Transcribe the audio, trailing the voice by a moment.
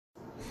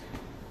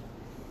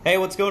Hey,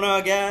 what's going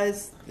on,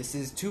 guys? This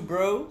is Two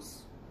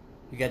Bros.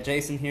 You got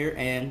Jason here,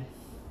 and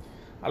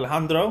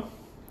Alejandro.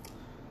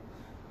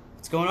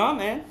 what's going on,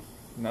 man?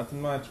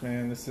 Nothing much,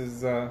 man. This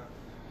is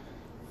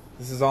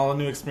all a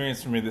new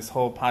experience for me. This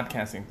whole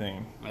podcasting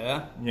thing.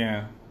 Yeah.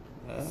 Yeah.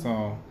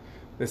 So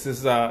this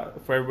is for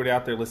everybody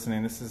out there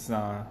listening. This is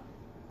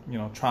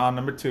trial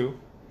number 2.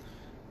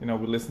 We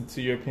listen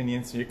to your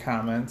opinions, your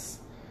comments,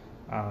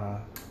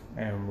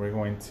 and we're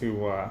going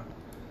to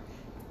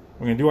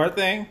do our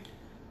thing.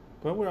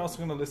 But we're also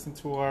going to listen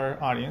to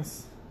our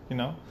audience,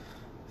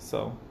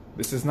 So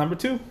this is number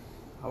 2.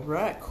 All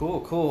right,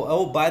 cool.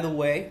 Oh, by the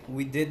way,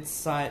 we did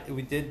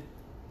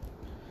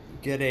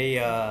get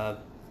a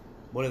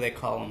what do they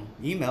call them?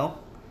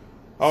 Email.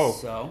 Oh,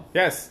 so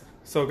yes.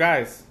 So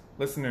guys,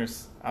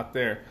 listeners out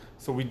there,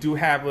 so we do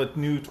have a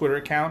new Twitter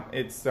account.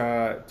 It's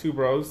Two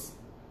Bros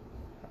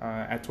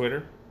at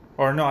Twitter,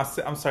 or no,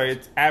 I'm sorry,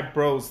 it's at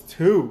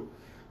Bros2.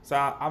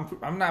 So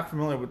I'm not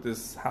familiar with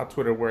this how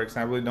Twitter works.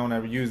 I really don't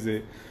ever use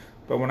it.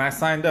 But when I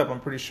signed up, I'm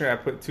pretty sure I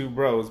put 2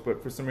 Bros,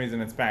 but for some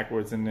reason it's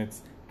backwards and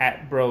it's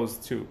at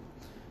Bros2.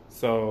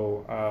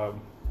 So,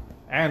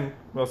 and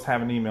we also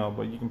have an email,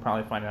 but you can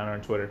probably find it on our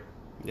Twitter.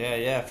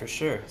 Yeah, for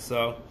sure.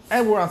 So,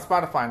 and we're on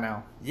Spotify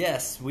now.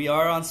 Yes, we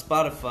are on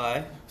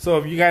Spotify. So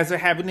if you guys are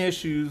having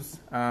issues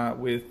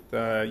with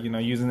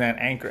using that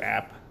Anchor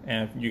app,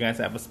 and if you guys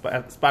have a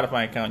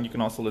Spotify account, you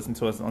can also listen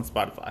to us on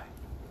Spotify.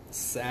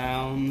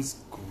 Sounds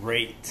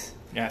great.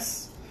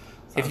 Yes.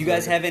 If you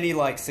guys have any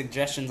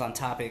suggestions on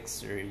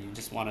topics, or you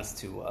just want us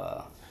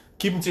to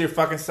keep them to your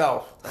fucking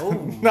self. Oh,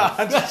 no,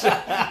 I'm just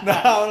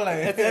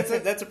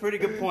joking. That's a pretty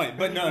good point.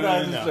 But no.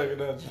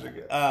 Just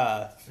joking.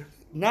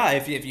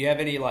 If you have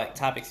any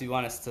topics you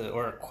want us to,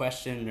 or a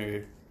question,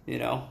 or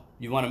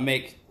you want to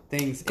make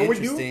things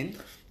interesting.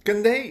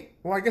 Can they?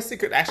 Well, I guess they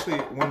could actually.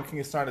 When we can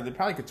get started, they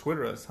probably could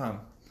Twitter us, huh?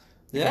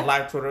 They can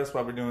live Twitter us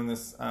while we're doing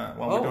this.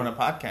 We're doing a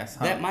podcast,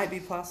 huh? That might be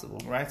possible,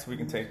 right? So we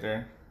can take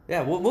their.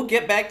 Yeah, we'll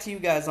get back to you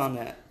guys on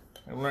that.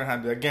 And learn how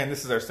to do it. Again,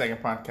 this is our second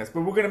podcast,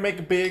 but we're going to make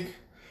it big.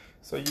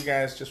 So you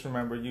guys just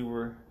remember you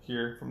were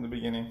here from the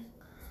beginning.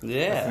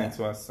 Yeah. Listening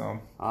to us. So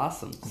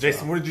awesome.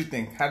 Jason, what did you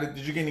think? Did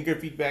you get any good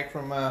feedback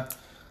from...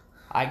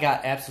 I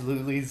got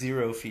absolutely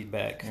zero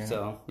feedback. Yeah.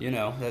 So,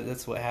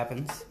 that's what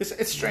happens.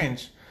 It's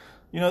strange.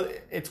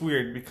 It's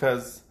weird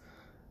because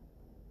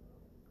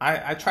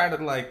I try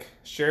to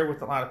share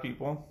with a lot of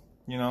people,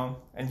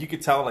 and you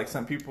could tell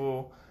some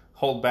people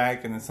hold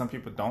back, and then some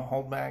people don't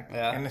hold back.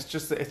 Yeah. And it's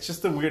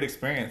just a weird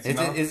experience.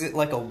 Is it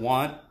like a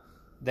want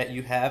that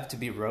you have to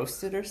be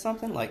roasted or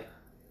something?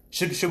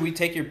 Should we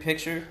take your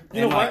picture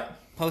and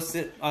post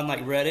it on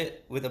Reddit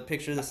with a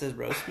picture that says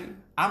roast me?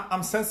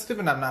 I'm sensitive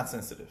and I'm not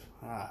sensitive.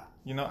 I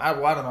don't know.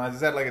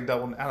 Is that a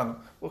double? I don't know.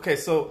 Okay,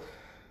 so.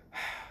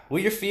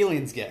 Well, your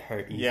feelings get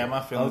hurt. Yeah,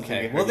 my feelings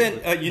get hurt. Well, then,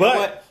 know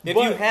what? If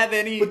you have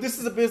any. But this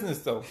is a business,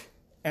 though.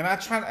 And I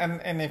try,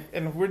 and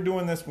if we're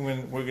doing this, we're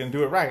gonna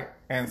do it right.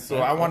 And so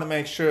I want to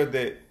make sure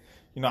that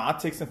I'll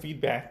take some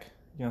feedback.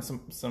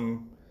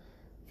 Some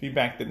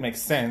feedback that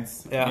makes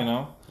sense.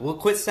 Yeah. We'll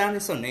quit sounding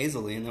so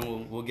nasally, and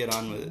then we'll get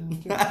on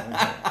with it.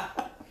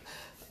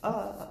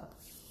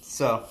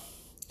 So,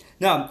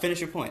 no, finish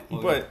your point.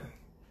 But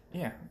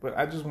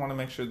I just want to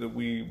make sure that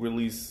we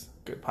release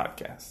good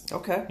podcasts.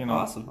 Okay.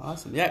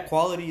 Awesome. Yeah,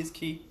 quality is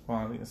key.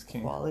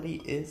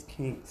 Quality is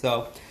king.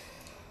 So,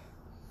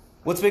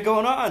 what's been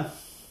going on?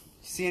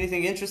 You see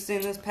anything interesting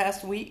this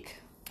past week?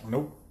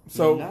 Nope.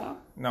 So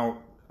no.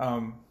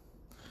 I've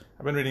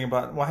been reading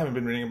about. Well, I haven't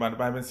been reading about it,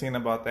 but I've been seeing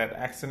about that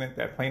accident,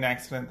 that plane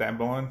accident, that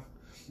Boeing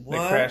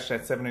that crashed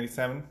at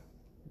 787.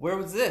 Where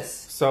was this?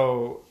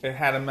 So it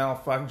had a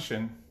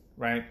malfunction,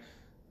 right?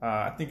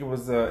 I think it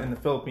was in the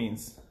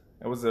Philippines.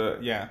 It was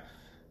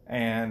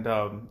and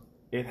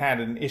it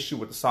had an issue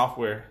with the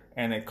software,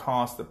 and it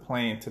caused the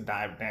plane to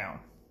dive down.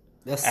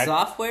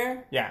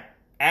 Software? Yeah.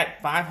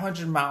 At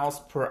 500 miles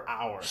per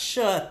hour.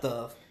 Shut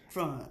the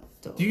front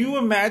door. Do you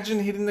imagine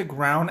hitting the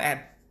ground and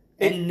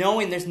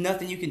knowing there's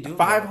nothing you can do?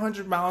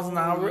 500 miles an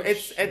hour. It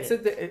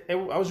said that I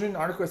was reading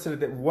an article that said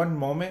that at one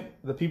moment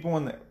the people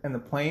in the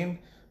plane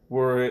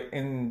were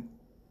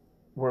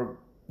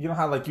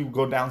how you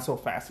go down so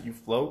fast that you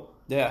float.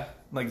 Yeah.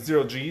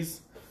 0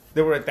 G's.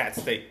 They were at that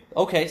state.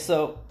 Okay,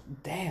 so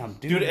damn,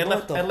 dude. It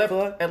left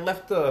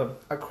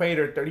a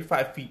crater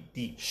 35 feet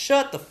deep.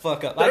 Shut the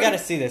fuck up! I gotta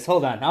see this.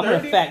 Hold on, I'm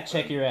gonna fact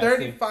check your ass.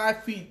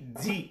 35 feet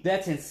deep.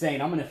 That's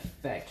insane. I'm gonna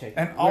fact check.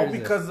 And all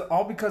because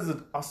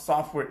of a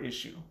software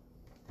issue.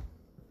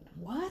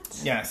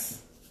 What?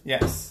 Yes,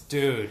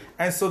 dude.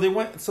 And so they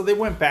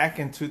went back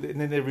and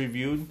then they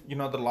reviewed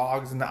the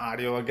logs and the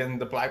audio, again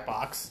the black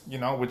box,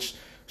 which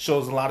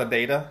shows a lot of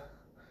data.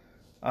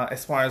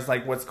 As far as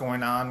what's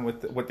going on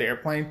with the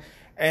airplane,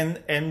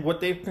 and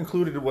what they've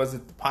concluded was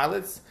that the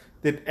pilots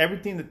did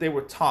everything that they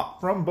were taught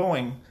from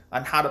Boeing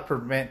on how to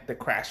prevent the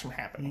crash from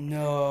happening.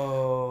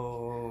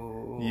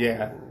 No.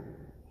 Yeah.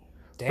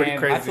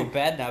 Damn, I feel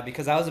bad now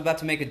because I was about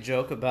to make a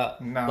joke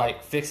about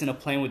fixing a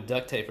plane with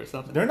duct tape or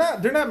something.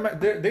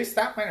 They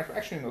stopped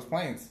manufacturing those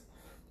planes.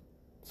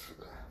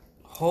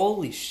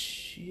 Holy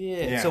shit.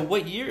 shit. Yeah. So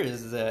what year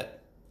is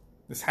that?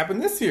 This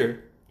happened this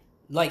year.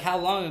 Like, how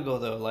long ago,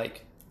 though?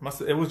 Like...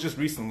 It was just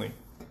recently.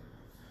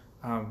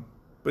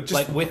 But just...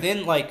 Like,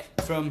 within,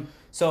 like, from...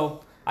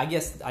 So, I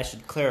guess I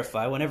should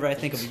clarify. Whenever I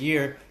think of a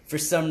year, for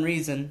some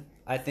reason,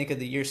 I think of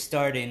the year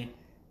starting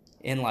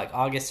in, like,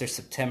 August or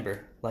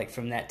September. Like,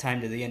 from that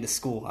time to the end of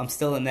school. I'm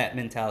still in that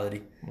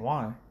mentality.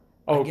 Why?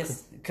 I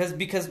guess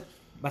because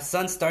my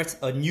son starts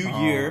a new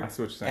year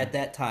at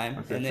that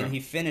time, and then he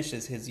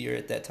finishes his year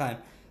at that time.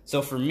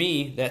 So for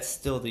me, that's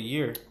still the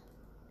year.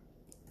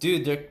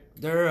 Dude,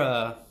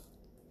 their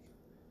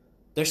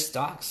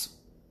stocks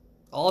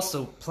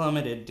also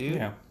plummeted, dude.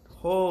 Yeah.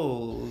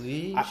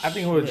 Holy I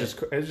think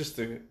it's just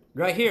a...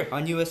 Right here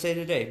on USA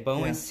Today,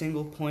 Boeing's Yeah.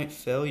 single point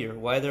failure.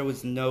 Why there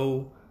was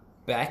no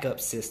backup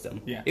system.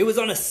 Yeah. It was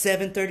on a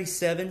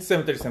 737.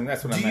 737,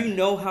 that's what I meant. Do you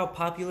know how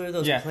popular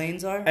those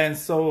planes are? And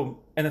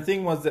the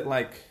thing was that,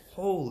 like...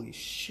 Holy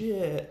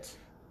shit.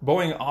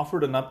 Boeing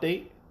offered an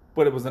update,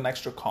 but it was an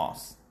extra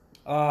cost.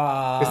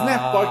 Isn't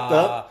that fucked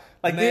up?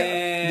 Like,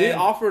 they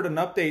offered an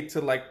update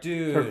to, like,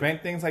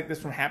 prevent things like this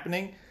from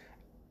happening,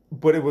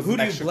 but it was an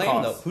extra cost. Who do you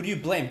blame, though? Who do you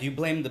blame? Do you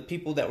blame the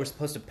people that were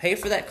supposed to pay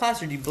for that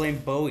cost, or do you blame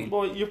Boeing?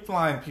 Well, you're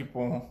flying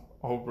people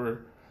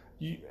over...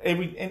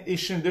 there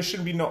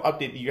shouldn't be no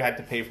update that you had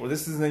to pay for.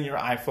 This isn't your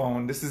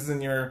iPhone. This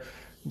isn't your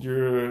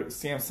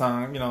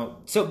Samsung. You know.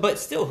 So, but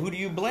still, who do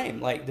you blame?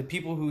 Like the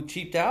people who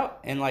cheaped out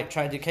and like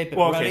tried to keep it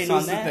running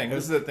on that.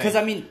 This is the thing. Because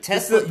I mean,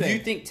 Tesla. Do you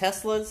think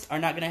Teslas are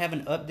not going to have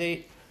an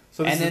update,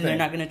 and then they're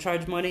not going to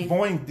charge money?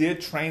 Boeing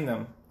did train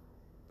them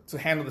to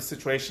handle the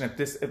situation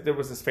if there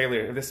was this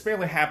failure. If this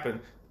failure happened,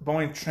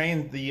 Boeing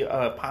trained the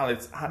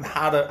pilots on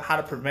how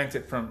to prevent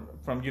it from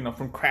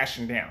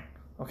crashing down.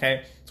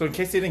 Okay, so in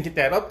case they didn't get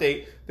that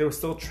update, they were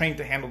still trained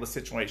to handle the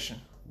situation.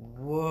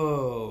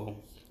 Whoa,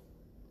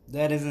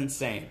 that is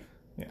insane.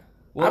 Yeah,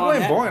 well, I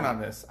blame Boeing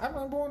on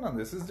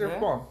this. This is their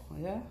fault.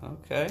 Yeah.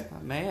 Okay,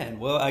 man.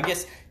 Well, I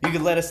guess you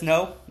could let us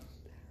know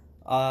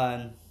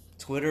on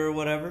Twitter or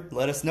whatever.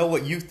 Let us know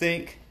what you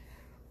think.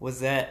 Was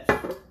that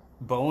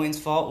Boeing's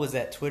fault? Was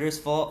that Twitter's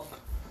fault?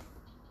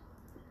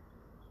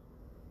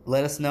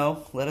 Let us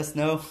know.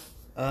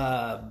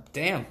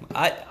 Damn,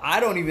 I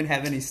don't even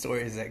have any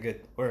stories that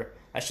good, or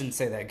I shouldn't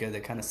say that good.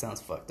 That kind of sounds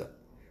fucked up.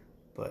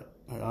 But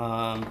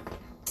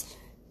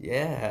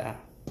yeah,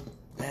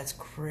 that's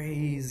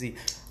crazy.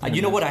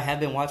 You know what I have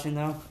been watching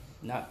though?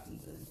 Not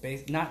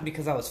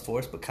because I was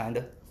forced, but kind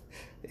of.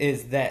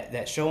 Is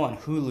that show on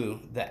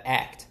Hulu, The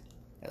Act,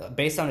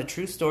 based on a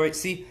true story?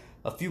 See,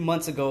 a few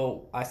months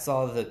ago I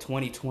saw the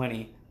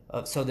 2020.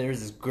 So there's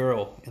this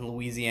girl in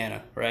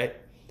Louisiana, right?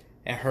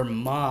 And her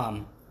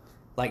mom,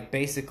 like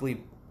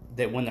basically,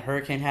 that when the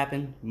hurricane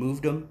happened,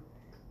 moved them,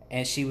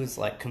 and she was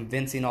like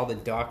convincing all the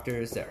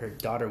doctors that her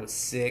daughter was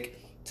sick,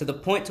 to the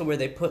point to where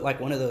they put like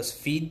one of those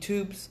feed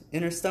tubes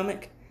in her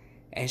stomach,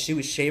 and she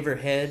would shave her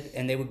head,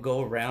 and they would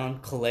go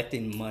around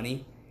collecting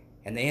money,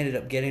 and they ended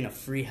up getting a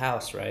free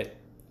house, right?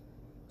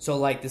 So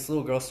like this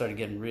little girl started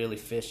getting really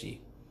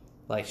fishy.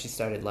 Like she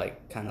started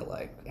like kind of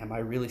like, am I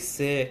really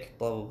sick?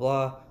 Blah blah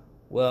blah.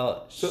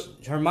 Well,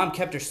 her mom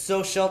kept her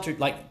so sheltered,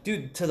 like,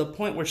 dude, to the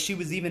point where she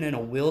was even in a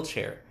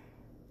wheelchair.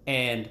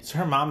 And so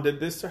her mom did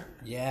this to her?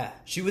 Yeah.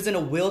 She was in a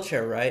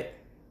wheelchair, right?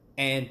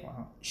 And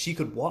she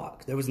could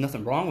walk. There was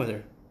nothing wrong with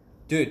her.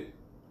 Dude,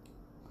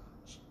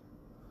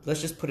 let's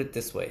just put it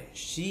this way.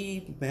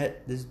 She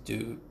met this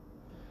dude.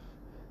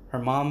 Her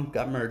mom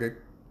got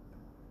murdered.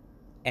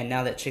 And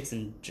now that chick's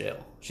in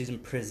jail. She's in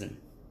prison.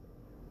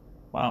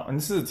 Wow. And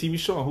this is a TV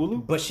show on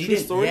Hulu? But she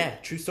didn't. Story? Yeah,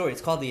 true story.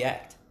 It's called The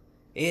Act.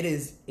 It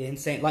is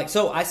insane. Like,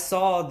 so I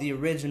saw the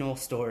original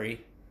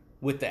story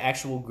with the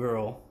actual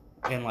girl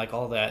and like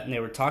all that, and they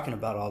were talking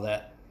about all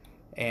that,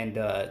 and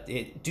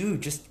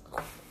just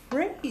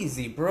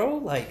crazy, bro.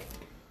 Like,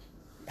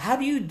 how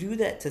do you do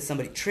that to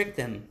somebody? Trick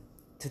them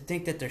to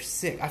think that they're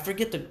sick. I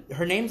forget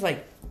her name's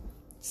like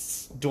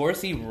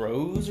Dorothy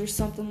Rose or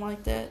something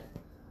like that.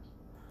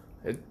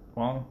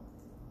 Well,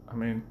 I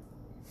mean,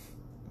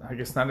 I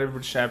guess not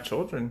everybody should have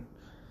children.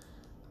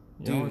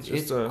 Dude,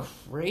 it's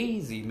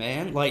crazy,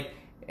 man. Like,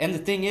 and the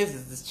thing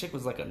is this chick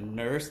was like a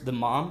nurse. The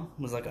mom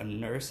was like a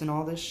nurse and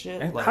all this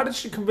shit. And like, how did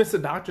she convince the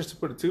doctors to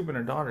put a tube in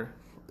her daughter?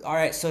 All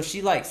right, so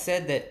she like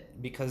said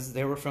that because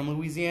they were from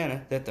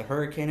Louisiana, that the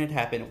hurricane had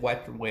happened, it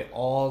wiped away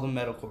all the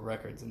medical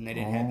records, and they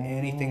didn't have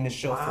anything to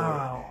show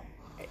for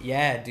it.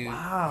 Yeah, dude.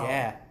 Wow.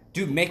 Yeah.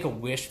 Dude,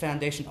 Make-A-Wish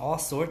Foundation, all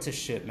sorts of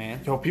shit,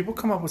 man. Yo, people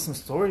come up with some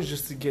stories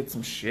just to get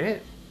some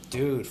shit.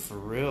 Dude, for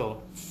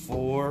real.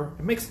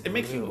 It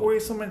makes you worry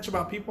so much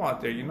about people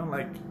out there, you know,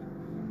 like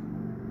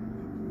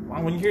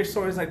when you hear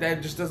stories like that,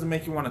 it just doesn't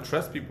make you want to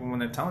trust people when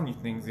they're telling you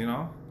things, you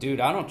know? Dude,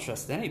 I don't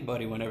trust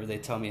anybody whenever they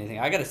tell me anything.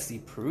 I gotta see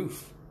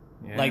proof.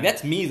 Yeah. Like,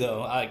 that's me,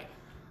 though. Like,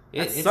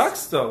 it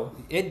sucks, though.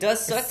 It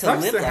does suck to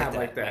live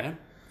like that, man.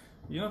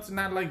 You know, to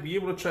not, like, be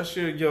able to trust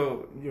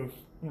your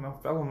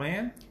fellow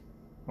man?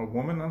 Or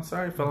woman, I'm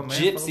sorry, fellow man?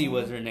 Gypsy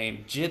was her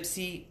name.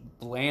 Gypsy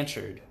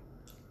Blanchard.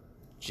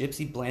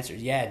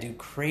 Yeah, dude,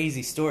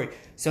 crazy story.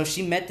 So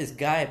she met this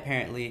guy,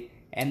 apparently,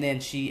 and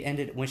then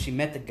when she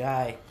met the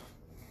guy,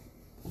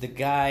 the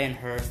guy and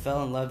her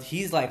fell in love.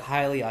 He's like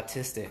highly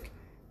autistic,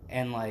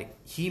 and like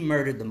he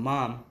murdered the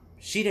mom.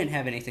 She didn't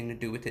have anything to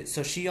do with it,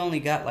 so she only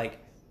got like,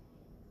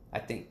 I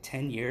think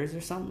 10 years or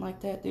something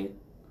like that, dude.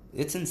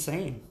 It's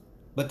insane.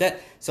 But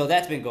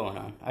that's been going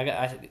on.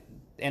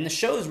 And the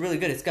show is really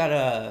good. It's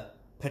got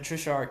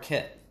Patricia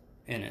Arquette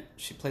in it.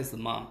 She plays the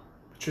mom.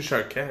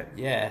 Patricia Arquette.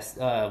 Yes.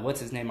 What's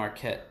his name?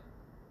 Arquette.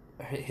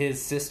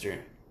 His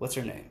sister. What's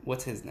her name?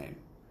 What's his name?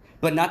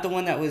 But not the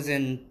one that was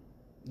in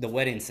The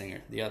Wedding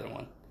Singer. The other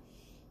one.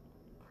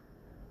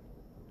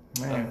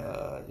 Man.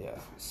 Yeah.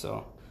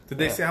 So. Did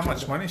they say how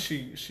much money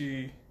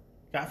she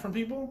got from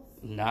people?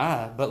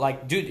 Nah, but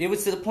like, dude, it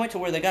was to the point to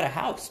where they got a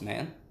house,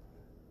 man.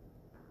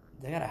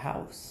 They got a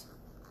house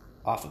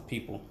off of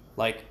people.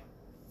 Like,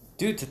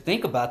 dude, to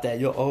think about that,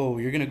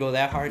 you're gonna go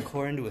that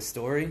hardcore into a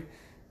story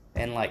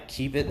and like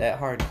keep it that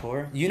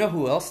hardcore. You know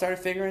who else started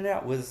figuring it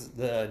out? Was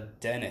the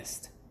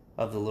dentist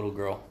of the little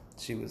girl.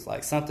 She was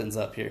like, something's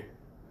up here.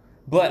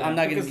 But I'm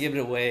not gonna give it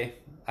away.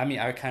 I mean,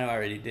 I kind of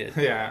already did.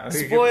 Yeah.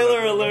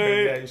 Spoiler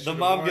alert! The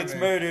mom gets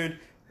murdered.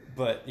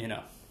 But, you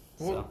know.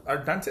 Well, are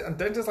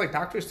dentists like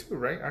doctors too,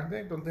 right? Aren't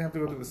they? Don't they have to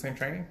go through the same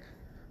training?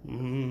 I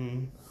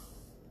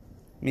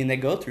mean, they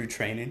go through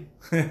training.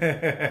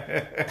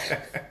 I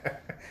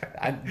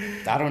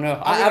don't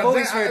know. I've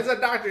always heard... As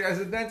a doctor, as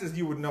a dentist,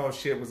 you would know if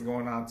shit was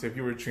going on too if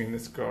you were treating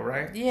this girl,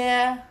 right?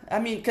 Yeah.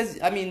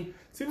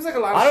 Seems like a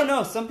lot of... I don't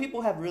know. Some people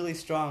have really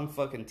strong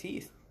fucking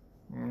teeth.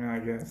 Yeah, I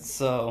guess.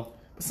 So...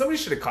 But somebody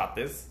should have caught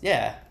this.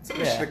 Yeah.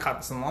 Somebody should have caught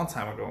this a long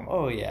time ago.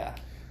 Oh, yeah.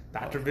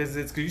 Doctor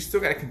visits, because you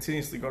still got to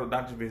continuously go to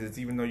doctor visits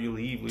even though you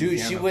leave Louisiana.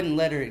 Dude, she wouldn't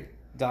let her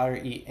daughter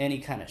eat any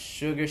kind of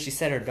sugar. She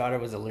said her daughter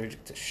was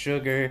allergic to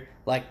sugar.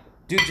 Like,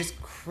 dude,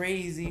 just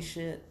crazy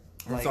shit.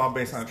 It's like, all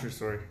based on a true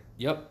story.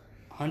 Yep.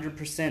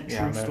 100%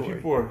 true story.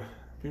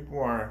 People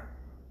are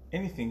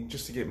anything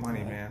just to get money,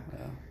 man.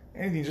 Yeah.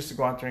 Anything just to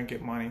go out there and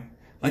get money.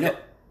 Like,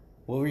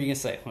 what were you going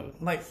to say?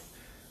 Like,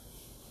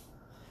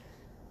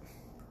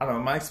 I don't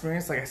know, my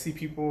experience, like I see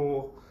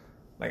people...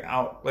 Like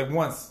out, like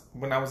once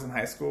when I was in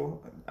high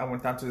school, I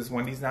went down to this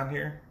Wendy's down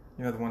here.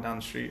 You know, the one down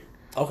the street.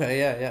 Okay,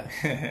 yeah.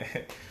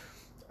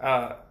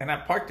 And I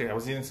parked there. I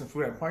was eating some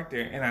food. I parked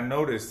there, and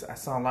I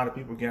saw a lot of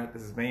people get out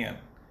this van,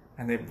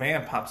 and the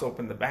van pops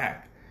open the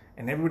back,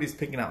 and everybody's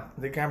picking out.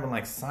 They're grabbing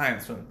like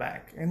signs from the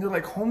back, and they're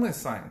like homeless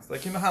signs.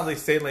 Like, you know how they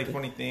say like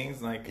funny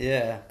things, like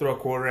throw a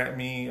quarter at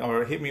me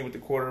or hit me with the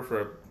quarter for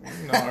or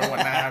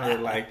whatnot, or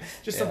like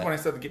just some funny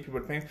stuff to get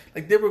people to pay.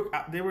 Like they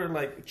were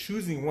like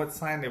choosing what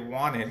sign they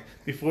wanted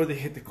before they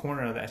hit the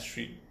corner of that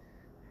street.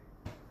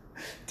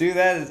 Dude,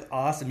 that is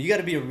awesome. You got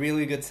to be a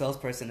really good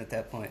salesperson at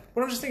that point.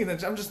 But I'm just thinking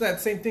that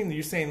same thing that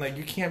you're saying. Like,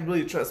 you can't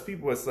really trust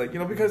people. It's like,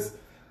 because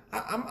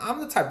I'm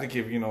the type to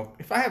give.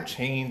 If I have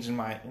change in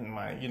my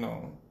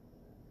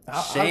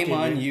Shame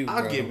on you, bro.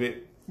 I'll give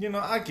it.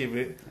 I'll give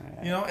it.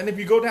 Right. And if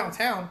you go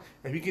downtown,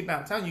 you can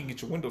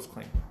get your windows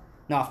clean.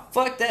 Nah,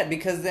 fuck that,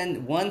 because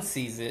then one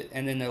sees it,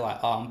 and then they're like,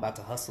 oh, I'm about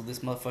to hustle this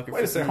motherfucker.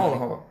 Wait a second,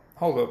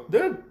 hold up.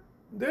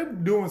 They're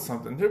doing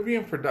something. They're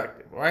being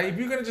productive, right? If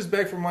you're going to just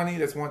beg for money,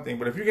 that's one thing.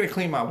 But if you're going to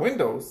clean my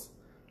windows,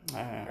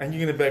 and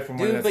you're going to beg for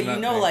money, that's another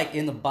thing. Like,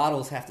 in the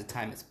bottles half the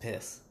time it's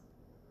piss.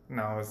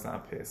 No, it's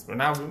not piss. But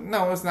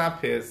no, it's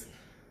not piss.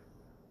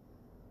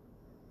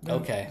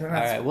 Okay. All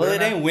right. Well,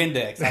 it ain't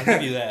Windex. I'll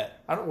give you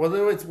that.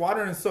 Whether it's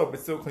water and soap, it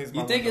still cleans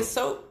my windows. You think it's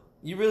soap?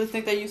 You really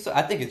think they use soap?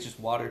 I think it's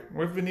just water.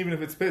 Even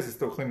if it's piss, it's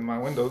still cleaning my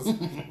windows.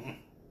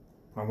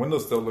 My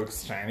windows still look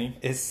shiny.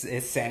 It's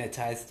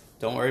sanitized.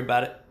 Don't worry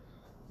about it.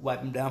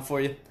 Wipe them down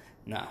for you.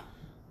 Nah.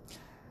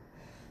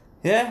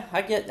 Yeah,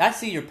 I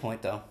see your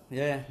point though.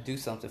 Yeah, do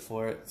something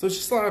for it. So it's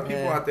just a lot of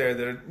people out there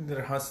that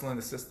are hustling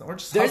the system. Or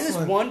just there's this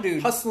one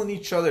dude hustling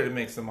each other to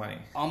make some money.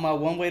 On my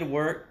one way to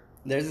work,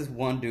 there's this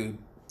one dude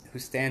who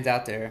stands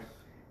out there,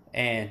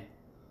 and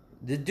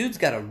the dude's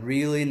got a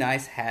really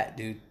nice hat,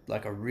 dude.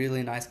 Like a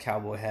really nice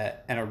cowboy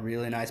hat and a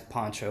really nice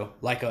poncho.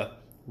 Like a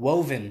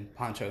woven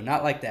poncho.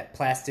 Not like that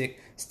plastic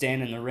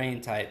stand in the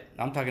rain type.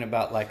 I'm talking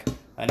about like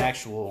an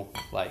actual,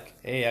 like,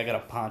 hey, I got a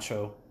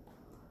poncho.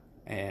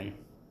 And,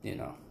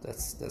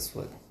 that's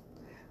what.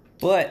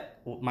 But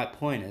my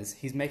point is,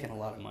 he's making a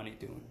lot of money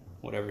doing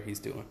whatever he's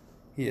doing.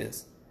 He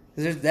is.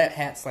 Because that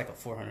hat's like a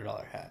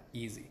 $400 hat.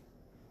 Easy.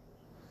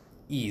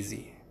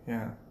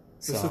 Yeah.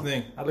 That's the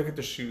thing. I look at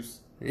the shoes.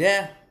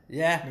 Yeah.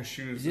 The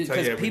shoes will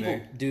tell you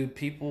everything.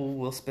 People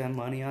will spend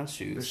money on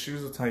shoes. The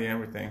shoes will tell you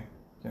everything.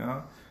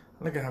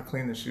 Look at how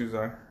clean the shoes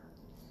are.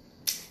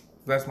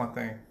 That's my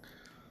thing.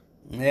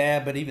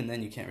 Yeah, but even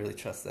then you can't really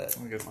trust that.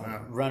 I guess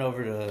not. Run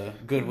over to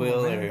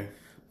Goodwill or...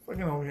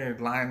 Fucking over here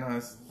lying to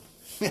us.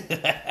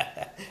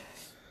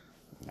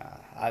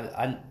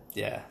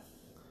 Yeah.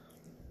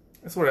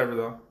 It's whatever,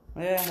 though.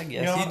 Yeah, I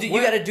guess.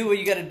 You gotta do what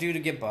you gotta do to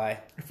get by.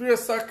 If you're a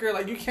sucker,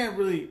 like, you can't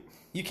really...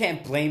 You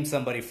can't blame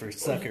somebody for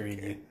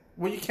suckering you.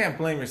 Well, you can't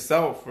blame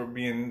yourself for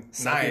being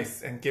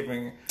nice and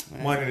giving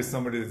money to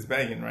somebody that's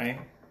begging, right?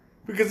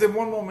 Because in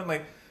one moment,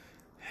 like...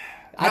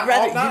 I'd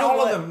rather. Not you know all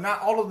what? of them.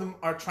 Not all of them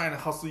are trying to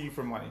hustle you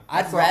for money.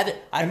 I'd That's rather. all.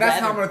 I'd And that's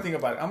rather, how I'm gonna think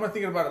about it. I'm gonna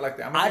think about it like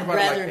that. I'm gonna think I'd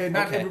about rather- it like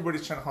not okay.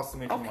 everybody's trying to hustle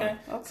me for Okay, money.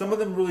 okay. Some of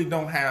them really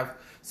don't have.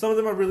 Some of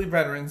them are really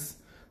veterans.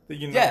 That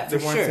Yeah, they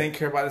for weren't sure. taken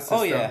care of by the system.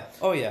 Oh yeah.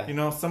 Oh yeah. You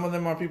know, some of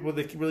them are people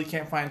that really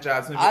can't find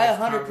jobs. Maybe I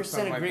ex-cons or 100%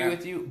 something agree like that.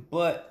 with you,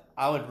 but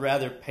I would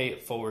rather pay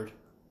it forward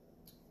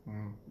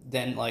Mm.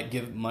 than like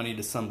give money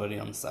to somebody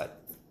on the side.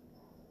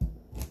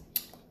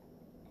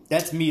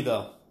 That's me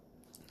though.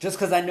 Just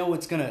because I know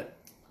it's gonna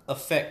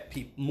affect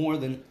people more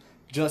than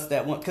just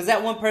that one. Because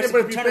that one person but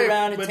can if you turn pay-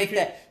 around and but take if you-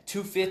 that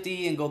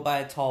 $250 and go buy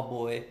a tall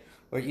boy,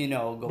 or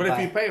go But buy.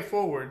 if you pay it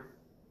forward,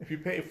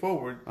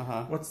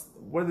 Uh-huh.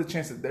 what are the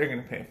chances they're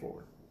going to pay it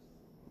forward?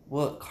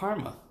 Well,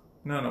 karma.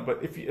 No. But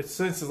if you,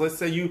 so let's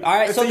say you, All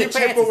right, let's so say the you pay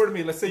it chances- forward to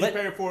me. Let's say you let-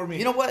 pay it forward to me.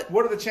 you know what?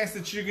 What are the chances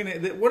that you're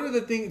gonna? What are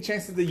the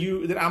chances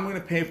that I'm gonna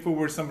pay it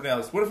forward to somebody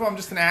else? What if I'm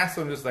just an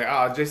asshole and just like,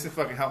 oh, Jason,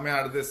 fucking help me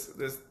out of this,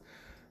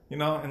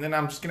 and then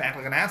I'm just gonna act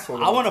like an asshole.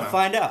 the I whole want to time.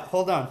 find out.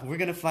 Hold on, we're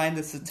gonna find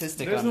the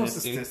statistic. There's on no this,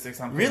 dude. statistics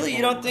on Really, paying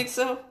you don't forward. think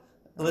so?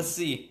 Let's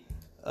see.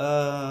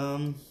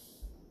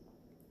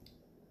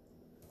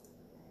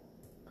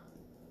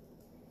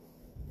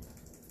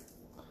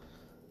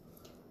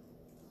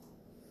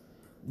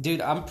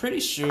 Dude, I'm pretty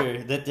sure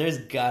that there's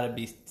gotta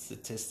be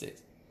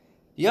statistics.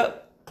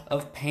 Yep,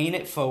 of paying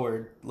it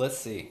forward. Let's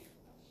see.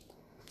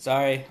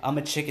 Sorry, I'm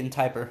a chicken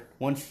typer.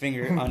 One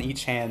finger on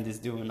each hand is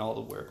doing all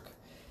the work.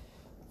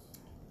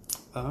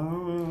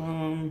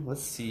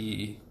 Let's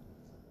see.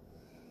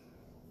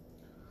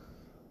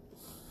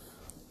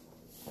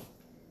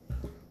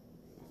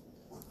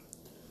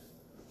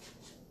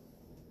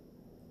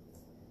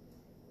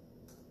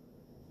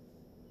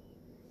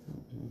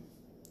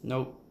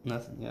 Nope,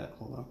 nothing yet.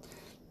 Hold on.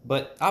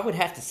 But I would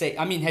have to say,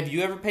 I mean, have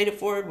you ever paid it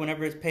forward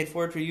whenever it's paid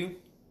forward for you?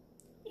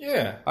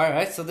 Yeah, All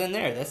right, so then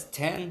that's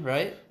 10,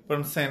 right? but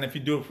I'm saying if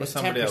you do it for That's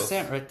somebody 10%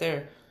 else, right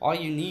there. All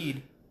you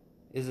need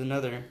is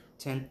another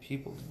 10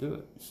 people to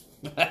do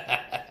it.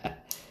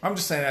 I'm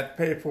just saying that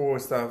pay it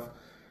forward stuff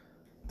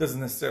doesn't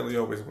necessarily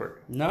always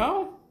work.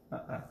 No?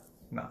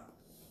 No.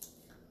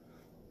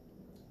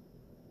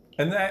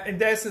 And that in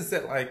that sense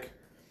that like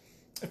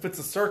if it's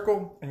a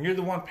circle and you're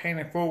the one paying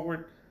it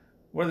forward,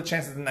 what are the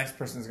chances the next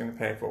person is going to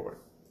pay it forward?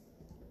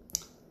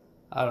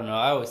 I don't know.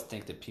 I always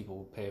think that people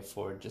will pay it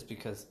forward just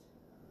because,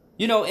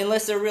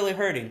 unless they're really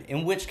hurting.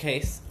 In which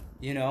case,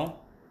 then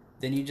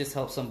you just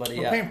help somebody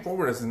But out. paying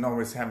forward isn't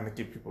always having to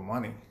give people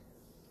money.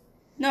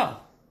 No,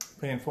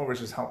 Paying forward is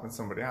just helping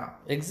somebody out.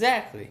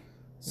 exactly.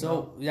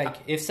 So,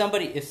 if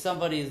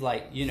somebody's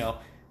like,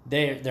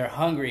 they're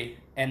hungry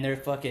and they're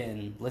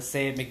fucking, let's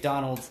say at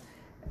McDonald's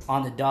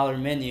on the dollar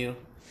menu,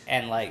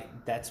 and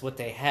like that's what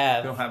they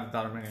have. They don't have a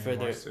dollar menu for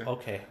anymore. their Sir.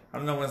 okay. I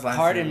don't know when's the last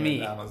Pardon time me.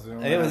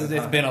 McDonald's.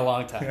 It's been a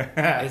long time.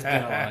 It's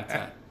been a long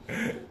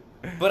time.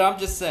 But I'm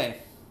just saying.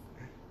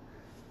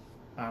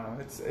 I don't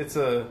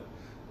know.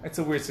 It's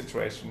a weird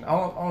situation.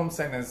 All I'm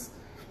saying is,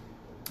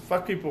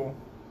 fuck people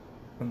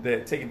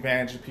that take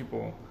advantage of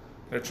people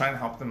that are trying to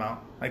help them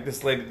out. Like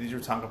this lady that you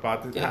were talking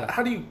about. Yeah.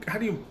 How do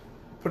you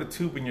put a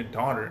tube in your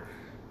daughter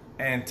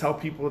and tell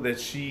people that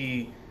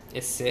she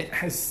It's sick.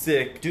 is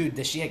sick? Dude,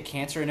 that she had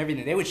cancer and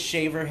everything. They would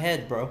shave her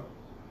head, bro.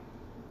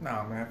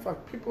 No, man.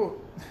 Fuck people.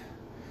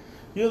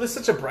 There's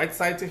such a bright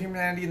side to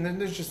humanity, and then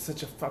there's just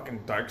such a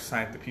fucking dark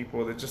side to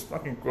people that just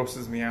fucking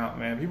grosses me out,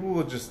 man. People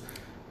will just.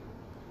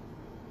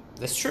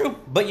 That's true.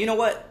 But you know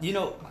what?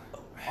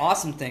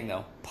 Awesome thing,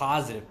 though.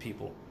 Positive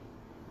people.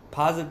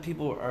 Positive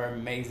people are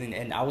amazing.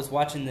 And I was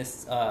watching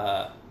this...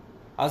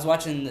 I was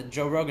watching the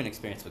Joe Rogan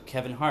Experience with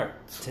Kevin Hart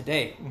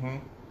today. Mm-hmm.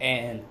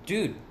 And,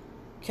 dude,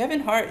 Kevin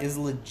Hart is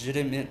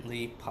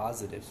legitimately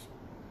positive.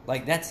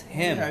 Like, that's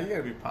him. Yeah, you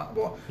gotta be positive.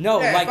 Well,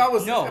 No, yeah, like, if I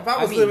was no,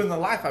 I mean- living the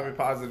life, I'd be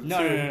positive No,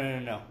 too.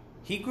 no.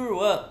 He grew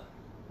up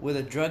with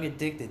a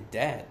drug-addicted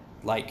dad.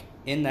 Like,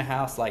 in the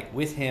house, like,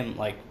 with him,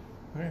 like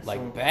Okay, like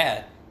so-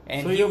 bad.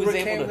 And So he was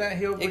overcame able to... that.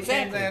 He overcame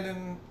exactly. that,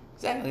 and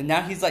Exactly.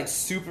 Now he's like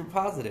super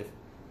positive.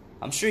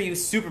 I'm sure he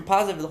was super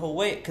positive the whole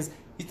way. Because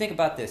you think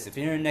about this: if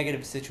you're in a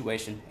negative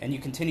situation and you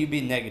continue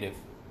being negative,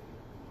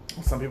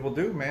 some people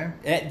do, man.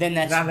 then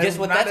that's guess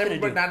what that's going to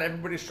do. Not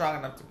everybody's strong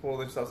enough to pull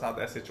themselves out of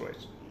that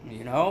situation.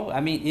 I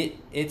mean,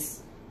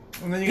 it's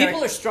And then you people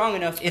gotta, are strong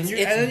enough. It's and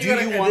then do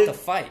gotta- you and want then- the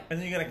fight? And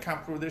then you got to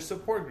count for their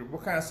support group.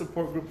 What kind of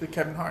support group did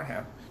Kevin Hart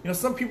have?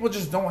 Some people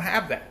just don't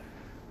have that.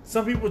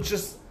 Some people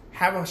just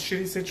have a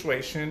shitty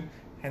situation,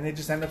 and they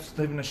just end up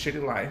living a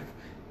shitty life.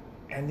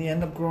 And they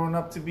end up growing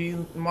up to be.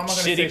 I'm not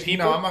gonna Shitty say,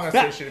 people. No, I'm not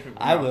gonna say shitty people.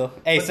 I no. will.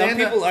 Hey, But some they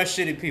end up- people are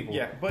shitty people.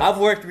 Yeah, but- I've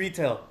worked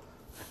retail.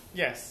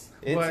 Yes,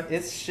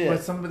 It's shit.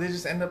 But they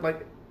just end up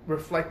like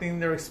reflecting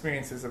their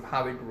experiences of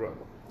how they grew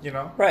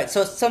up. Right.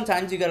 So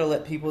sometimes you got to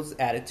let people's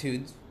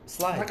attitudes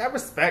slide. Like I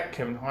respect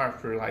Kevin Hart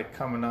for like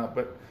coming up,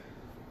 but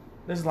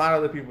there's a lot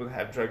of other people that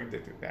have drug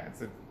addicted dads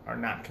that are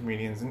not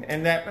comedians,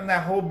 and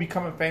that whole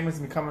becoming famous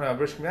and becoming a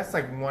rich comedian, that's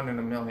like 1 in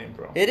a million,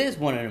 bro. It is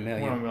 1 in a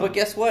million. 1 in a million. But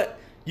guess what?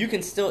 You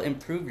can still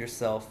improve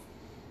yourself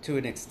to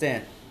an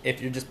extent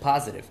if you're just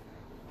positive.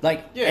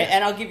 Like, Yeah.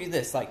 and I'll give you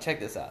this. Like,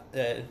 check this out.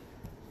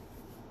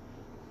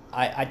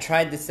 I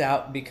tried this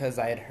out because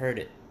I had heard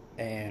it,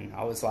 and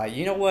I was like,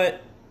 you know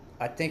what?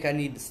 I think I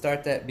need to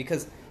start that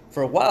because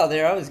for a while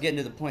there, I was getting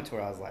to the point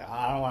where I was like,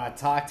 I don't want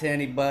to talk to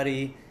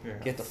anybody. Yeah.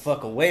 Get the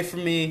fuck away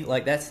from me,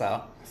 like that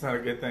style. It's not a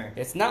good thing.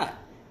 It's not.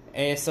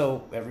 And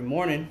so every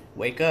morning,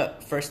 wake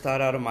up, first thought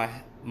out of my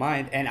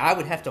mind, and I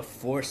would have to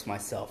force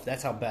myself.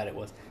 That's how bad it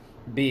was.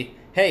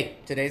 Hey,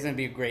 today's gonna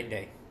be a great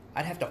day.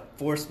 I'd have to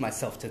force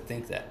myself to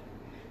think that.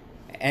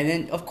 And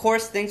then, of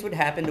course, things would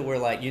happen to where,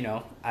 like, you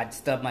know, I'd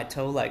stub my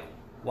toe, like,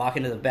 walk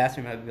into the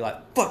bathroom, I'd be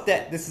like, fuck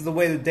that, this is the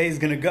way the day's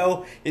gonna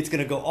go. It's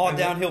gonna go all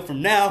downhill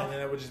from now. And then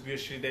it would just be a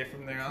shitty day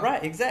from there on.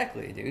 Right,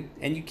 exactly, dude.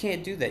 And you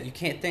can't do that. You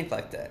can't think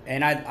like that.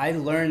 And I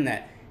learned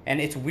that. And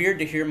it's weird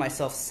to hear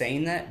myself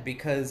saying that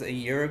because a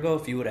year ago,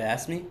 if you would have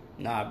asked me,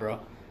 nah, bro,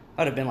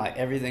 I'd have been like,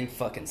 everything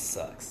fucking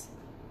sucks.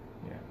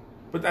 Yeah.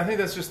 But I think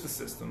that's just the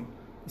system.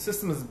 The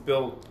system is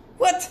built.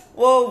 What?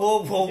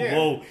 Whoa, Yeah.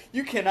 whoa.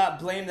 You cannot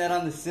blame that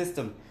on the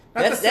system.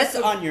 Not the That's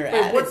system. on your Wait,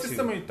 attitude. what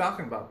system are you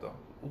talking about, though?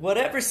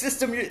 Whatever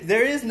system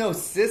there is no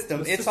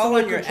system. The It's system all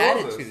that on your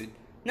controls us. attitude.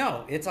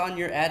 No, it's on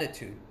your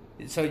attitude.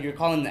 So you're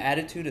calling the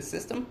attitude a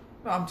system?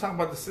 No, I'm talking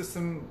about the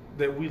system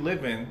that we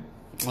live in.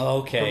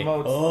 Okay.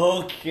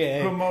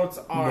 Promotes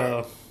our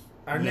No.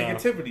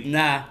 negativity.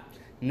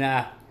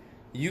 Nah.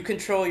 You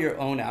control your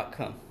own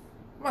outcome.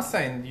 I'm not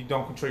saying you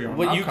don't control your own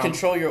Well, you outcome.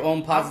 control your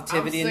own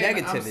positivity I'm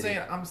and saying-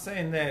 negativity. I'm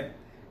saying that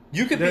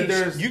You could there- be.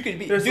 there's You could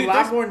be. there's dude, a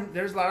lot more.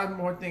 There's a lot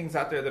more things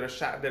out there that are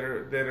shot that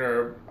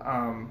are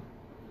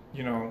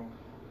you know,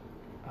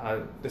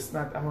 this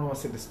not I don't want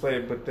to say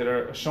displayed, but that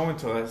are showing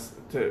to us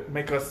to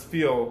make us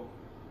feel,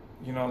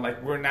 you know,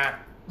 like we're not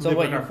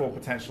living our full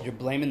potential. You're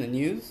blaming the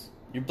news.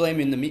 You're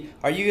blaming the me.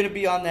 Are you gonna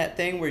be on that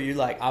thing where you're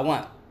like, I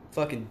want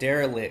fucking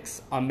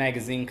derelicts on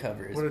magazine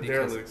covers? What are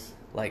because, derelicts?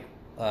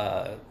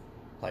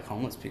 Like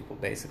homeless people,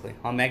 basically,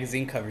 on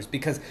magazine covers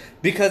because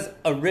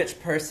a rich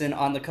person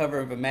on the cover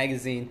of a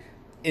magazine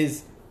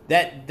is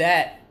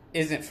that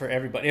isn't for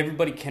everybody.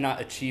 Everybody cannot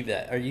achieve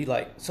that. Are you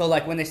like so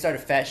like when they started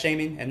fat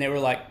shaming and they were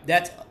like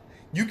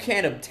you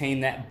can't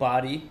obtain that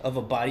body of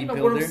a bodybuilder.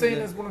 No,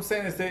 what I'm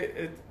saying is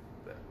that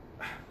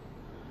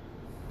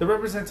the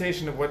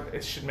representation of what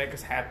it should make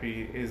us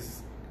happy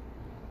is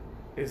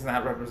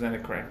not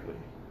represented correctly.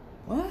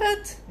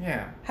 What?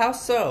 Yeah. How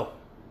so?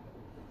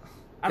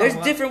 I don't There's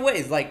like- different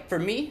ways. Like for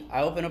me,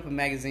 I open up a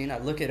magazine, I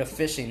look at a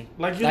fishing,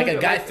 Like you like look a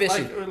at- guy like-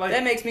 fishing. like-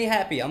 that makes me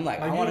happy. I'm like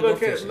I Like want you to go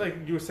look at fishing. like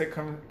you would say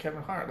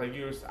Kevin Hart, like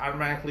you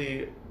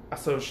automatically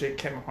associate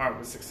Kevin Hart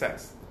with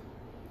success.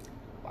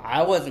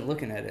 I wasn't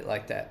looking at it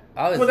like that.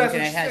 I was Well, that's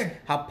looking what at you're saying.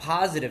 how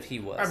positive he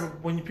was. Right,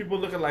 but when people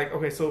look at like,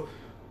 okay, so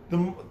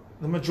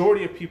the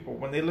majority of people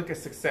when they look at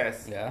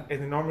success, Yeah.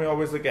 and they normally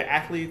always look at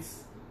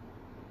athletes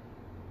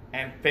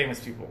and famous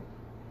people.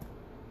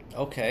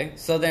 Okay,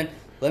 so then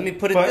let me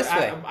put it But this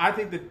way. I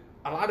think that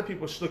a lot of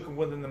people should look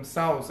within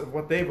themselves at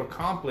what they've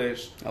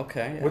accomplished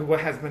Okay, yeah. with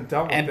what has been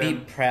done with and them. be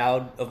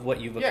proud of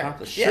what you've Yeah,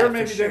 accomplished. sure. Yeah,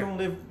 Maybe for they sure. don't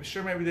live.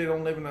 Sure, maybe they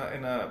don't live in a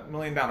 $1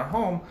 million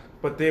home,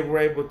 but they were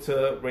able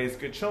to raise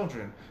good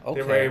children. They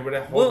were Okay. able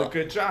to hold Well, a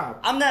good job.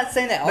 I'm not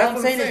saying that. All That's I'm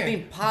what saying is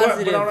being But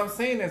positive. what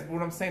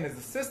I'm saying is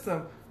the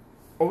system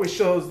always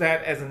shows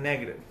that as a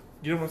negative.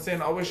 You know what I'm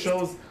saying? Always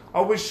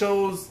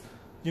shows.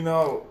 You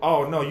know,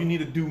 oh no, you need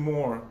to do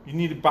more. You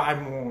need to buy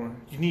more.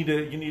 You need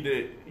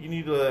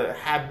to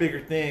have bigger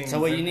things. So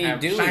what you and need to have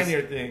do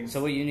shinier things.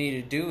 So what you need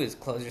to do is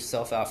close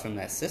yourself out from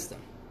that system.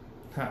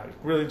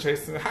 Really,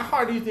 Jason? How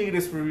hard do you think it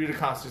is for you to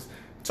concentrate?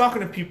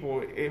 Talking to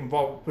people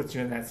involved puts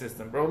you in that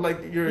system, bro. Like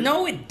you're.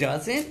 No, it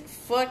doesn't.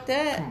 Fuck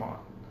that. Come on,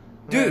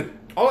 Dude. Man.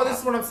 Oh, this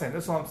is what I'm saying.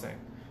 This is what I'm saying.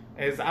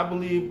 Is I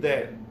believe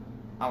that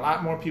a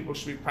lot more people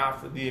should be proud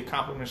for the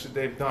accomplishments that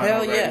they've done. Hell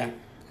already. yeah.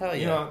 Hell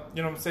yeah.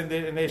 You know what I'm saying?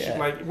 They should Yeah.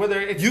 like whether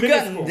it's You've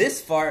minuscule. gotten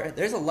this far.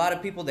 There's a lot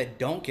of people that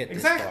don't get this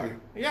exactly. far.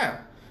 Yeah.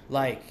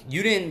 Like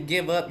you didn't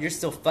give up. You're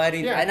still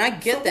fighting. Yeah. And I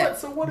get So that. what-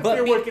 so what if but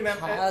you're be working at-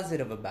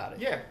 positive about it.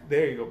 Yeah.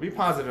 There you go. Be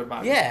positive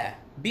about it. Yeah,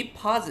 be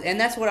positive. And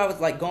that's what I was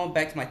like going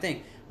back to my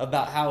thing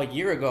about how a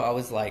year ago I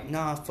was like,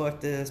 nah,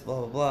 fuck this, blah,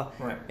 blah,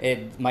 blah. Right.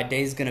 And my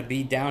day's going to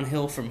be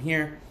downhill from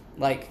here.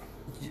 Like,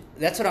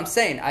 that's what I'm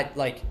saying.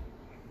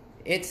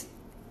 It's,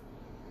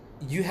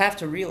 you have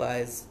to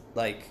realize,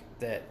 like,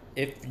 that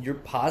if you're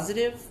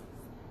positive,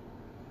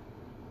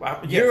 Yes.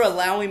 you're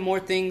allowing more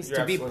things You're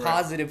to be absolutely right.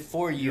 positive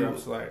for you You're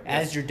absolutely right.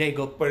 as Yes. your day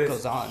But it's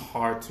goes on.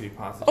 hard to be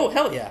positive. Oh,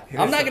 hell yeah. It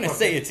I'm is not a going to fucking-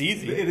 say it's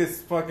easy. It is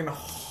fucking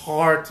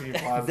hard to be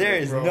positive. There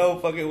is bro. no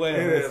fucking way. I'm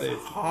It gonna is say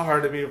it's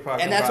hard to be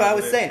fucking And that's what I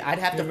was positive. saying. I'd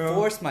have to You know?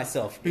 force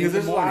myself Because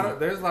in the morning.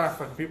 there's a lot of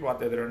fucking people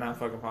out there that are not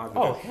fucking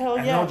positive. Oh, hell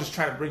and yeah. they'll just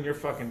try to bring your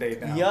fucking day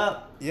down.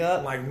 Yup.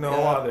 Like no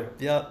yup, other.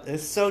 Yup.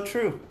 It's so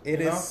true. It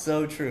You is know?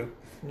 so true.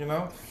 You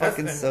know?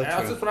 Fucking so That's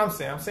true. just what I'm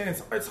saying. I'm saying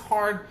it's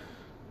hard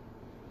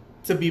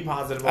to be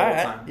positive all All the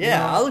right. time. Yeah,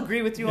 you know? I'll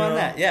agree with you You on know?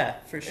 that. Yeah,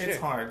 for sure. It's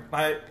hard.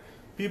 Like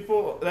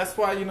people. That's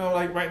why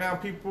like right now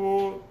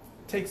people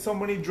take so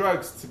many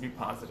drugs to be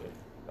positive.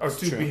 or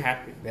to True. be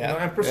happy. Yeah. You know,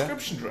 and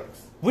prescription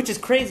drugs. Which is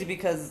crazy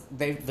because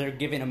they're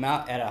giving them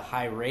out at a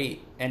high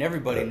rate, and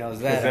everybody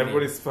knows that. Because I mean,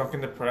 everybody's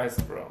fucking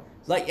depressed, bro.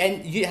 like,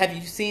 and have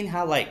you seen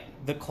how like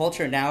the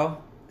culture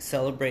now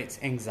celebrates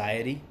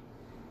anxiety?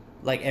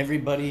 Like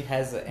everybody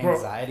has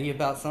anxiety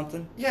about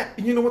something. Yeah,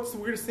 and you know what's the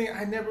weirdest thing?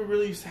 I never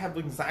really used to have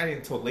anxiety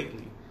until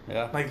lately.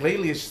 Yeah. Like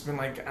lately, it's just been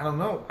like I don't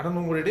know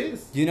what it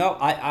is. You know,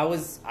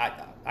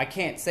 I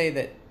can't say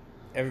that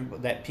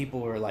that people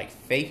were like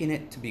faking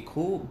it to be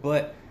cool,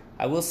 but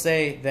I will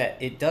say that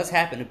it does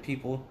happen to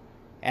people,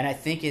 and I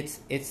think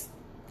it's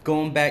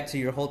going back to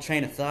your whole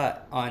train of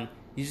thought on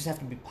you just have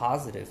to be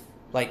positive.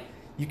 Like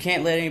you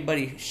can't let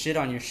anybody shit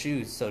on your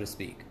shoes, so to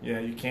speak. Yeah,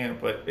 you can,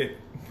 but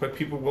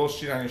people will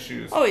shit on your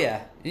shoes. Oh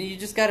yeah, you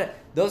just gotta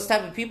those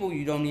type of people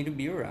you don't need to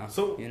be around.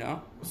 So you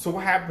know. So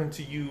what happened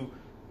to you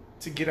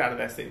to get out of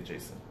that state,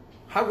 Jason?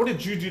 What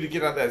did you do to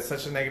get out of that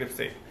such a negative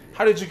state?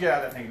 How did you get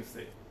out of that negative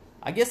state?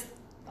 I guess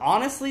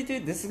honestly,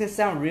 dude, this is gonna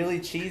sound really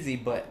cheesy,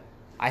 but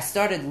I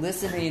started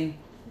listening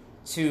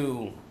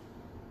to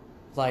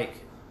like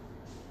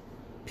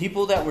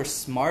people that were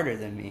smarter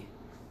than me.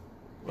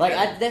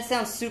 Like that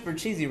sounds super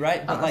cheesy,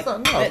 right? But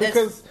like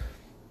because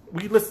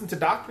we listen to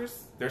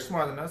doctors, they're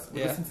smarter than us. We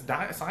Yeah. listen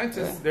to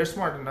scientists, Yeah. they're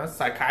smarter than us.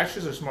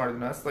 Psychiatrists are smarter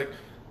than us. Like,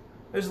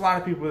 there's a lot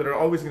of people that are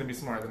always going to be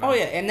smarter than us. Oh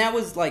yeah, and that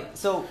was like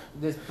so.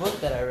 This book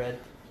that I read,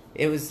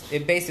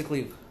 it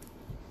basically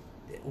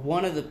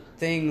one of the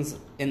things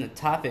in the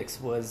topics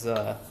was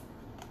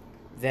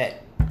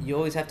that you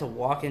always have to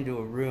walk into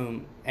a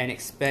room and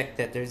expect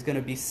that there's going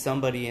to be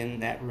somebody in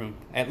that room,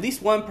 at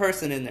least one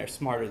person in there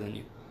smarter than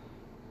you,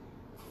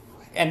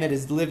 and that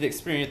has lived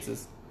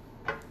experiences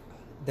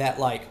that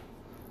like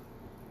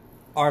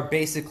are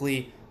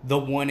basically the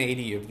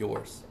 180 of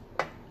yours,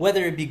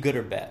 whether it be good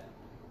or bad.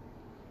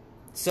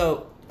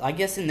 So I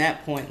guess in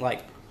that point,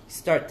 like,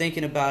 start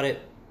thinking about it,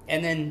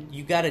 and then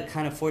you got to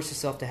kind of force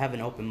yourself to have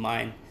an open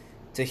mind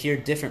to hear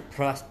different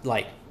thoughts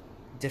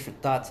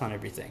on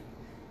everything,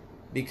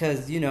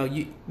 because you know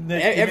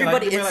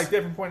everybody you mean like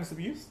different points of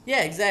view.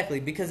 Yeah, exactly,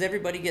 because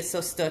everybody gets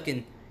so stuck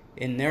in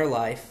their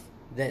life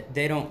that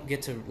they don't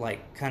get to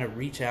like kind of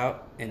reach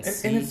out and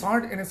see. And it's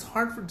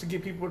hard to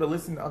get people to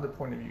listen to other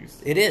point of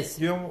views. It is.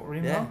 You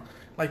know,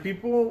 like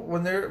people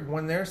when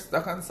they're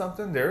stuck on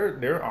something,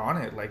 they're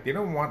on it. Like they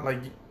don't want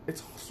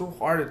it's so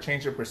hard to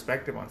change their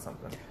perspective on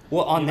something.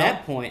 Well, on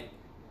that point,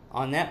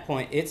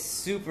 it's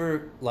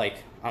super like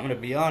I'm gonna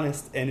be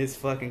honest, and it's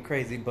fucking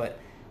crazy, but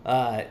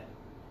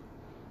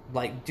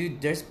like,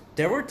 dude,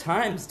 there were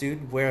times,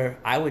 dude, where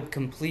I would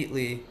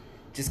completely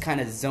just kind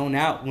of zone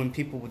out when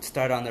people would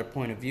start on their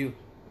point of view.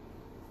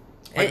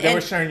 Like they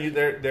were sharing you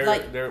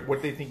their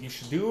what they think you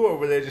should do, or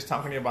were they just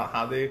talking to you about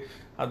how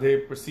they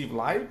perceive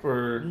life,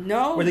 or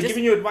no? Were they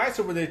giving you advice,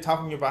 or were they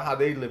talking about how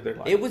they live their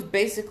life?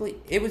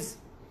 It was.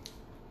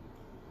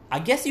 I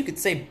guess you could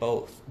say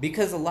both,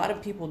 because a lot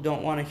of people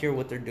don't want to hear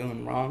what they're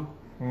doing wrong,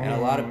 and a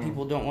lot of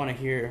people don't want to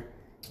hear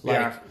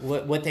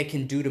what they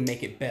can do to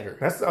make it better.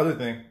 That's the other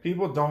thing.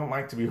 People don't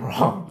like to be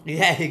wrong.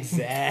 Yeah,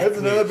 exactly. That's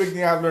another big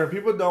thing I've learned.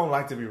 People don't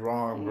like to be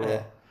wrong, bro.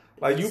 Yeah.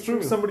 Like, you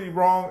prove somebody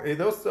wrong,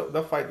 they'll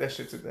fight that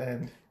shit to the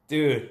end.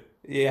 Dude,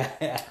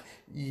 yeah.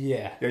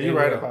 Yeah, you're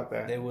right about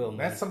that. They will,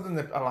 man. That's something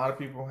that a lot of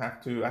people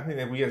have to, I think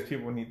that we as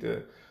people need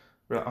to,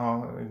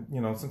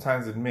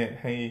 sometimes admit,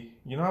 hey,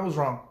 I was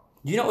wrong.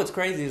 You know what's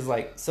crazy is,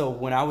 like, so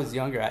when I was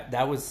younger,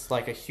 that was,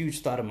 like, a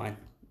huge thought of mine.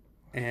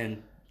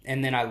 And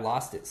then I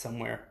lost it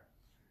somewhere.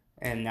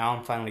 And now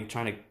I'm finally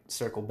trying to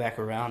circle back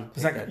around.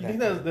 Does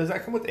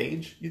that come with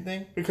age, you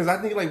think? Because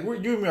I think, like,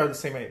 you and me are the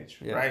same age,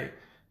 right?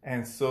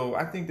 And so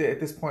I think that at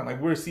this point,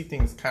 like, we see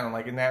things kind of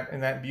like in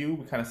that view,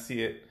 we kind of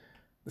see it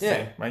the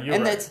same, right? You're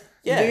right.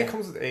 You think it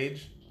comes with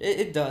age?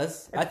 It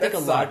does. I think a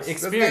lot of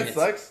experience.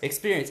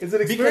 Experience. Is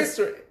it experience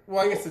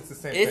I guess it's the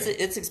same thing.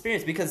 It's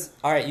experience because,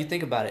 all right, you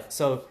think about it.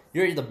 So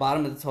you're at the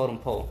bottom of the totem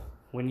pole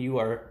when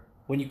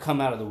you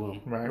come out of the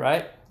womb,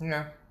 right?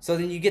 Yeah. So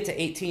then you get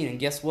to 18, and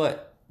guess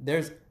what?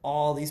 There's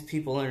all these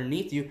people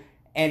underneath you,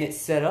 and it's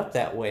set up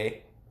that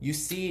way. You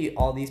see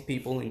all these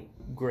people in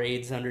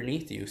grades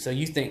underneath you. So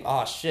you think,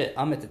 oh, shit,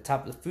 I'm at the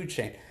top of the food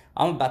chain.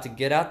 I'm about to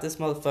get out this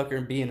motherfucker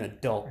and be an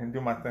adult. And do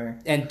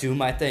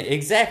my thing.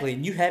 Exactly.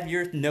 And you have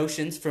your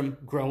notions from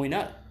growing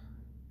up,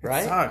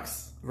 right? It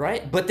sucks.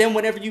 Right? But then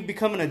whenever you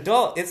become an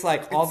adult, it's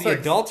like all the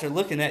adults are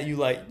looking at you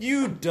like,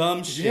 you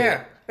dumb shit.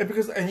 Yeah. And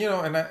because, and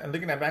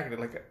looking back at it,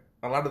 like,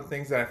 a lot of the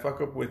things that I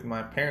fuck up with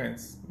my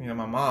parents, my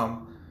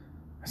mom,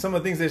 some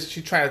of the things that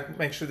she tried to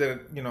make sure that,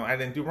 I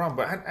didn't do wrong,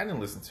 but I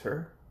didn't listen to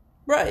her.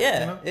 Right,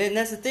 yeah. And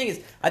that's the thing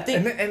is, I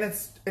think... And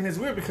it's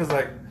weird because,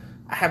 like,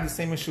 I have the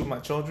same issue with my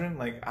children.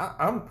 Like,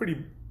 I'm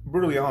pretty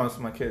brutally honest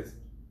with my kids.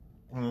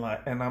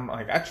 And I'm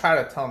like, I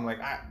try to tell them,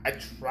 like, I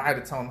try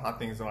to tell them how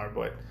things are,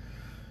 but...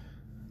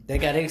 They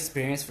got to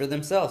experience for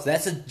themselves.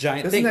 That's a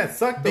giant thing. Doesn't that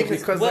suck, though?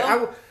 Because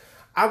like,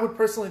 I would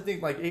personally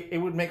think, like, it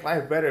would make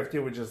life better if they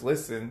would just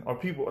listen. Or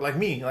people, like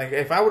me, like,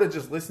 if I would have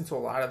just listened to a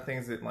lot of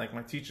things that, like,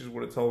 my teachers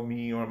would have told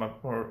me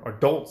or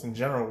adults in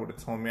general would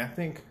have told me, I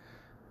think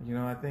You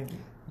know, I think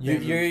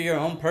you're your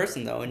own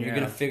person though, and you're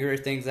gonna figure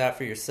things out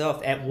for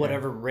yourself at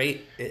whatever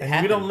rate it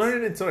happens. We don't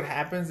learn it until it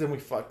happens, and we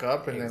fuck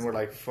up, and then we're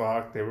like,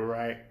 "Fuck, they were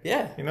right."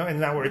 Yeah, you know. And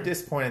now we're at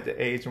this point at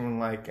the age, and we're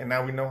like, and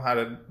now we know how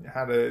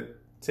to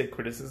take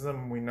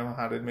criticism. We know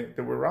how to admit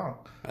that we're wrong.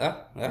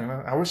 Yeah. You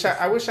know? I wish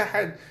I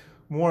had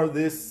more of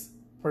this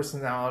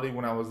personality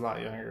when I was a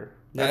lot younger.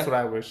 That's what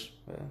I wish.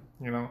 Yeah.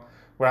 You know,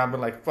 where I've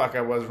been like, "Fuck,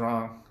 I was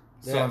wrong.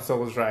 So and so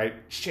was right."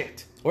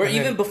 Shit. Or and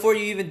even before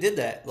you even did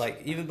that,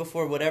 like even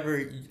before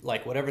whatever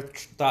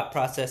thought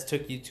process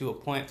took you to a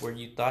point where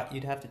you thought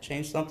you'd have to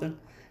change something.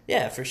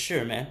 Yeah, for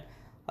sure, man.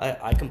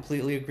 I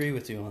completely agree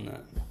with you on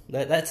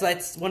that.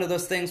 That's one of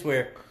those things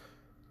where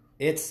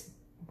it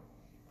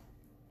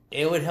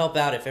would help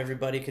out if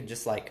everybody could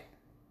just like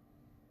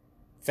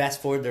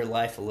fast forward their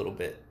life a little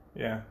bit.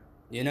 Yeah.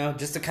 You know,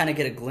 just to kind of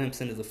get a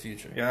glimpse into the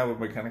future. Yeah, that would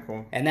be kind of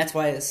cool. And that's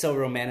why it's so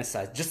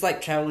romanticized. Just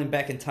like traveling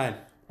back in time.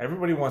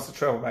 Everybody wants to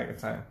travel back in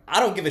time. I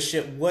don't give a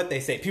shit what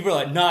they say. People are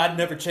like, "Nah, I'd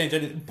never change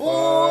anything."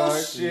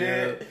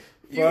 Bullshit.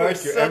 You are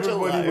such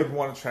Everybody would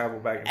want to travel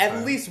back in time.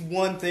 At least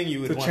one thing you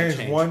would want to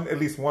change. At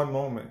least one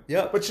moment.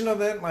 Yeah. But you know,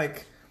 then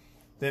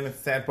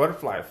it's that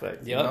butterfly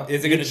effect. Yep. You know?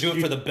 Is it going to do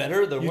it for the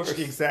better or the worse?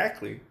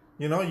 Exactly.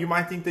 You know, you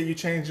might think that you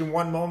changed in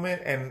one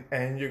moment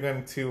and you're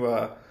going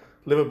to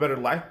live a better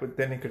life, but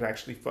then it could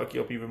actually fuck you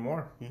up even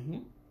more. Mm-hmm.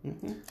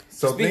 Mm-hmm.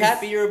 So just be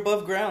happy you're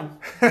above ground.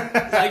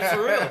 Like,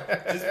 for real.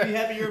 Just be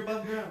happy you're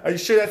above ground. Are you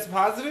sure that's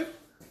positive?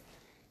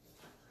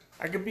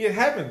 I could be in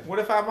heaven. What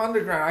if I'm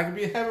underground? I could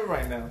be in heaven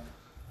right now.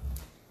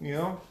 You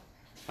know?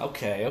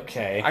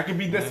 Okay. I could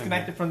be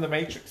disconnected from the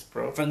Matrix,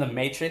 bro. From the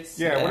Matrix?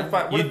 Yeah.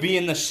 What if you'd be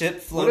in the ship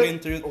floating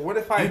through... What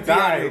if I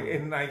die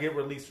and I get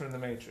released from the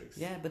Matrix?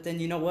 Yeah, but then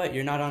you know what?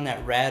 You're not on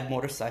that rad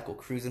motorcycle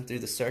cruising through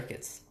the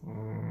circuits.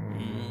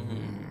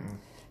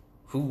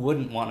 Who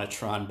wouldn't want a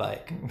Tron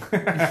bike?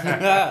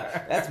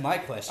 That's my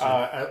question.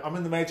 I'm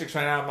in the Matrix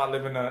right now. I'm not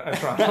living a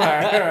Tron.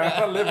 I'm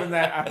not living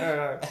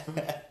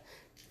that.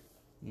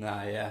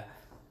 Yeah.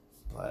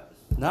 But,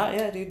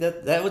 dude.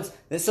 That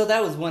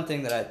was one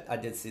thing that I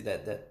did see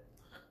that.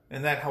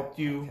 And that helped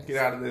you get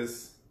out of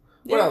this.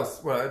 What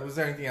else? Was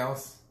there anything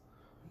else?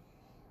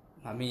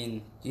 I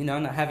mean, you know,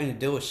 not having to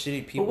deal with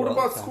shitty people. But what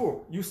about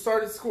school? You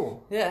started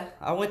school. Yeah,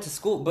 I went to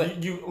school,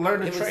 but you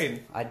learned a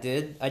trade. I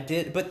did.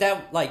 But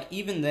that, like,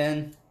 even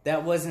then,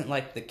 that wasn't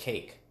like the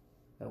cake.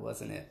 That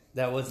wasn't it.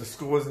 That was the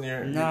school wasn't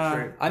your trade.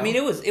 No? I mean,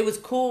 it was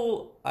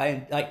cool.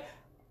 I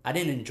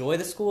didn't enjoy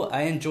the school.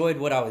 I enjoyed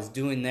what I was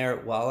doing there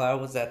while I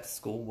was at the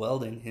school,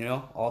 welding. You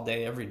know, all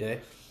day, every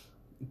day.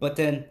 But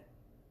then,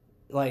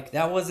 like,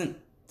 that wasn't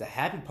the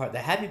happy part. The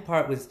happy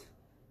part was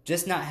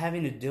just not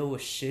having to deal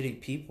with shitty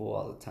people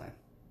all the time.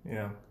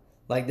 Yeah.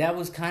 Like, that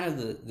was kind of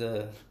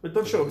the But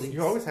don't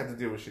you always have to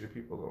deal with shitty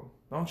people, though.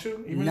 Don't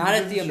you? Even not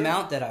at the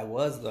amount that I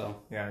was, though.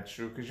 Yeah,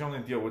 true. Because you only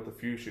deal with a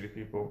few shitty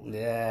people.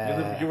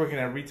 Yeah. You're working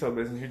at retail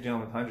business. You're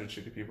dealing with 100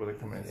 shitty people that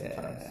come in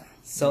sometimes.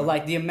 So,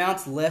 like, the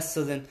amount's less,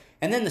 and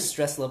then the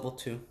stress level,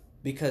 too.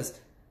 Because,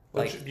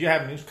 like... Do you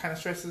have new kind of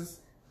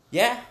stresses?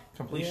 Yeah.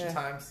 Completion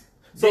times?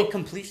 So,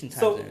 completion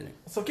times and everything.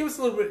 So, give us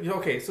a little bit...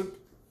 Okay, so...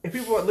 If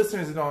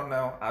listeners that don't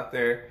know out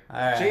there,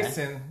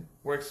 Jason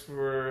works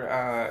for...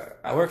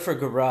 I work for a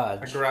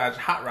garage. A garage,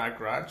 hot rod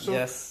garage. So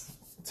yes.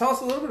 Tell us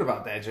a little bit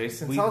about that,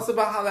 Jason. Tell us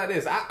about how that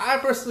is. I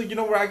personally, you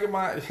know where I get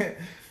my...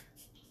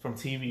 from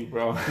TV,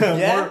 bro.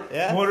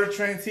 Motor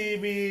Trend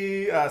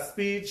TV,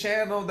 Speed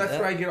Channel. That's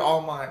where I get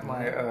all my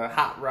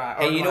hot rod.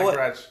 Hey, you know what?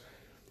 Garage.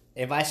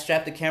 If I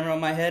strapped the camera on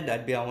my head,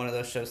 I'd be on one of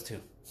those shows too.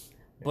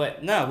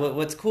 But no,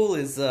 what's cool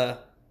is...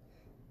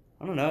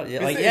 I don't know. Is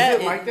it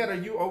like that? Are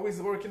you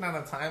always working on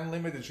a time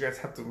limit that you guys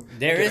have to?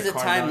 There is a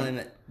time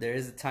limit. There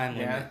is a time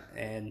limit,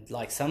 and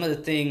like some of the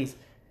things,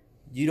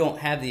 you don't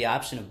have the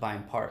option of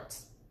buying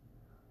parts.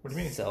 What do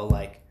you mean? So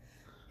like,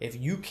 if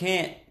you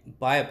can't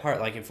buy a part,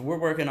 like if we're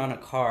working on a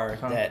car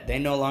that they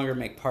no longer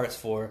make parts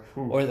for,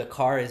 or the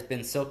car has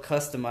been so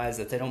customized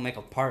that they don't make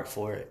a part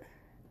for it,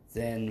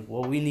 then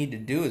what we need to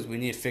do is we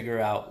need to figure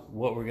out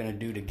what we're going to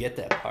do to get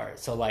that part.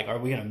 So, like, are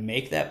we going to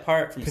make that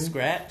part from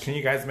scratch? Can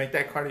you guys make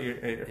that part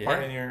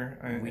in your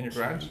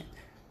garage?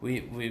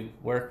 We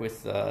work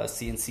with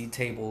CNC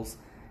tables,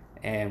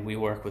 and we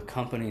work with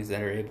companies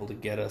that are able to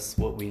get us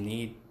what we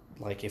need,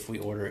 like if we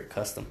order it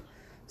custom.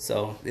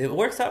 So, it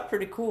works out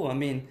pretty cool. I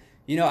mean,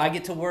 you know, I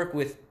get to work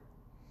with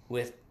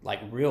like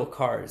real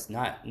cars,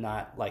 not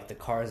like the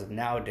cars of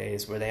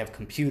nowadays where they have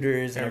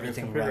computers and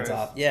everything runs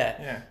off.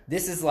 Yeah.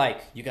 This is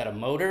like you got a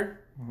motor,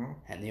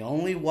 and the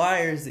only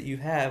wires that you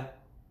have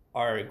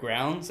are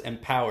grounds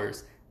and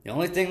powers. The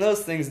only thing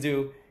those things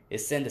do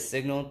is send a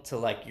signal to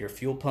like your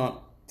fuel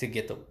pump to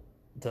get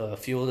the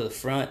fuel to the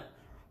front,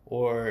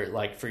 or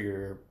like for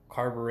your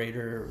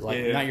carburetor,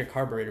 like not your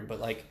carburetor,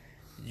 but like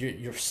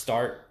your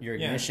start, your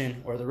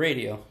ignition, or the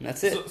radio. And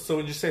that's it. So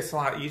would you say it's a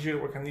lot easier to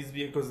work on these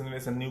vehicles than it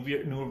is a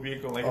newer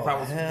vehicle? Like if I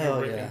was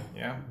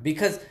yeah.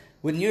 Because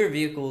with newer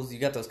vehicles, you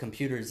got those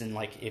computers, and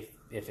like if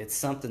it's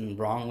something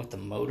wrong with the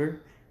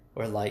motor,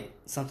 or like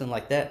something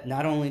like that,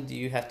 not only do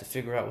you have to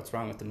figure out what's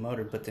wrong with the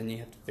motor, but then you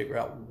have to figure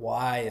out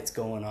why it's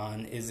going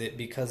on. Is it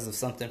because of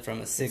something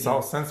from a signal?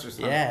 It's all sensors.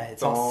 Huh? Yeah,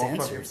 it's all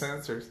fucking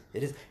sensors. sensors.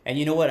 It is. And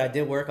you know what? I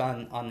did work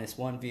on this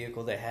one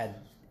vehicle that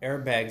had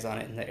airbags on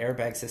it, and the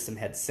airbag system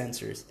had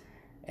sensors,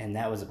 and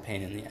that was a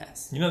pain in the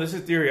ass. You know, there's a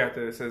theory out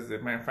there that says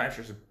that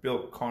manufacturers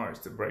built cars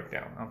to break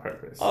down on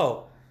purpose.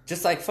 Oh,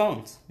 just like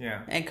phones.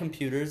 Yeah. And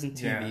computers and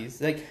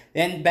TVs. Like,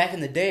 and back in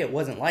the day, it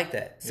wasn't like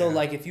that. So,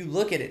 like, if you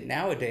look at it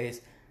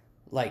nowadays,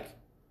 like,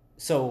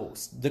 so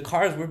the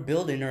cars we're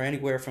building are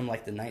anywhere from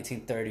like the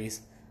 1930s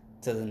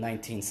to the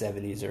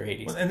 1970s or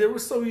 80s. And they were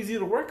so easy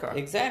to work on.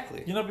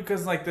 Exactly. You know,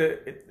 because like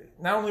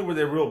not only were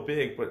they real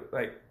big, but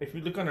like if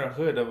you look under a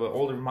hood of an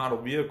older model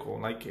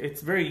vehicle, like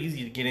it's very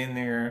easy to get in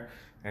there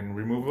and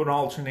remove an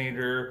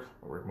alternator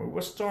or remove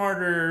a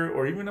starter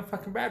or even a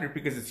fucking battery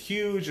because it's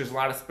huge. There's a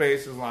lot of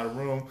space. There's a lot of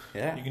room.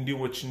 Yeah. You can do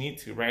what you need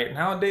to, right?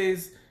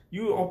 Nowadays,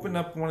 you open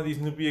up one of these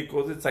new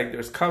vehicles, it's like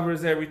there's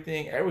covers,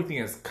 everything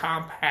is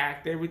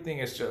compact, everything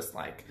is just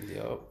like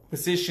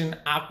positioned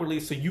awkwardly,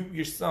 so you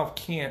yourself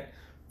can't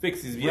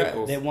fix these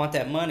vehicles. Right. They want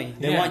that money.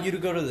 They want you to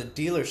go to the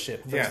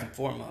dealership first and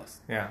foremost.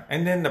 Yeah,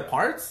 and then the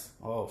parts.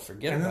 Oh,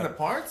 forget and about it. And then the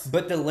parts.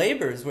 But the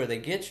labor is where they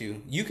get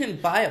you. You can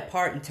buy a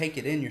part and take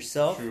it in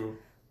yourself. True.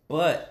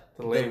 But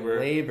the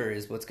labor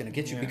is what's going to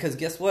get you. Because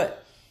guess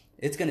what?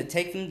 It's going to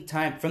take them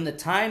time. From the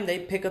time they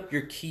pick up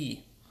your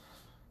key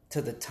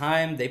to the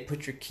time they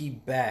put your key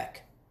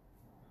back,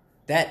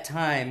 that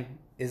time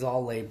is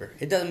all labor.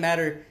 It doesn't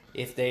matter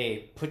if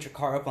they put your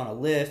car up on a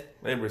lift.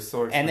 Labor is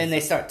so expensive. And then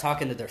they start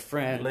talking to their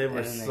friend.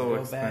 Labor is so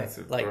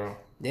expensive, like, bro.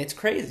 It's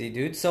crazy,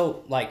 dude.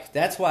 So, like,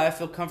 that's why I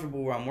feel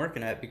comfortable where I'm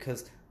working at,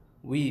 because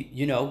we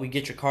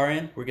get your car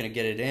in, we're going to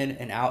get it in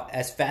and out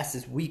as fast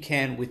as we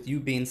can with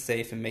you being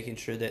safe and making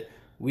sure that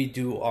we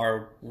do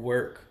our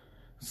work.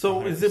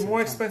 So is it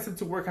more expensive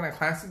to work on a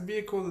classic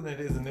vehicle than it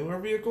is a newer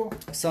vehicle?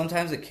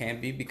 Sometimes it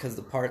can be because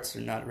the parts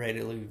are not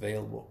readily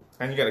available.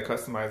 And you got to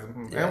customize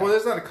them. Yeah. And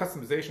there's a lot of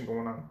customization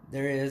going on.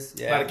 There is,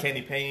 yeah. A lot of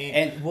candy paint,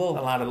 and a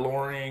lot of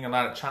lowering, a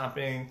lot of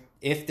chopping.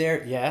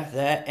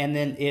 And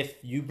then if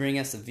you bring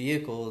us a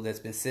vehicle that's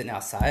been sitting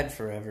outside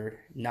forever,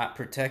 not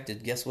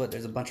protected, guess what?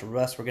 There's a bunch of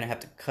rust. We're going to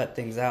have to cut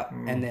things out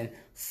and then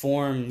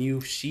form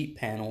new sheet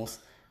panels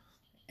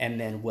and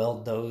then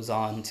weld those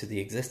on to the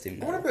existing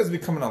metal. I wonder if that's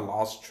becoming a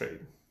lost trade.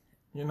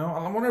 You know,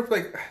 I wonder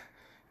if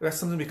that's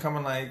something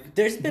becoming like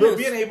there's been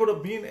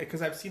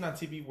because I've seen on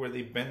TV where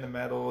they bend the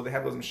metal. They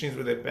have those machines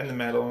where they bend the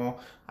metal.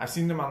 I've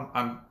seen them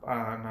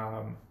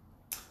on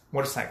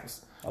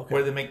motorcycles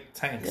where they make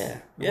tanks,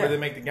 where they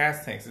make the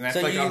gas tanks, and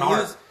that's like an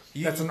art.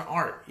 That's an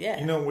art. Yeah,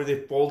 you know, where they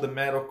fold the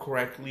metal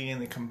correctly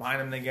and they combine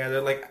them together.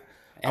 Like,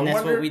 and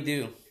that's what we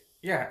do.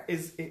 Yeah,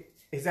 is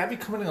that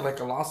becoming like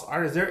a lost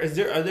art? Are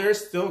there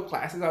still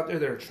classes out there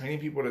that are training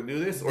people to do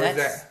this, or is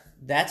that?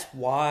 That's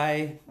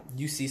why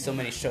you see so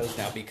many shows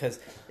now, because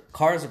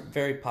cars are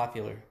very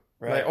popular,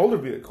 right? Like older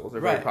vehicles are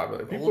very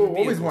popular. People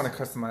always want to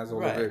customize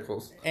older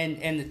vehicles.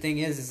 And the thing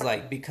is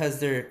like because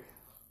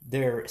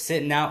they're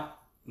sitting out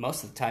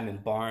most of the time in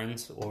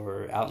barns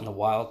or out in the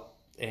wild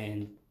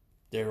and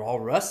they're all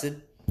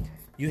rusted,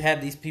 you have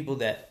these people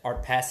that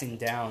are passing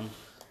down,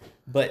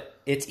 but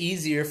it's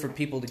easier for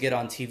people to get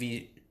on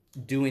TV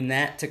doing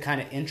that to kind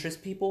of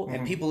interest people,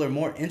 and people are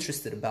more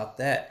interested about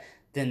that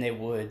than they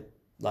would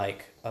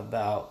like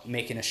about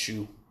making a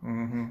shoe,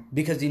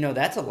 because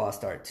that's a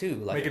lost art too.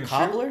 Like making a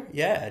cobbler,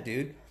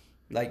 dude.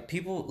 Like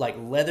people like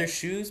leather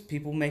shoes.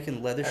 People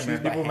making leather shoes.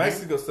 People in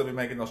Mexico still be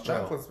making those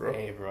chocolates, bro.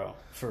 Hey, bro,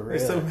 for real. They're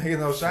still making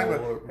those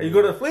chocolates. You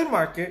go to the flea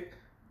market,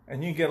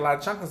 and you can get a lot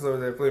of chocolates over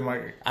there at the flea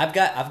market. I've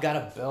got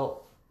a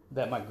belt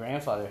that my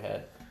grandfather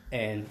had,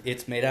 and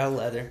it's made out of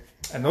leather.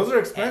 And those are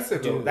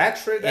expensive, dude.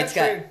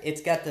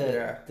 It's got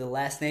the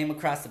last name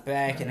across the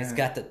back, and it's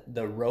got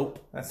the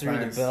rope through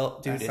the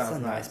belt, dude. It's a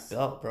nice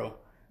belt, bro.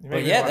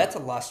 But yeah, that's a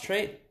lost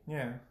trade.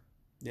 Yeah,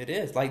 it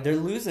is. Like they're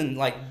losing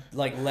like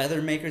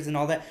leather makers and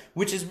all that,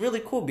 which is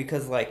really cool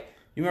because like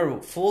you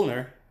remember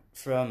Fulner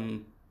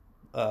from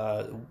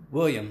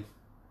William.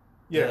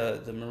 Yeah,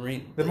 the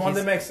Marine, the one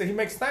that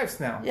makes knives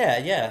now.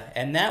 Yeah,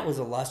 and that was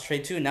a lost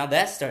trade too. Now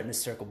that's starting to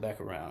circle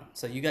back around.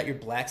 So you got your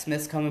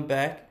blacksmiths coming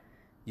back.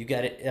 You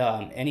got it.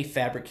 Any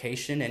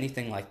fabrication,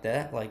 anything like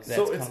that, that's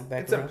coming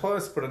back. It's a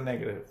plus but a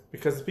negative,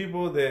 because the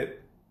people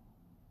that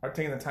are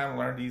taking the time to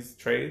learn these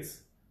trades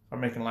are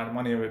making a lot of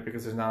money of it,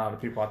 because there's not a lot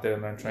of people out there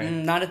that learn trade.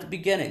 Not at the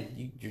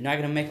beginning. You're not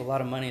going to make a lot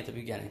of money at the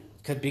beginning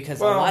because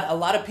a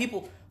lot of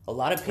people.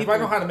 If I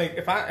know how to make,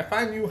 if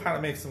I knew how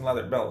to make some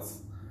leather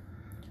belts,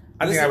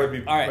 I think I would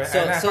be. All right,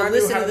 so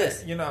listen to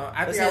this.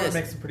 I think I would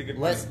make some pretty good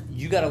money.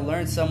 You got to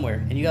learn somewhere,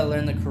 and you got to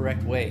learn the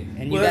correct way,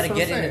 and you got to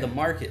get into the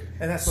market.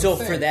 And that's what I'm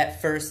saying. For that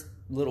first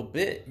little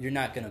bit, you're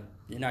not gonna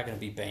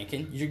be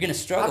banking. You're gonna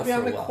struggle. I'll be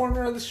on the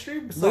corner of the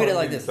street. Look at it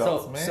like this.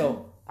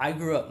 So I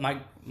grew up.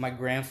 My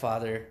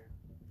grandfather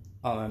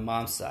on my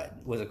mom's side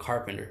was a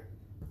carpenter,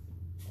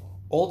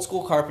 old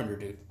school carpenter,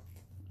 dude.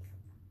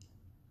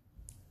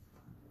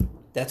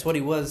 That's what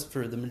he was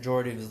for the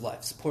majority of his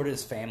life. Supported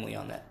his family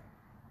on that.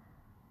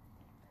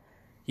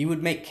 He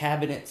would make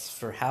cabinets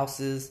for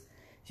houses.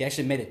 He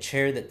actually made a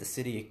chair that the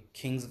city of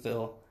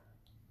Kingsville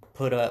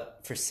put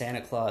up for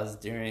Santa Claus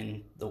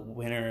during the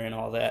winter and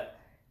all that.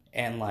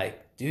 And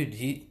like, dude,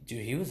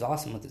 he was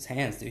awesome with his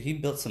hands, dude. He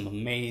built some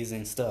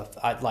amazing stuff.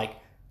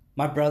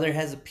 My brother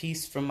has a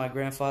piece from my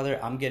grandfather.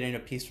 I'm getting a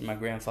piece from my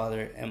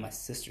grandfather, and my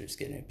sister's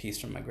getting a piece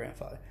from my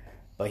grandfather.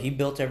 But he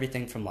built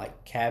everything from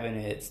like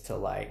cabinets to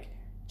like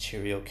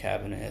Cheerio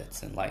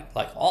cabinets and like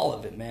all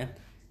of it, man.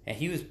 And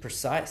he was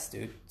precise,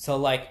 dude. So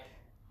like,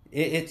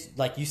 it's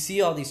like you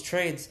see all these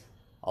trades.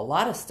 A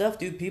lot of stuff,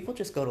 dude. People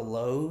just go to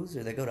Lowe's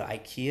or they go to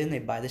IKEA and they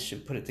buy this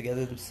shit, put it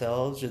together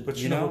themselves. Or, but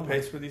you know who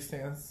pays for these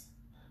things?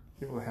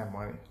 People that have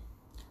money.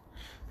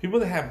 People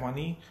that have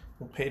money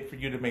will pay for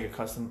you to make a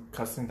custom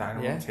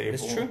dining room table.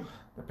 It's true.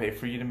 They'll pay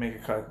for you to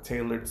make a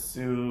tailored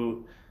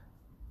suit.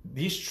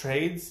 These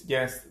trades,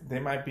 yes, they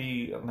might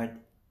be like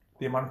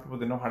the amount of people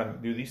that know how to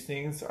do these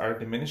things are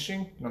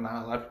diminishing. You know,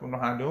 not a lot of people know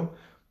how to do them,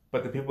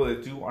 but the people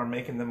that do are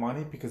making the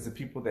money because the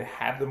people that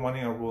have the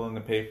money are willing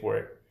to pay for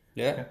it.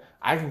 Yeah.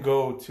 I can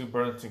go to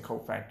Burlington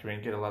Coat Factory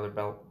and get a leather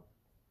belt,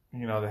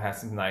 you know, that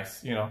has some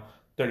nice, you know,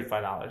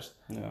 $35.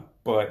 Yeah.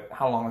 But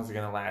how long is it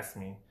going to last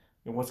me?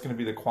 And what's going to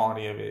be the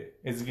quality of it?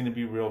 Is it going to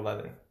be real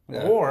leather?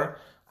 Yeah. Or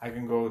I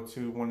can go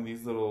to one of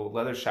these little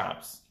leather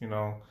shops, you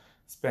know,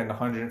 spend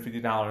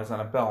 $150 on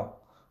a belt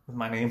with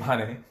my name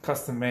on it,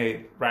 custom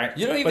made, right?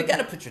 You don't even got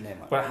to put your name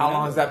on it. But how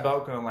long is that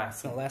belt going to last?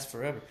 It's going to last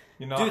forever.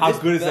 You know, dude, how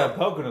good is that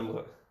belt going to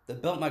look? The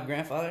belt my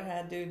grandfather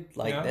had, dude,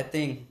 like that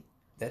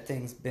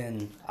thing's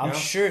been, I'm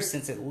sure,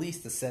 since at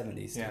least the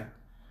 70s. Yeah.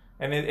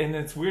 And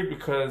it's weird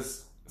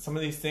because some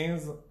of these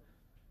things,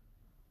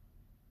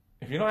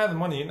 if you don't have the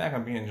money, you're not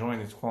going to be enjoying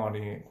these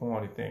quality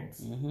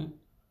things. Mm-hmm.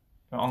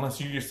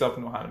 Unless you yourself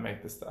know how to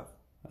make this stuff.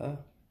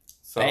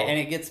 So and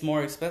it gets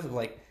more expensive.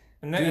 Like,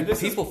 dude,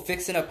 people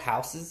fixing up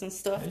houses and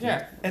stuff. Yeah.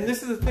 Dude. And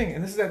this is the thing.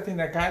 And this is that thing,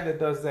 that guy that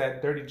does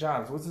that dirty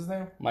jobs. What's his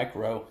name? Mike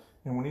Rowe.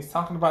 And when he's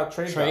talking about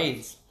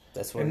trades.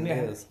 That's what it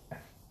is.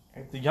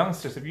 The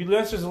youngsters, if you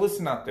youngsters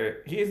listen out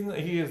there, he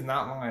is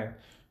not lying.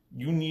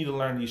 You need to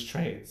learn these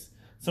trades.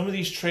 Some of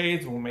these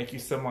trades will make you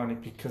some money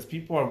because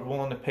people are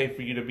willing to pay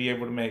for you to be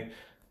able to make.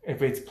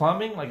 If it's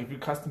plumbing, like if you're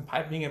custom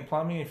piping and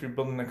plumbing, if you're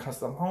building a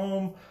custom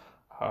home,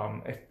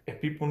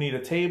 if people need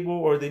a table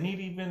or they need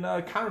even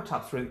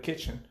countertops for the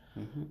kitchen.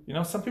 Mm-hmm. You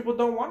know, some people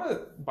don't want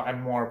to buy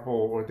marble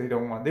or they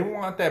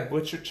want that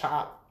butcher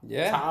top.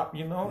 Top,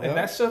 you know, and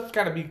that stuff's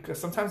got to be.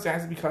 Sometimes it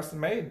has to be custom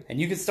made. And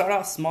you can start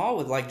out small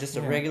with like just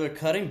a regular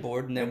cutting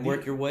board, and then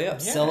work your way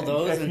up. Sell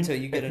those until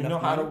you get enough. You know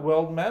how to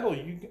weld metal.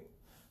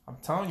 I'm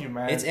telling you,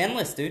 man, it's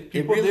endless, dude.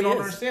 People really they don't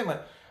understand.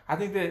 Like, I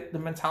think that the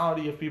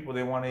mentality of people,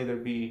 they want to either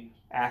be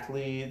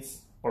athletes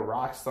or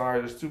rock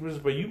stars or supers,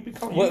 but you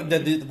become.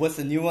 What's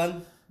the new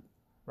one?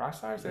 Rock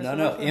stars?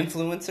 No,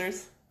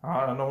 influencers.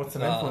 I don't know what's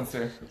an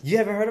influencer. You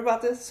ever heard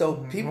about this? So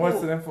people,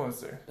 what's an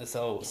influencer?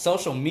 So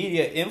social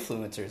media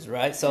influencers,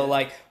 right? So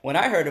like when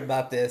I heard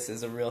about this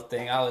as a real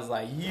thing, I was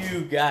like,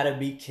 you gotta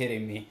be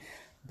kidding me.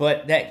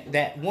 But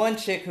that one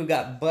chick who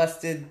got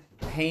busted,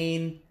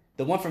 Payne,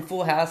 the one from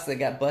Full House that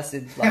got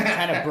busted, like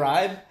kind of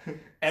bribe.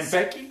 Aunt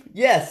Becky?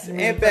 Yes,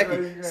 Aunt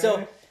Becky.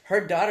 So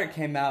her daughter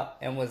came out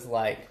and was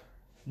like,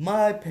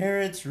 my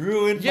parents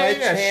ruined my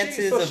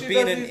chances of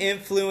being an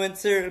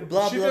influencer,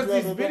 blah, blah, blah, blah.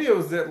 She does these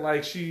videos that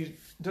like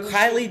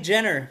Kylie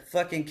Jenner,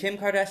 fucking Kim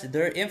Kardashian,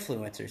 they're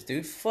influencers,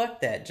 dude.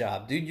 Fuck that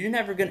job, dude. You're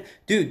never gonna...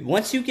 Dude,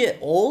 once you get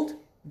old,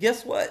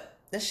 guess what?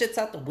 That shit's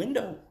out the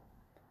window.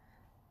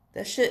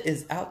 That shit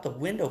is out the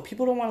window.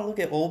 People don't want to look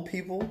at old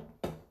people.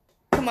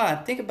 Come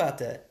on, think about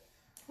that.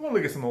 I'm gonna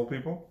look at some old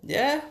people.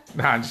 Yeah?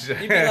 Nah, I'm just...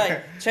 You'd be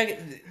like,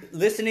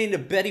 listening to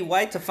Betty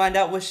White to find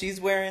out what she's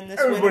wearing this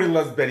Everybody winter?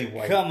 loves Betty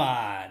White. Come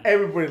on.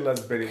 Everybody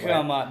loves Betty White.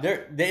 Come on.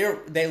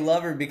 They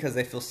love her because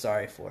they feel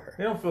sorry for her.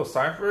 They don't feel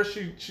sorry for her.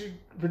 She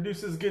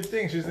produces good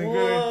things. She's in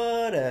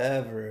good...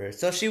 Whatever.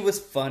 So she was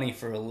funny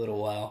for a little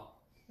while.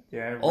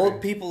 Yeah, everybody.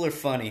 Old people are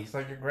funny. It's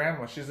like your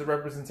grandma. She's a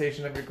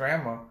representation of your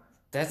grandma.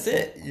 That's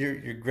it.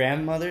 Your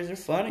grandmothers are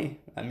funny.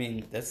 I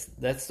mean, that's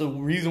the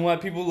reason why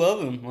people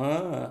love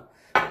them.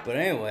 But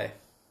anyway,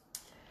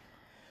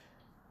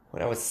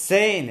 what I was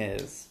saying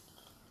is,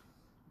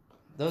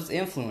 those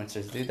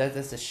influencers, dude,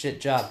 that's a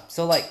shit job.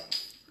 So, like,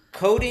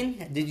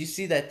 coding, did you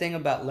see that thing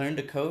about learn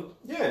to code?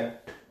 Yeah.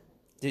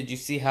 Did you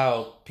see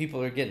how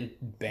people are getting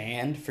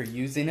banned for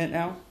using it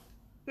now?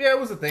 Yeah, it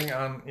was a thing.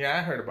 Yeah,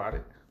 I heard about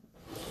it.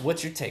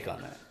 What's your take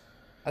on that?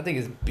 I think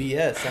it's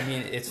BS. I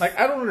mean, it's... Like,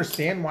 I don't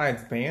understand why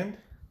it's banned.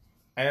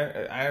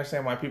 I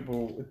understand why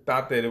people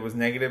thought that it was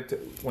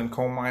negative when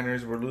coal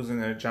miners were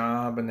losing their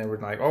job and they were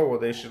like, oh, well,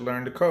 they should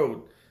learn to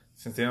code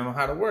since they don't know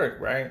how to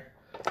work, right?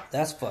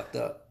 That's fucked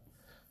up.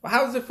 Well,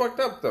 how is it fucked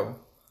up, though?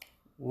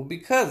 Well,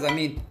 because, I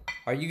mean,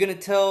 are you going to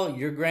tell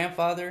your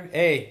grandfather,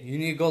 hey, you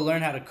need to go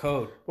learn how to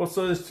code? Well,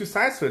 so there's two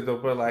sides to it, though,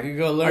 but like, you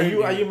go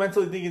learn, are you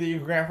mentally thinking that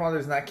your grandfather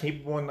is not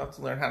capable enough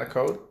to learn how to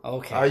code?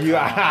 Okay. Are you, see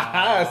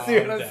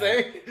what I'm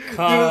saying?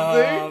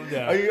 Calm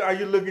down. Are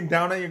you looking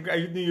down at you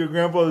think your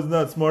grandfather's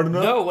not smart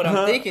enough? No, what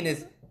I'm thinking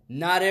is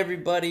not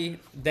everybody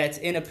that's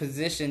in a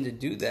position to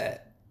do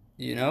that.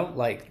 You know,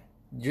 like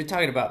you're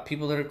talking about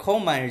people that are coal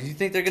miners. You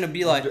think they're gonna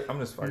be like? I'm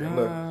just fucking.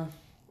 Nah. Look,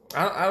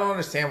 I don't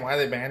understand why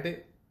they banned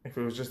it. If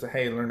it was just a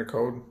hey, learn the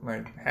code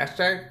like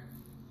hashtag,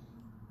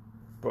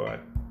 but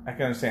I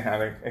can understand how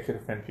it could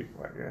offend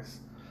people. I guess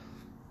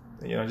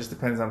you know, it just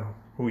depends on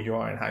who you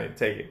are and how you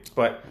take it.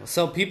 But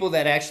So people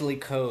that actually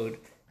code,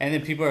 and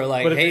then people are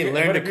like, but if "Hey, you-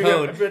 learn but to if you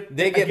code." got-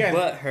 They get again,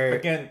 butt hurt.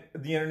 Again,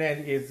 the internet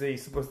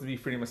is supposed to be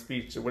freedom of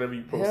speech. So whatever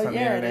you post Hell on the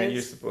yeah, it internet, is.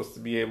 you're supposed to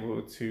be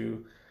able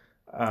to,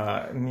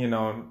 you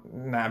know,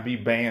 not be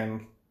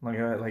banned.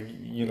 Like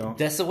you know.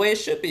 That's the way it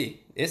should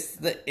be. It's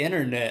the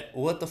internet.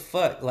 What the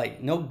fuck?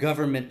 Like, no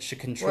government should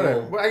control.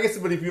 Whatever. Well, I guess,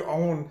 but if you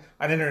own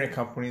an internet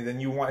company,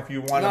 then if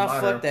you want to Nah,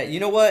 monitor. fuck that. You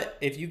know what?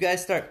 If you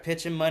guys start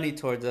pitching money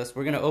towards us,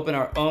 we're gonna open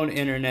our own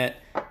internet,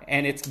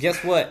 and it's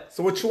guess what?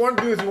 So what you want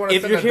to do is you want to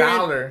If send you're a hearing,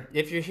 dollar.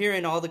 if you're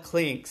hearing all the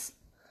clinks,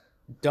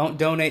 don't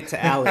donate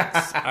to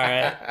Alex. All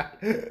right,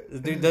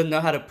 this dude doesn't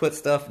know how to put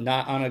stuff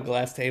not on a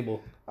glass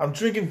table. I'm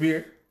drinking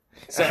beer.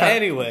 So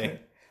anyway,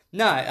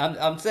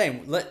 I'm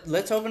saying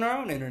let's open our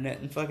own internet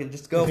and fucking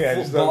just go Yeah,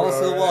 full just balls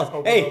open to the our walls.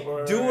 internet. Hey, Open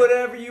our do internet.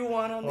 whatever you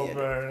want on the Over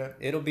internet. internet.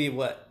 It'll be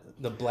what?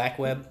 The black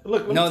web?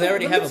 Look, No, they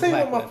already have a let me tell you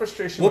black what my web.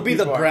 frustration We'll with be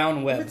the people are. brown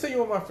Let me web. tell you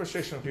what my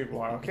frustration with people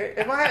are. Okay,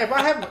 if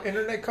I have an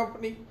internet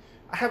company,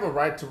 I have a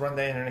right to run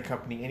that internet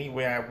company any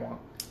way I want.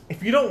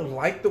 If you don't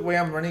like the way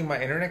I'm running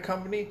my internet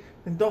company,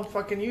 then don't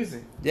fucking use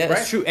it. Yeah, right?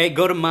 that's true. Hey,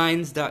 go to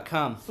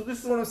minds.com. So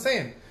this is what I'm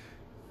saying.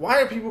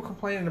 Why are people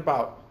complaining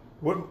about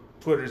what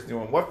Twitter's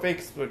doing, what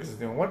Facebook is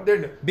doing, what they're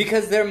doing?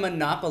 Because they're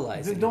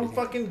monopolizing. Then don't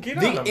everything. fucking get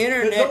The on them.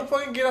 internet- Then don't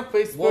fucking get on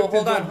Facebook. Well,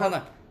 Then hold don't-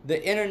 on.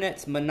 The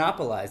internet's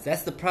monopolized.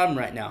 That's the problem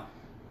right now.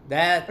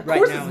 That Of right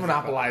course now it's is the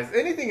monopolized.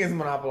 Anything is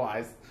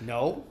monopolized. problem.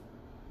 No,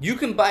 you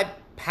can buy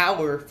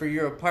power for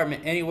your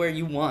apartment anywhere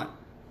you want.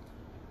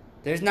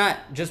 There's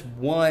not just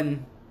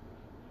one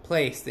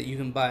place that you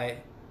can buy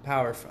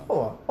power from.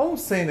 Hold on. All I'm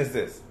saying is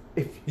this.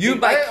 If You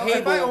if buy I-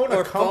 if I cable own a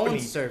or company,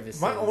 phone services.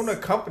 If I own a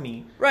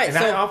company Right, and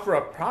I so- offer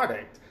a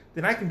product,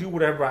 then I can do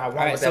whatever I want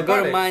All right, with so that go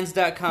to product.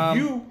 minds.com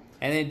You-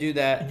 and then do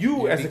that. You,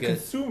 You'll as be a good.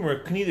 consumer,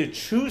 can either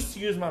choose to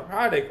use my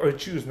product or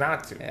choose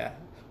not to. Yeah.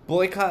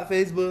 Boycott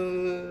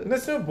Facebook. And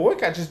that's no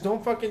boycott. Just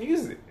don't fucking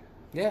use it.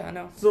 Yeah, I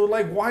know. So,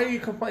 like, why are you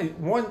complaining?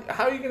 One,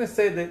 how are you going to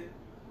say that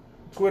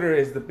Twitter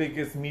is the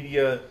biggest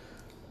media?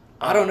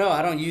 I don't know.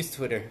 I don't use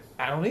Twitter.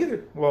 I don't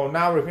either. Well,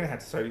 now we're going to have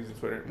to start using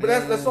Twitter. But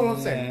that's all I'm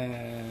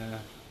saying.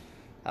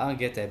 I don't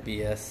get that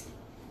BS.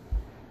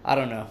 I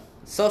don't know.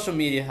 Social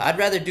media. I'd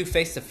rather do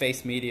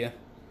face-to-face media.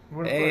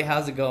 Hey,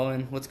 how's it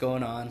going? What's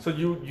going on? So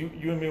you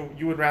and me,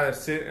 you would rather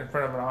sit in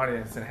front of an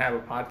audience and have a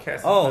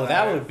podcast? Oh,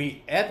 that would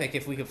be epic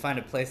if we could find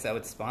a place that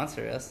would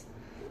sponsor us.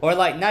 Or,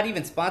 like, not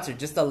even sponsor,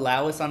 just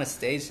allow us on a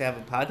stage to have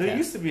a podcast. There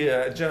used to be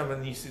a gentleman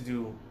that used to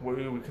do what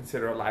we would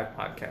consider a live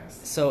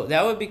podcast. So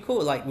that would be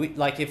cool.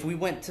 Like if we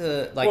went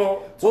to like,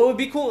 Well, what would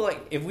be cool?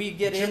 Like if we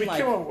get Jimmy in like,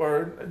 Kimmel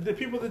or the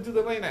people that do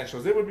the late night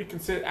shows, they would be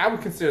considered. I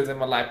would consider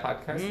them a live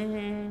podcast,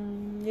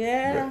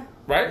 yeah,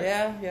 right?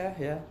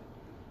 yeah,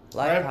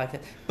 live Right.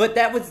 podcast. But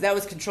that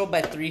was controlled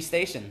by 3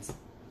 stations.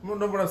 Well,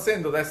 no, what I'm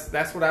saying though,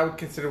 that's what I would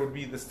consider would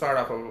be the start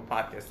off of a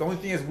podcast. The only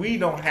thing is we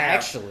don't have.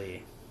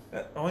 Actually,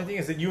 The only thing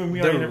is that you and me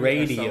are the interviewing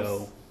radio.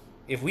 ourselves.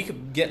 If we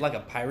could get like a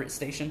pirate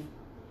station,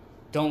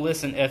 don't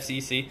listen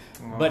FCC.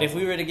 But if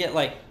we were to get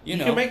like you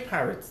know, can make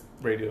pirates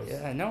radios.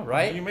 yeah, I know,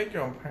 right? You make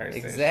your own pirate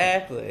station.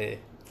 Exactly.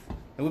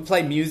 And we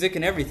play music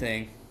and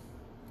everything.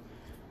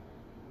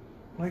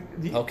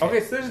 Like the, Okay. okay,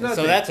 so there's another.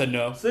 So thing. that's a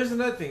no. So there's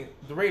another thing.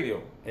 The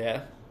radio.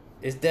 Yeah,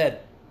 it's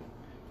dead.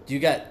 You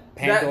got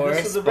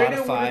Pandora, so the radio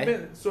would have Spotify.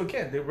 been. So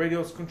again, the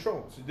radio is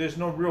controlled. So there's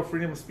no real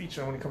freedom of speech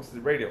when it comes to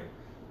the radio.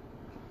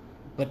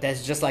 But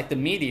that's just like the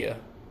media.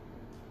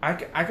 I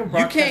can You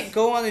broadcast, can't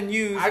go on the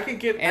news I can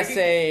get- and I can-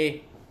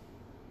 say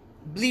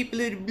bleep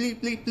bleep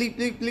bleep bleep bleep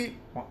bleep bleep.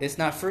 It's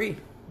not free.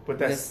 But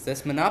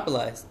That's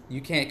monopolized.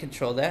 You can't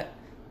control that.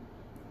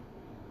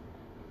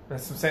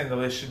 that's what I'm saying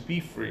though. It should be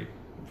free,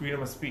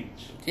 freedom of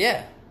speech.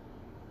 Yeah.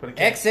 But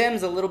again,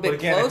 XM's a little bit but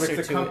again, if closer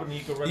it's a to company,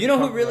 you can it. run You the know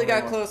who company really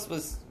got all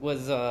close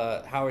was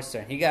Howard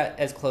Stern. He got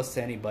as close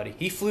to anybody.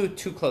 He flew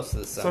too close to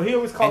the sun. So he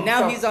always called and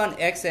now himself- he's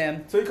on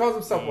XM, So he calls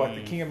himself what?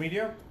 The king of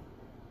media?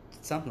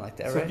 something like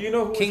that, So right? do you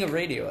know who King was- of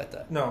Radio? I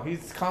thought. No,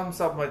 he's called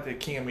himself like the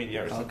king of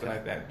media or something Okay.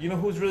 like that. You know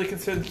who's really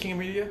considered the king of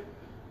media?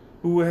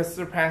 Who has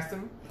surpassed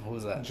him? Who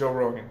was that? Joe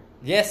Rogan.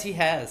 Yes, he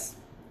has.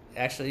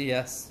 Actually,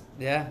 yes.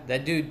 Yeah,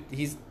 that dude,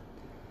 he's...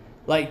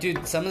 Like,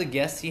 dude, some of the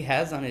guests he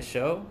has on his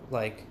show,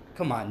 like,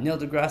 come on, Neil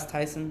deGrasse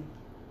Tyson.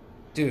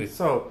 Dude,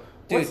 So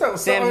dude, what's up?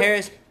 Sam So,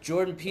 Harris,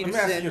 Jordan me ask you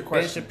Peterson, a Ben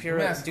question. Shapiro.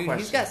 Let me ask a Dude, question.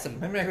 he's got some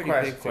Let me ask pretty a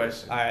big figures.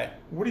 question. Alright.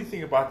 What do you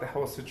think about the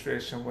whole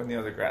situation with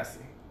Neil deGrasse?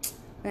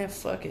 Man,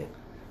 fuck it.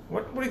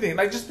 What do you think?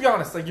 Like, just be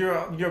honest. Like your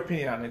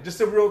opinion on it. Just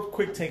a real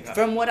quick take on it.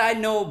 From what I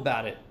know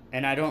about it,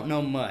 and I don't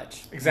know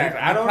much. Exactly.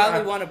 I I don't-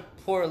 probably I- want to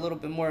pour a little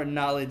bit more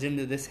knowledge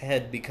into this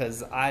head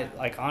because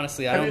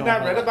honestly, I Have don't you know.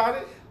 not a read whole lot.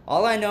 about it?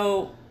 All I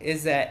know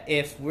is that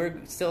if we're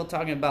still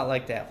talking about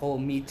like that whole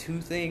Me Too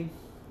thing,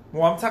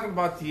 Well, I'm talking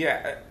about the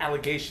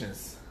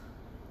allegations.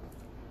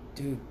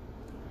 dude,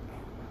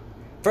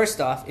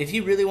 First off, if he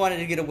really wanted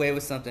to get away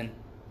with something,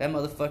 that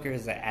motherfucker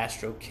is an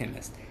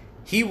astrochemist.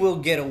 He will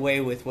get away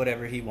with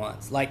whatever he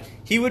wants. Like,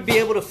 he would be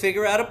able to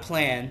figure out a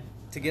plan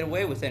to get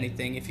away with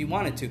anything if he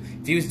wanted to.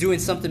 If he was doing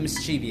something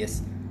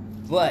mischievous.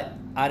 But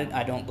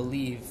I don't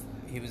believe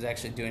he was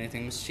actually doing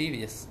anything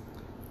mischievous.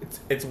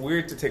 It's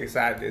weird to take a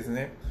side, isn't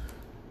it?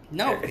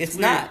 No, it's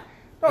not.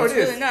 No, it's it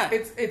is. really not.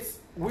 It's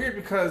weird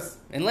because...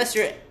 Unless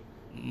you're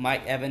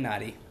Mike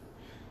Avenatti.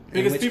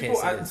 Because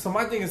people...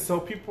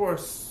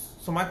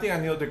 my thing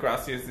on Neil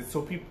deGrasse is that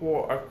so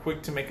people are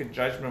quick to make a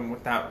judgment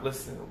without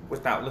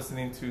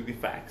listening to the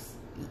facts.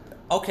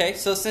 Okay,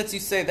 so since you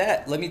say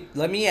that,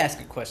 let me ask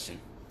a question.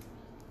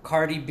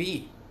 Cardi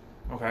B.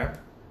 Okay.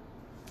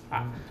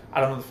 I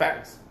don't know the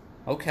facts.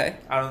 Okay.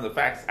 I don't know the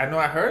facts. I know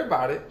I heard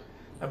about it.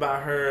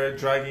 About her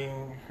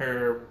drugging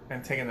her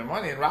and taking their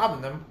money and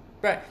robbing them.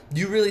 Right.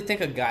 Do you really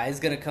think a guy is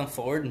going to come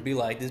forward and be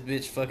like, this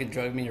bitch fucking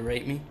drugged me and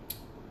raped me?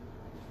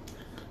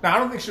 No, I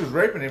don't think she was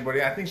raping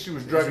anybody. I think she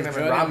was drugging them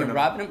and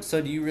robbing them.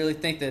 So do you really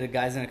think that a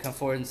guy's going to come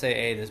forward and say,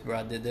 hey, this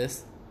broad did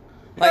this?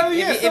 Like,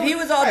 if he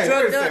was all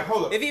drugged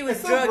up. If he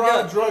was drugged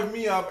up. Drugged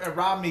me up and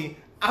robbed me,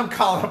 I'm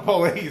calling the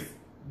police.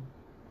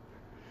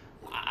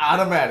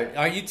 Automatic.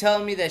 Are you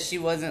telling me that she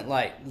wasn't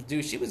like,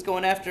 dude, she was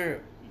going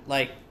after,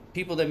 like,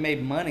 people that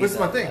made money? Listen,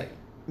 my thing. Like,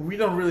 we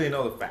don't really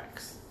know the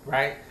facts,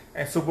 right?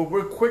 And so, but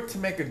we're quick to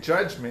make a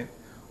judgment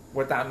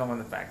without knowing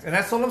the facts. And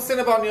that's all I'm saying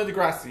about Neil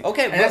deGrasse.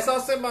 Okay, and that's all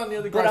I'm saying about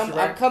Neil deGrasse, but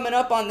I'm coming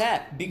up on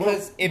that.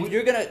 Because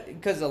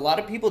because a lot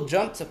of people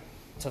jump to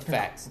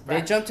facts. Right.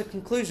 They jump to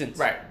conclusions.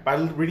 Right, by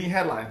reading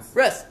headlines.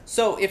 Yes.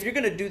 So if you're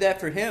going to do that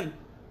for him,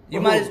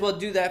 you might as well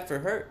do that for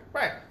her.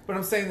 Right. But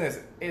I'm saying this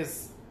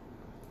is...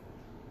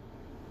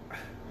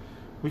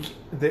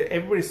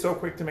 everybody's so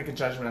quick to make a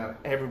judgment on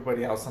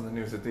everybody else on the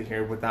news that they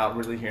hear without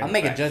really hearing. I'll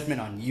make a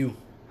judgment on you.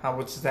 How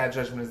much is that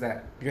judgment? Is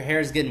that your hair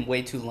is getting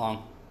way too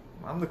long?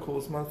 I'm the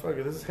coolest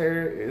motherfucker. This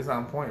hair is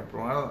on point,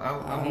 bro.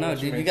 I don't know,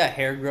 dude. You got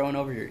hair growing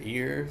over your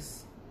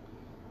ears.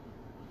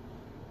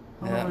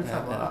 I don't know what you're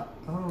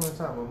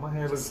talking about. My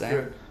hair looks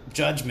good.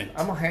 Judgment.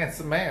 I'm a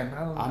handsome man.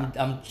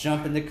 I'm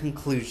jumping to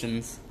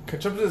conclusions.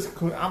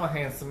 I'm a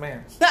handsome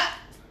man.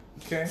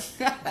 Okay.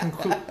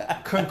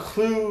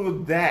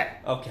 Conclude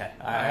that. Okay.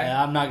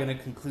 I'm not gonna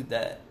conclude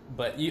that,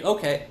 but you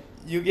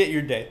get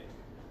your day.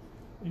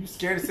 You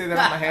scared to say that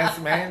I'm a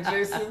handsome man,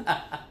 Jason?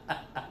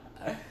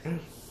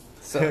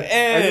 So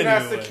are you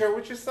not secure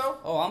with yourself?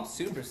 Oh, I'm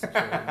super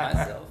secure with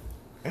myself.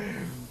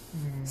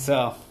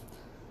 So,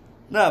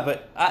 no,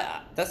 but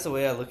that's the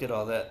way I look at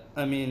all that.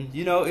 I mean,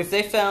 if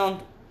they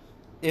found,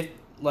 this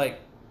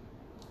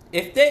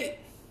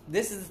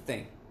is the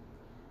thing.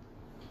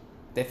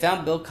 They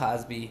found Bill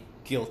Cosby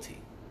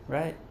guilty,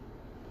 right?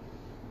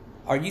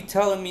 Are you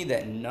telling me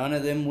that none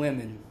of them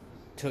women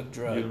took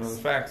drugs? You don't know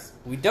the facts.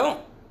 We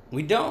don't.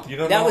 You don't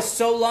that know? Was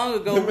so long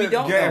ago. We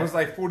don't know. Yeah, it was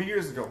like 40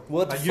 years ago.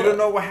 You don't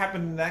know what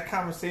happened in that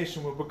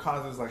conversation with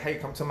because it was like, hey,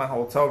 come to my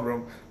hotel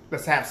room.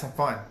 Let's have some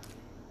fun.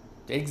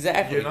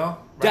 Exactly. You know?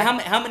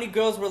 Right? How many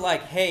girls were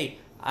like, hey,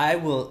 I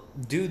will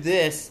do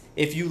this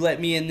if you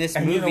let me in this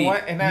movie, you know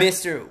what?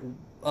 Mr.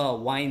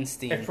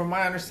 Weinstein. And from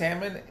my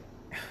understanding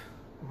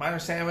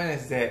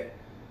is that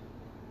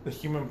the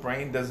human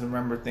brain doesn't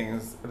remember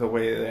things the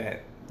way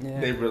that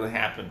they really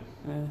happen.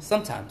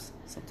 Sometimes.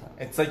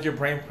 It's like your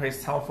brain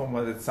plays telephone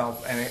with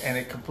itself, and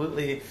it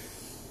completely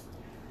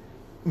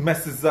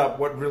messes up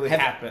what really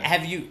happened.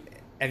 Have you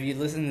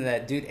listened to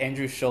that dude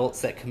Andrew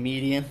Schultz, that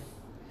comedian?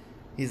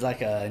 He's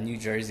like a New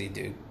Jersey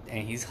dude,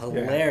 and he's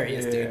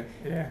hilarious, dude.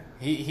 Yeah.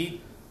 He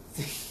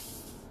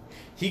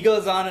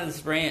goes on in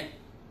this rant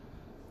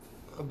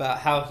about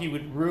how he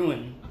would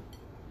ruin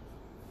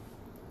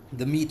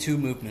the Me Too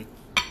movement.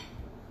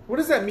 What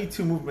is that Me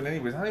Too movement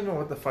anyways? I don't even know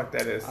what the fuck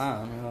that is.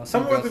 I don't know.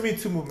 Tell me what the Me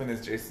Too movement is,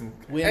 Jason.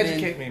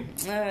 Educate me.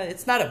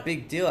 It's not a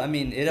big deal. I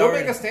mean, don't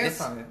make a stance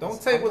on it. Don't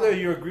say whether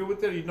you agree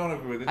with it or you don't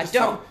agree with it. I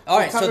don't.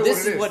 Alright, so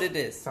this is what it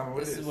is. Tell me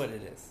what it is. This is what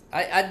it is.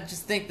 I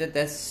just think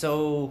that's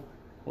so...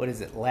 What is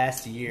it?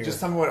 Last year.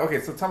 Just tell me what...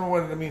 Okay, so tell me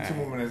what the Me Too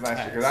movement is last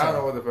year, because I don't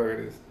know what the fuck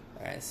it is.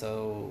 Alright,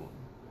 so...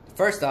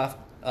 First off,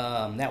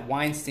 that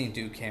Weinstein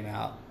dude came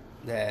out.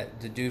 That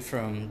the dude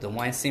from the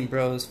Weinstein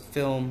Bros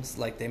films,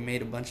 like, they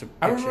made a bunch of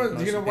pictures. I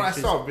remember, when I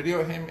saw a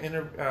video of him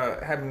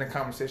having a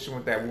conversation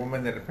with that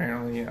woman that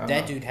apparently...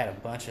 that dude had a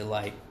bunch of,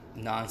 like,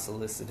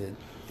 non-solicited,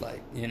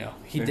 like,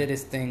 he did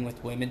his thing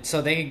with women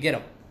so they could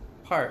get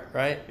apart,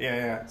 right?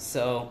 Yeah.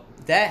 So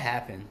that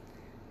happened.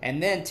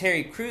 And then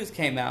Terry Crews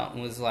came out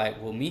and was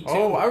like, well, me too.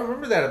 Oh, I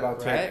remember that about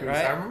Terry Crews.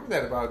 Right? I remember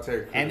that about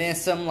Terry Crews. And then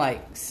some,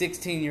 like,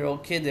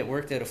 16-year-old kid that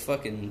worked at a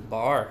fucking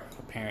bar,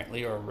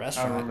 apparently, or a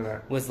restaurant, I remember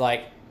that. was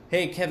like,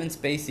 hey, Kevin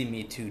Spacey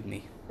Me Too'd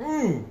me.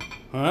 And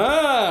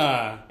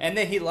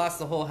then he lost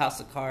the whole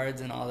House of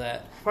Cards and all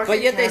that.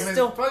 But yet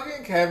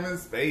fucking Kevin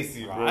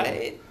Spacey, bro.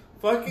 Right?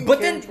 Fucking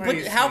but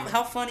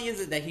how funny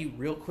is it that he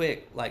real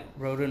quick, like,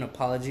 wrote an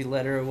apology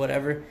letter or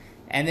whatever,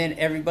 and then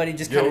everybody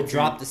just kind of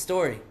dropped the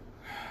story.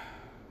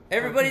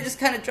 Everybody just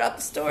kind of dropped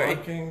the story.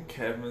 Fucking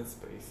Kevin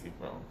Spacey,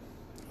 bro.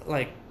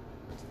 Like,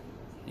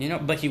 You know,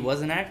 but he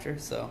was an actor,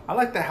 so. I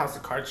like that House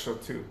of Cards show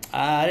too.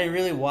 I didn't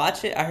really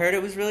watch it. I heard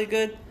it was really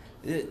good.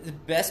 The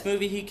best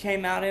movie he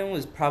came out in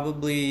was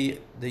probably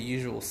The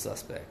Usual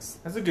Suspects.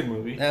 That's a good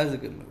movie. That was a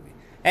good movie.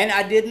 And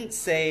I didn't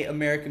say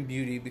American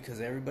Beauty because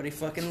everybody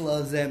fucking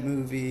loves that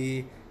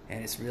movie,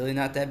 and it's really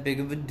not that big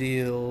of a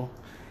deal.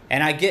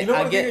 And I get,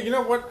 you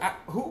know what?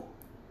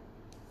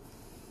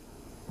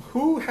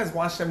 Who has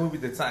watched that movie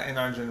that's not in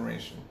our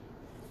generation?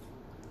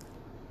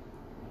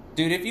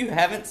 Dude, if you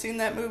haven't seen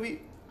that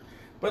movie,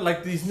 but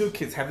like these new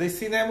kids, have they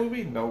seen that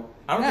movie? No,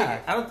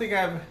 I don't think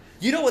I've.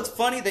 You know what's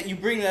funny that you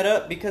bring that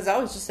up, because I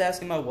was just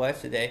asking my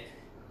wife today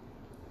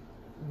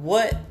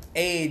what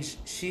age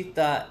she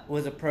thought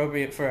was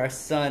appropriate for our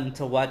son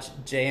to watch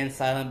Jay and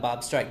Silent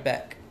Bob Strike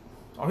Back.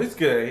 Oh, he's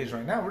good at age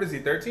right now. What is he,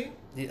 13?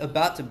 He's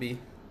about to be.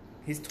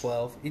 He's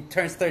 12. He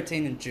turns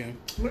 13 in June.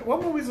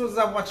 What movies was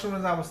I watching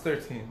when I was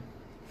 13?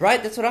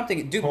 Right, that's what I'm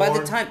thinking. Dude, Porn.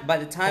 by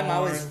the time I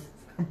was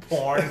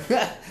Porn.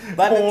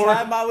 by the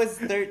time I was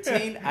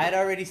 13, I'd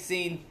already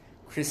seen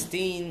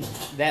Christine.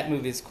 That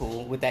movie is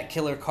cool with that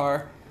killer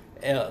car.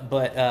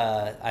 But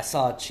I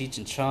saw Cheech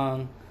and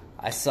Chong.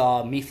 I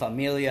saw Mi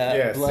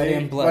Familia, Blood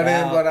In, Blood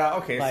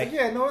Out. Okay, like, so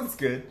yeah, no, it's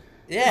good.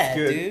 Yeah, it's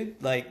good.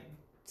 dude. Like,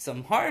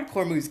 some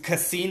hardcore movies.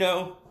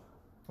 Casino.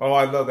 Oh,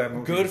 I love that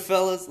movie.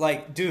 Goodfellas.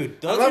 Like,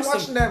 dude, I love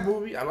watching that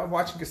movie. I love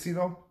watching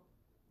Casino.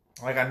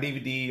 Like on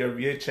DVD or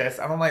VHS.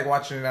 I don't like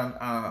watching it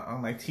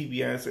on like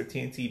TBS or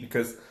TNT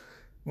because,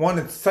 one,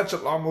 it's such a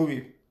long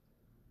movie.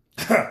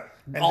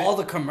 All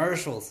the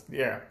commercials.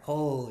 Yeah.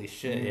 Holy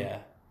shit, yeah.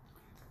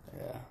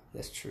 Yeah,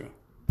 that's true.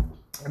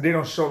 And they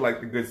don't show like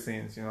the good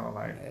scenes, you know,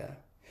 like. Yeah.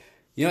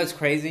 You know what's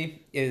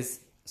crazy is,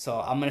 so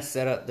I'm going to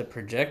set up the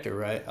projector,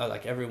 right?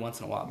 Like every once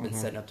in a while I've been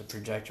setting up the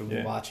projector.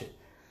 We watch it.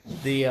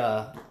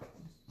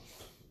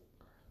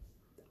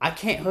 I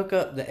can't hook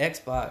up the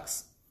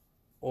Xbox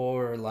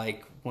or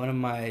like one of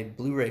my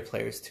Blu-ray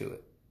players to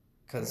it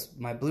because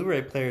my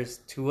Blu-ray player is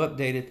too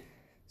updated.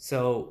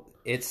 So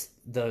it's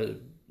the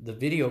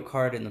video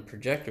card in the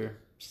projector.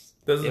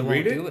 Doesn't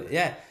read it? Do it.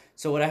 Yeah.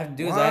 So what I have to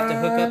do is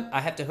I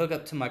have to hook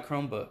up to my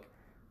Chromebook,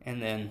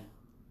 and then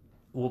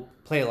we'll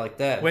play it like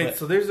that. Wait,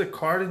 so there's a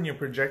card in your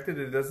projector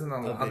that doesn't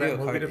allow that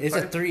movie to play? It's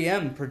a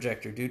 3M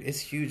projector, dude. It's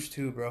huge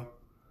too, bro.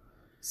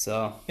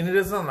 So. And it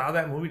doesn't allow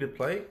that movie to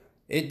play?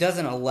 It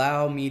doesn't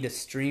allow me to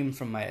stream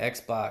from my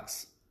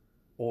Xbox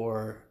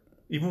or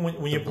even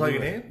when you plug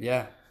it in?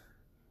 Yeah.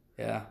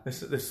 Yeah.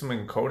 There's some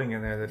encoding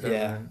in there that doesn't.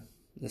 Yeah.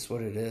 That's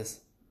what it is.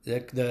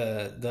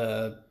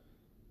 The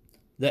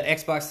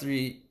Xbox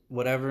 3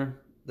 whatever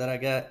that I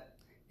got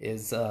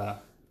is I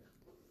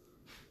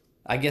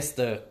guess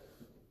the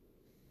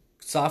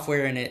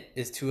software in it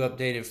is too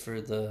updated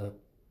for the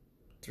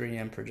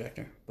 3M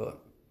projector, but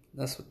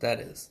that's what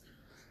that is.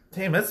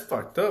 Damn, that's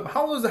fucked up.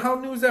 How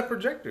new is that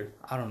projector?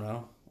 I don't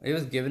know. It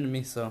was given to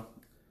me, so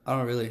I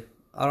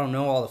don't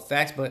know all the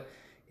facts, but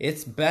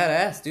it's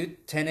badass,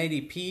 dude.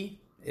 1080p,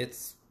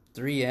 it's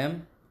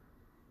 3M.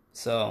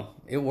 So,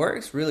 it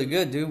works really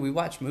good, dude. We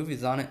watch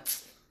movies on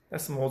it.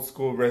 That's some old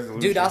school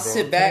resolution, dude, I'll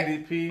sit back.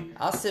 1080p.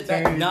 I'll sit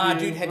back. Nah,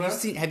 dude,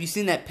 have you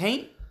seen that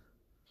paint?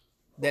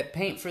 That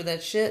paint for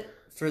that shit?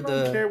 I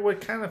don't care what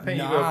kind of paint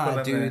you gonna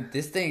put in there. Dude,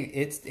 this thing,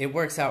 it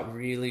works out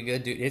really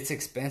good, dude. It's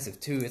expensive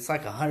too. It's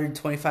like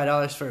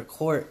 $125 for a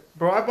quart.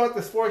 Bro, I bought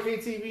this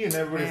 4K TV and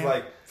everybody's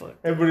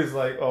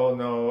like, oh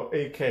no,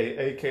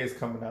 8K is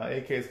coming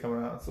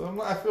out.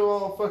 So I feel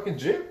all fucking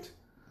gypped.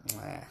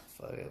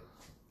 Fuck it.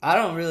 I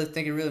don't really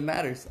think it really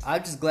matters.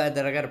 I'm just glad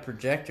that I got a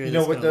projector. You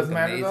know what does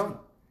matter though?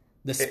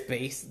 The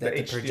space that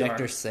the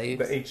projector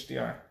saves. The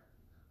HDR.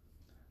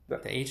 The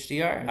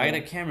HDR? I got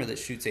a camera that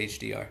shoots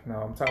HDR. No,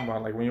 I'm talking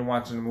about like when you're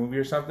watching a movie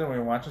or something, the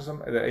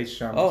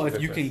HDR. Oh,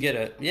 if you can get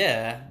it.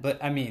 Yeah,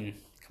 but I mean,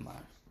 come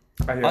on.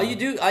 All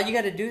you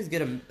got to do is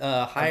get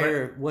a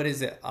higher,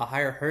 a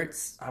higher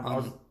hertz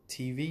on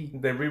TV.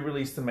 They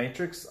re-released The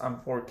Matrix on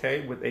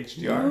 4K with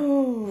HDR.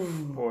 Ooh.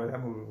 Boy, that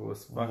movie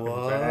was fucking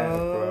bad,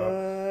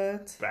 bro.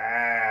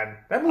 Bad.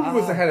 That movie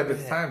was ahead of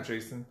its time,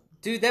 Jason.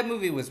 Dude, that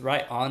movie was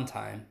right on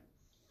time.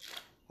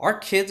 Our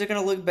kids are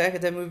going to look back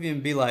at that movie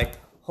and be like,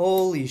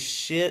 holy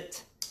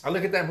shit. I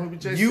look at that movie,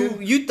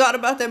 Jason. You thought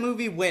about that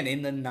movie when?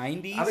 In the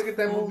 90s? I look at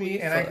that movie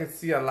and I could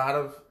see a lot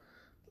of...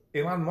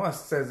 Elon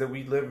Musk says that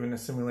we live in a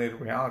simulated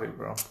reality,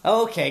 bro.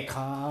 Okay,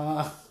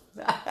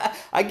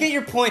 I get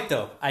your point,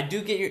 though. I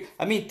do get your...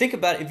 I mean, think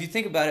about it. If you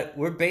think about it,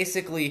 we're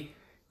basically...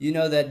 You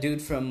know that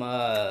dude from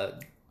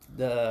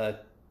the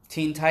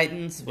Teen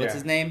Titans? What's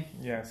his name?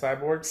 Yeah,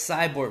 Cyborg.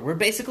 Cyborg. We're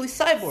basically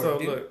Cyborg, so,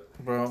 dude. Look,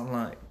 bro,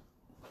 like...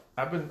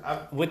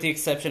 With the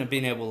exception of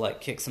being able to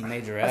like kick some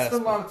major ass. I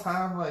spend a lot of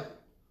time like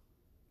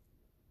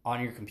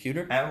on your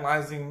computer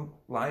analyzing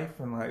life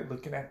and like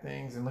looking at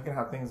things and looking at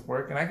how things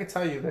work. And I can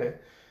tell you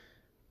that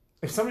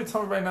if somebody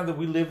told me right now that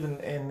we lived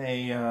in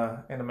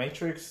a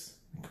matrix,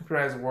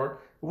 computerized world,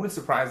 it wouldn't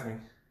surprise me.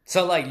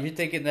 So like you're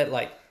thinking that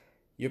like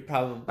you're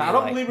probably I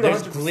don't believe it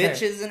 100%. There's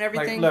glitches and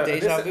everything. Like,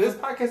 look, deja vu. This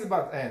podcast is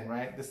about to end,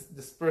 right?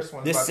 This first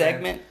one. This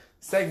segment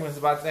is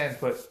about to end.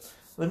 But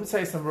let me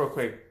tell you something real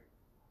quick.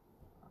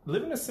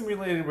 Living in a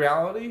simulated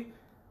reality,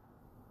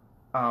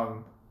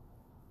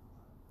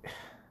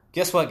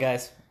 Guess what,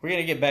 guys? We're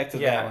gonna get back to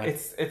that one.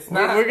 It's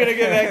not. We're gonna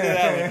get back to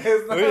that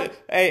It's one. not.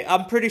 Hey,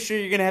 I'm pretty sure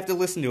you're gonna have to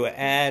listen to an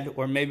ad,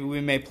 or maybe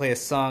we may play a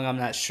song. I'm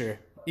not sure.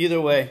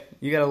 Either way,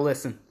 you gotta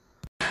listen.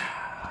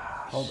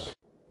 Hold on.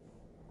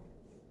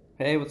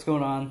 Hey, what's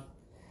going on?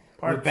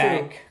 We're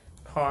back.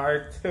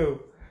 Part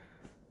 2.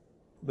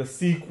 The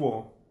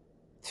sequel.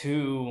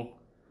 To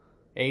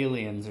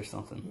Aliens or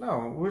something. No,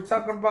 I was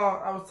talking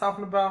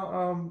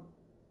about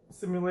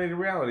simulated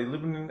reality,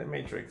 living in the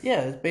Matrix.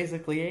 Yeah, it's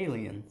basically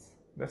aliens.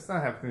 That's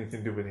not having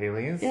anything to do with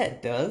aliens. Yeah,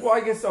 it does. Well,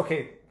 I guess,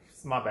 okay,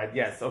 it's my bad.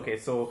 Yes, okay,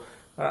 so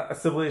a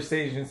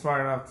civilization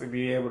smart enough to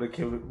be able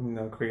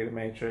to create a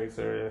Matrix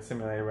or a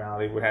simulated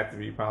reality would have to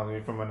be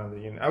probably from another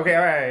unit. Okay,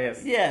 all right,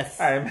 yes. Yes.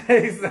 All right,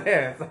 makes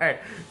sense. All right,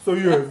 so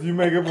yes, you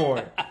make a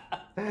point.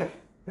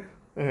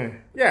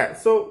 Yeah,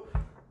 so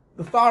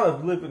the thought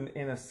of living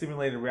in a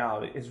simulated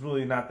reality is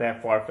really not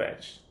that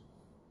far-fetched.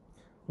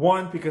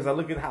 One, because I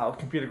look at how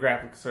computer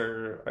graphics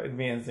are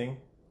advancing.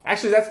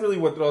 Actually, that's really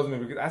what throws me,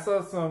 because I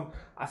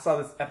saw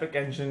this Epic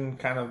Engine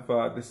kind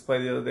of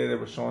display the other day that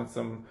was showing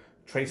some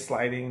trace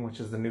sliding, which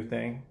is the new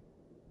thing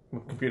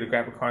with computer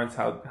graphic cards,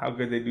 how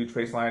good they do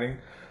trace sliding.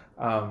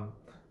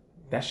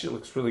 That shit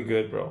looks really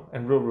good, bro,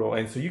 and real.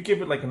 And so you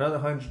give it like another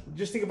 100,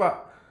 just think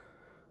about,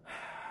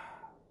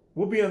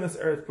 we'll be on this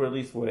earth for at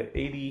least,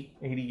 80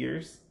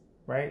 years,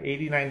 right?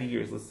 80, 90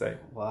 years, let's say.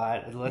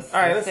 What? Let's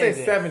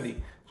say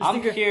 70. I'm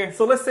here.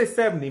 So let's say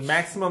 70,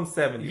 maximum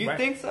 70. You right?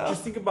 think so?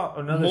 Just think about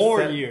another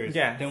more years.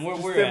 Yeah, than where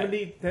we're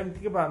 70. at. Then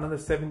think about another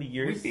 70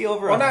 years. We'd be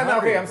over. Oh, no,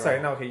 okay, I'm bro.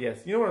 sorry. No, okay, yes.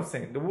 You know what I'm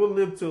saying? We'll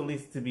live to at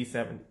least to be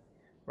 70,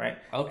 right?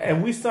 Okay.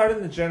 And we started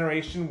in the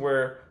generation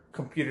where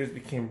computers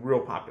became real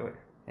popular.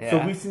 Yeah.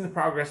 So we've seen the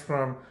progress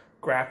from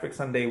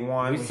graphics on day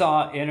one. We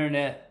saw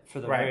internet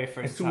for the very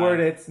first to time. where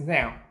it's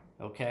now.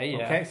 Okay.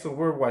 Yeah. Okay, so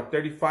we're what,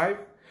 35?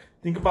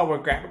 Think about where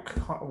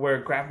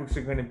graphics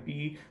are going to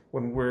be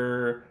when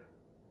we're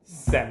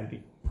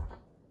 70.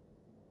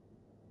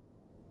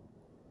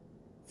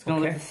 It's gonna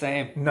look the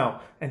same. No,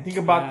 and think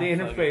about the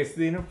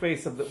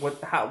interface of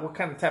what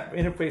kind of type of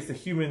interface the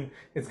human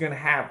is going to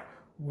have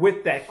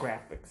with that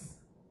graphics.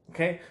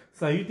 Okay,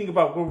 so you think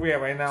about where we're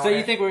at right now. So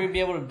you think we're gonna be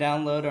able to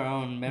download our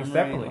own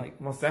memory?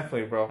 Most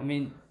definitely, bro. I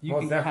mean, you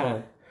most can kind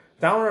of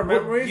download our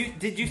memories.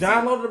 Did you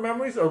download the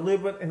memories or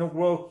live in a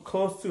world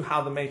close to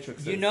how the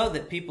Matrix is? You know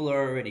that people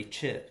are already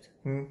chipped.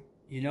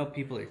 You know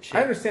people are chipped.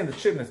 I understand the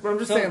chipness, but I'm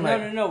just saying,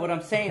 like, no. What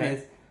I'm saying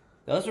is,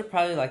 those are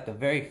probably like the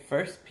very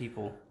first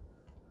people.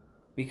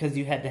 Because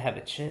you had to have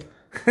a chip.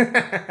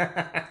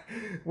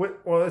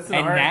 Well, it's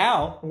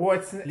now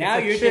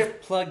you're chip,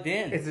 just plugged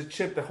in. It's a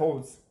chip that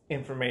holds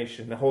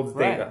information, that holds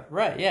data.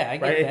 Right, yeah, I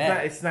get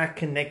that. It's not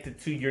connected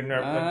to your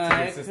nerve.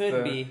 It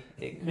could be.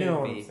 You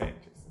know what I'm saying?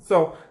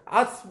 So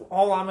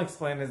all I'm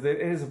explaining is that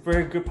it is a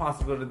very good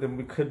possibility that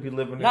we could be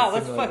living in a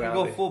let's fucking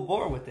reality. go full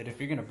bore with it if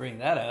you're going to bring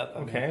that up.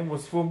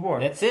 What's full bore?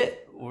 That's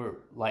it. We're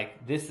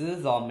like, this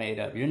is all made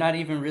up. You're not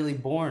even really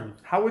born.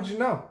 How would you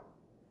know?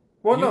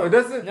 Well, no, it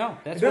doesn't. No,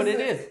 that's what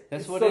it is.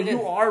 That's what it is. So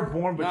you are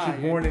born, but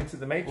you're born into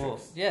the Matrix. Well,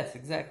 yes,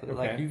 exactly. Okay.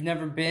 Like you've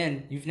never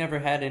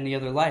had any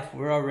other life.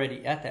 We're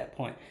already at that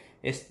point.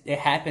 It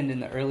happened in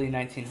the early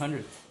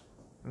 1900s.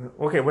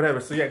 Okay, whatever.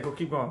 So yeah, go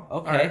keep going.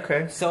 Okay. Right,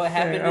 okay. So it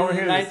happened in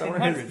the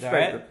 1900s. All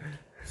right.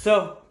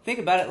 So think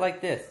about it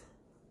like this.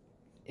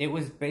 It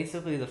was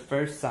basically the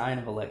first sign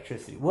of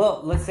electricity.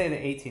 Well, let's say the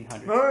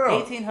 1800s.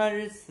 No.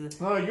 1800s.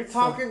 No, you're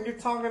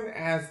talking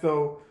as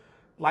though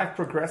life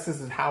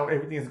progresses is how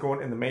everything is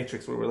going in the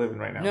Matrix where we're living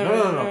right now.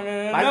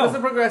 No. Life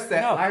doesn't progress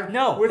that.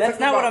 No, that's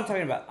not what I'm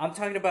talking about. I'm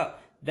talking about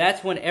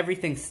that's when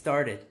everything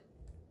started.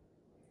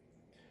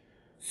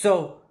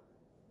 So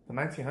the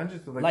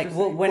 1900s, electricity? Like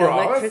when for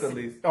electricity, us at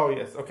least. Oh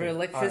yes, okay. For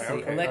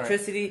electricity, right,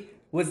 electricity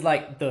was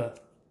like the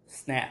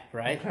snap,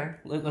 right? Okay.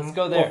 Let's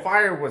go there. Well,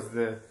 fire was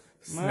the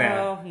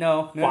snap.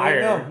 No.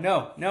 Fire.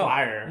 No.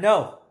 Fire.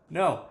 No.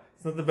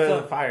 It's nothing better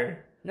than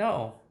fire.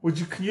 No.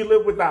 Can you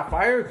live without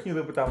fire or can you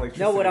live without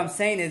electricity? No, what I'm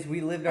saying is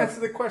Answer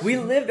the question. We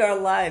lived our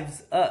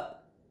lives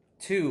up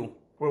to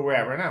where we're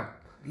at right now.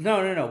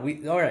 No.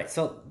 All right.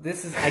 So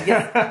this is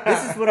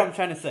this is what I'm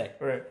trying to say.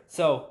 Right.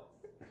 So,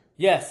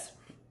 yes,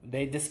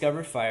 they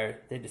discovered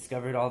fire. They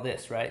discovered all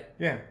this, right?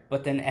 Yeah.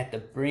 But then at the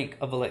brink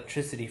of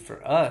electricity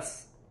for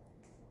us,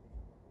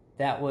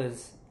 that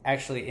was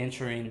actually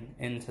entering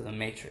into the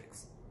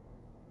Matrix.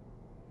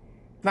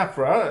 Not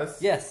for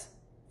us. Yes.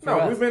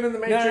 We've been in the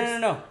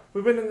Matrix. No.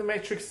 We've been in the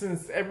Matrix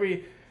since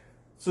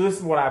So this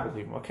is what I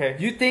believe, okay?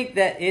 You think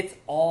that it's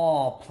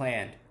all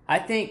planned. I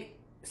think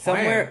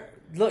somewhere...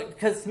 Look,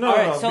 because... Look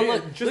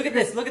at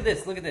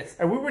this.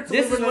 And we were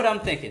this is what I'm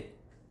thinking.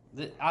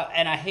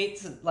 And I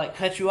hate to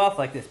cut you off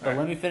like this, but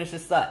let me finish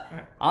this thought.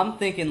 Right. I'm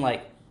thinking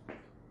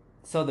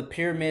so the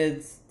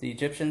pyramids, the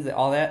Egyptians,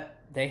 all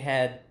that, they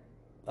had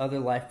other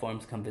life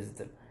forms come visit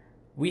them.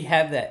 We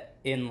have that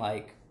in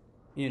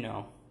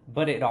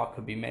but it all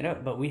could be made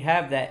up. But we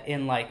have that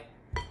in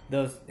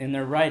those in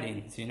their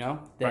writings,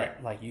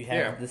 that right. You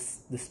have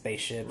the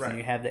spaceships right. and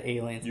you have the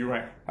aliens. You're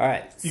right. All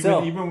right.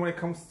 Even when it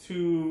comes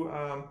to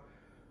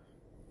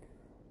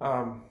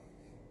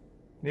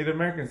Native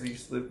Americans that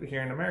used to live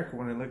here in America,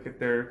 when they look at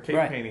their cave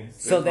Right.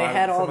 paintings. So they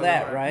had all some of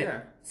them that, are- right?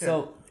 Yeah.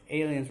 So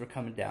aliens were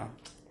coming down.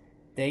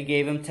 They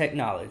gave them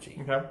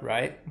technology, Okay.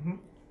 right? Mhm.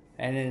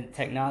 And then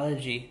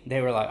technology,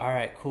 they were like, "All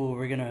right, cool.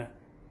 We're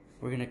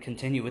gonna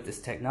continue with this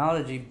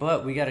technology,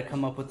 but we got to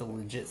come up with a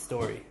legit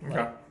story. Okay.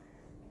 Like,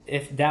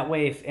 if that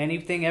way, if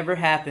anything ever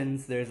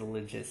happens, there's a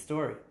legit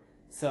story."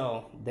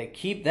 So they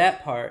keep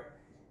that part,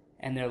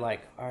 and they're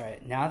like, "All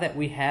right, now that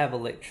we have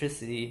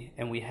electricity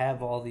and we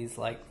have all these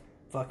like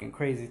fucking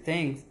crazy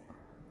things,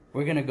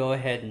 we're gonna go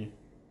ahead and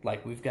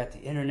like we've got the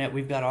internet,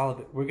 we've got all of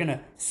it. We're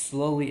gonna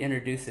slowly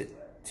introduce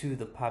it to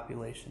the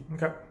population,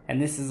 Okay.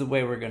 and this is the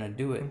way we're gonna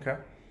do it Okay.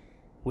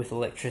 with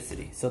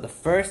electricity." So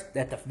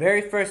at the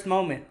very first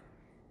moment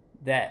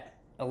that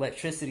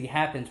electricity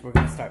happens, we're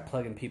gonna start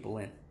plugging people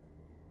in,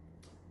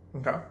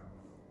 Okay.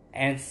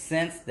 and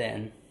since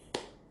then,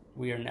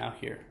 we are now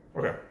here.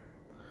 Okay.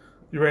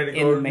 You ready to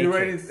In go? the You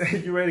ready?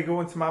 Matrix. You ready to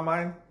go into my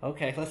mind?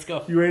 Okay, let's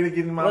go. You ready to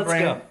get in my Let's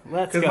brain? go.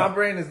 Let's Because go. my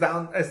brain is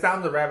down. It's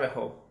down the rabbit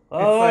hole.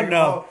 Oh It's like,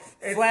 no!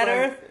 it's Flat like-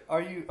 Earth?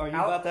 Are you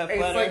about that It's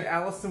flat like Earth?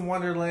 Alice in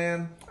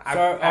Wonderland. I'm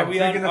are we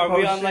on- drinking a are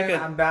we on potion. like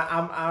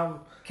a- I'm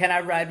Can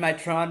I ride my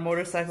Tron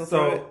motorcycle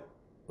through it? so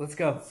Let's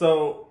go.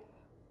 so.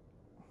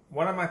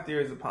 One of my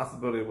theories of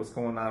possibility of what's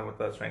going on with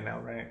us right now,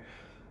 right?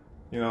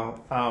 You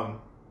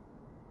know,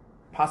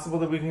 possible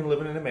that we can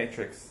live in the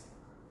Matrix,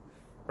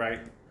 right?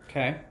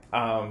 Okay.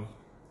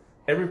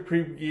 Every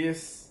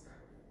previous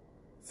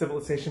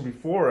civilization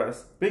before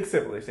us, big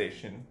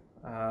civilization,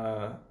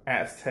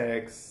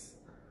 Aztecs,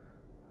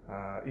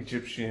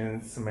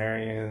 Egyptians,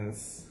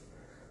 Sumerians,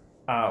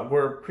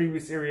 were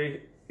previous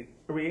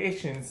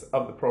variations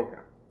of the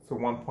program. So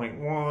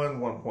 1.1,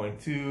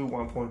 1.2,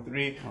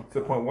 1.3, to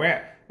the point we're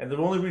at. And the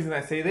only reason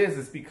I say this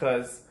is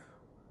because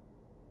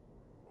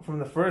from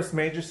the first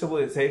major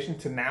civilization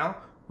to now,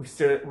 we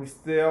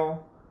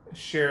still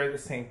share the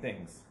same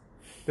things.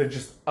 They're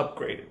just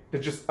upgraded.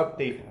 They're just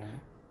updated.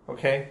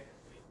 Okay?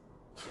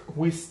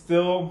 We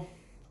still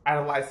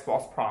idolize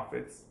false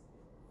prophets.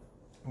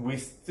 We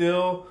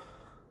still,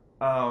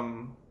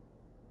 want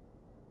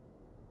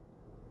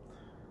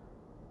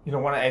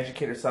to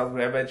educate ourselves.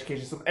 We have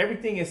education. So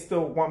everything is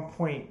still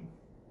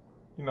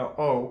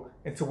 1.0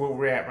 into where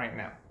we're at right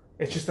now.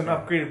 It's just an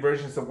upgraded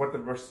version of what the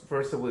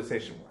first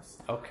civilization was.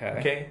 Okay.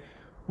 Okay?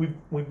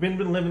 We've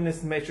been living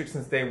this matrix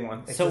since day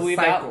one. It's So a we've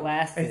cycle.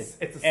 outlasted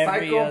It's a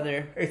every cycle.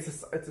 other-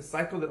 It's a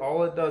cycle that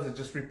all it does, it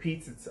just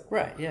repeats itself.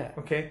 Right. Yeah.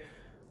 Okay,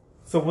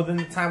 so within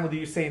the time, whether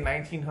you say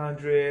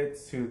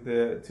 1900s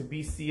to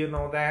BC and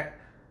all that,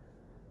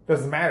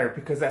 doesn't matter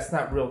because that's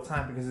not real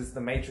time because it's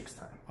the matrix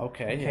time.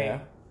 Okay. Okay, Yeah.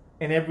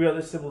 and every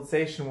other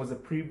civilization was a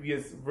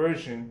previous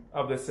version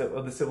of the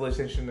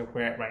civilization that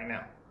we're at right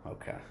now.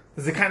 Okay.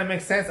 Does it kind of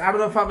make sense? I don't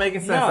know if I'm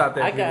making sense No, out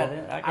there. I got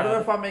people. it. I don't know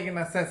got if I'm making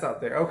that sense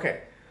out there.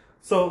 Okay.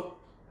 So,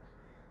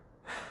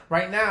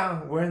 right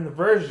now, we're in the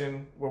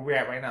version where we're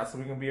at right now. So,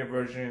 we're going to be in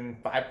version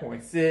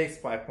 5.6,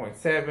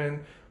 5.7.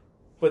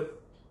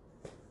 But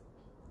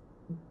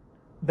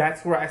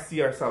that's where I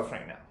see ourselves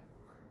right now.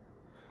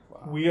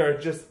 Wow. We are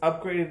just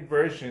upgraded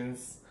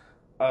versions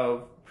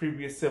of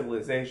previous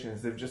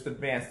civilizations. They've just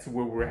advanced to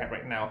where we're at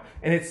right now.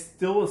 And it's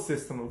still a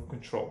system of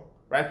control,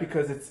 right?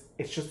 Because it's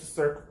just a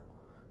circle.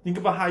 Think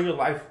about how your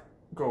life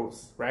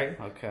goes, right?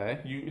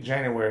 Okay.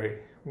 January,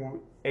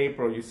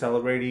 April, you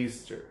celebrate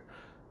Easter.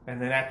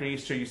 And then after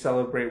Easter, you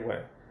celebrate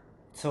what?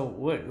 So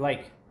what?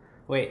 Like,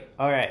 wait.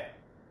 All right.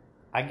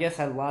 I guess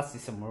I lost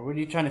you somewhere. What are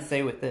you trying to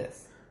say with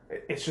this?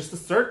 It's just a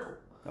circle.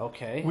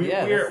 Okay.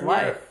 That's life.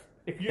 life.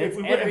 It's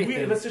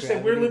everything. Let's just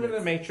say we're living in Gravity.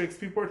 the matrix.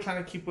 People are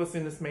trying to keep us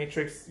in this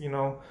matrix.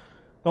 The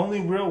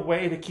only real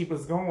way to keep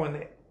us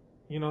going,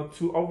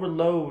 to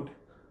overload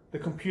the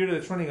computer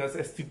that's running us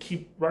is to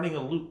keep running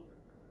a loop.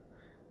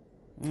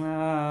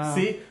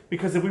 See,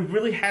 because if we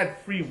really had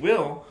free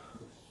will,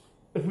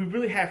 to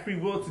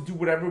do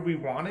whatever we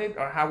wanted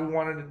or how we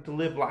wanted to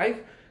live life,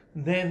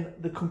 then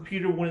the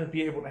computer wouldn't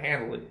be able to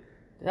handle it.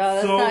 No,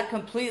 that's not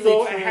completely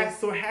so true. it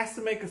has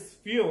to make us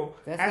feel.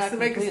 That's has not to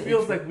make us completely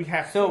feel true. like we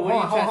have. So what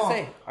are you trying to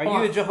say? Are hold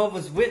you on. a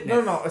Jehovah's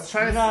Witness? No. It's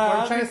trying to. Nah, what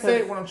I'm trying to say.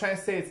 because- What I'm trying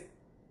to say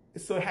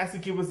is, so it has to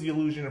give us the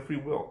illusion of free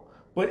will.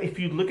 But if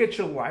you look at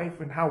your life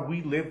and how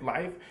we live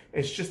life,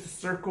 it's just a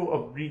circle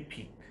of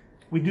repeat.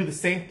 We do the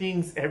same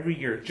things every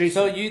year. Jason,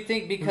 So you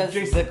think because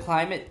Jason. the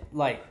climate,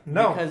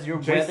 because your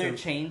Jason, weather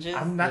changes?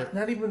 I'm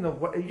not even the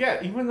weather.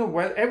 Yeah, even the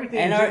weather. Everything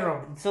And in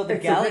general. so the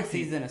it's a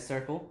galaxy's repeat. in a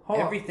circle. Hold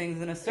on. Everything's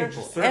in a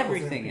circle. just circles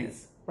Everything and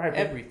is. right, but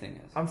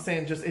Everything is. I'm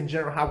saying just in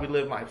general how we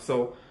live life.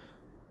 So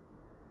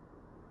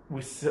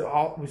we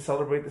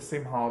celebrate the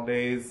same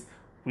holidays.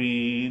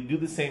 We do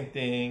the same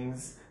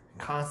things.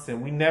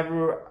 Constant. We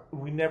never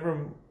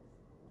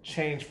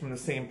change from the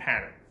same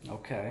pattern.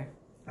 Okay.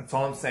 That's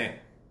all I'm saying.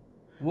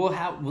 Well,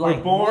 how? We're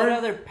Like, born. what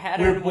other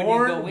pattern We're would you go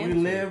born. We into?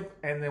 live,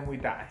 and then we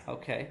die.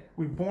 Okay.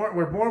 We're born.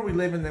 We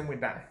live, and then we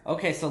die.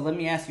 Okay. So let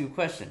me ask you a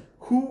question.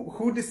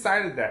 Who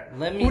decided that?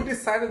 Let me- Who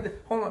decided that?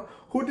 Hold on.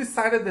 Who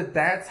decided that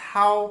that's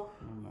how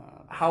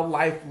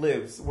life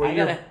lives? Where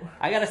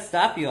I gotta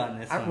stop you on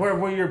this one.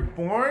 where you're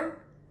born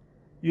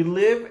You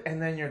live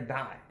and then you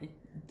die.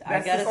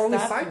 That's the only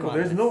cycle.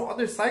 There's no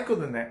other cycle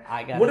than that.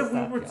 What if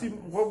we were to?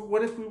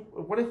 What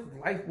if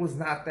life was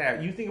not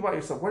that? You think about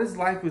yourself. What if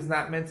life was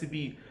not meant to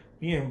be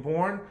being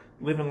born,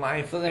 living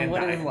life? So then, and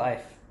what dying? is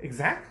life?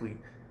 Exactly.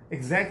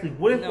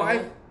 What if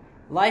life?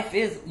 Life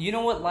is. You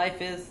know what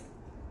life is?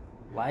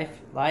 Life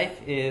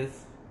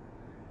is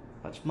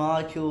a bunch of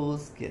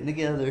molecules getting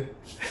together,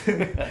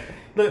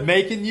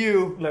 making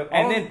you,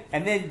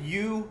 and then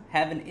you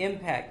have an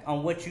impact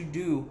on what you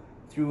do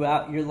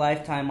throughout your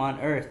lifetime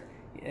on Earth.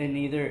 And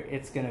either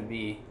it's gonna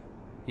be,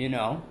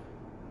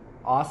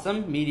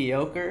 awesome,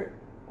 mediocre,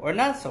 or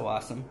not so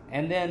awesome.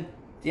 And then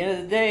at the end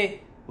of the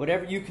day,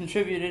 whatever you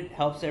contributed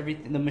helps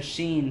everything. The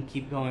machine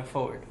keep going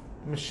forward.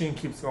 The machine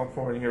keeps going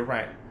forward. And you're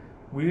right.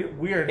 We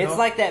are. It's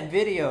like that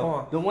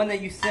video, the one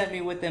that you sent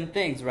me with them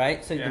things,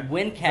 right? So the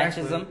wind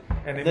catches them,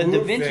 and the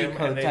Da Vinci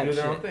Code type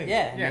shit.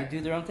 Yeah, and they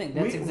do their own thing.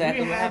 That's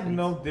exactly what happens. We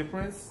have no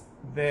difference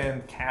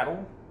than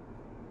cattle.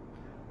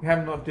 We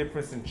have no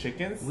difference in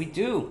chickens. We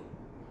do.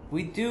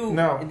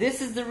 No.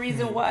 This is the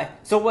reason why.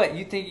 So what?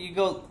 You think you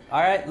go,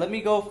 all right, let me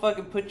go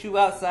fucking put you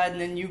outside,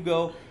 and then you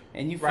go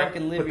and you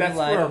fucking live your life.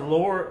 But that's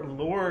for a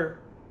lower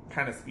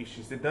kind of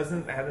species. It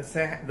doesn't have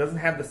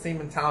the same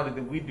mentality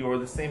that we do or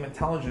the same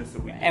intelligence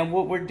that we do. And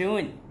what we're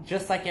doing,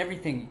 just like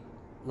everything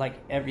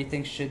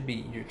should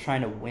be, you're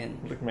trying to win.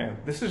 Look, man,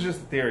 this is just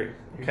theory,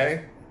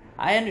 okay?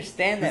 I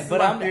understand that,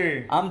 but I'm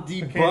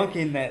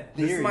debunking that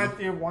theory. This is my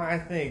theory why I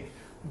think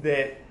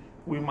that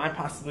we might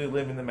possibly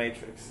live in the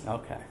Matrix.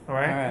 Okay. All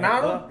right? Now,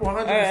 I don't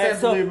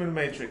 100% believe in the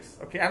Matrix.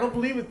 Okay? I don't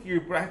believe with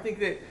you, but I think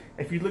that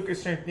if you look at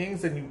certain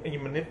things and you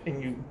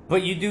manipulate.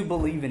 But you do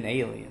believe in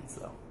aliens,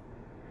 though.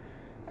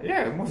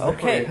 Yeah, most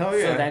okay. Hell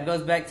yeah. So that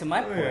goes back to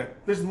my point. Yeah.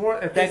 There's more.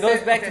 That goes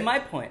back to my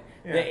point.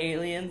 Yeah. The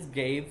aliens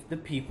gave the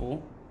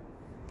people.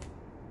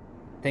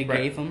 They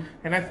gave them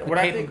what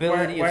I think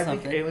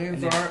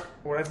aliens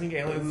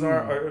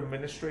are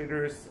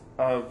administrators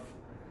of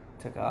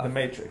the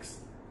Matrix.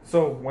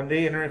 So when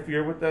they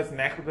interfere with us and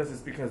act with us,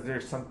 it's because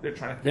they're trying to fix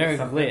something. They're a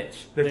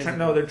glitch. They're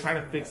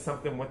trying to fix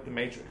something with the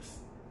Matrix.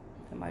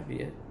 That might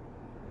be it.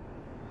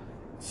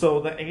 So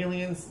the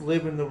aliens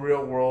live in the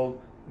real world.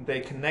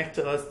 They connect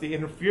to us. They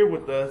interfere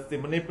with us. They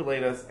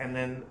manipulate us, and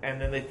then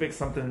they fix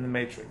something in the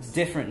Matrix.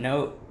 Different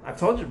note. I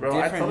told you,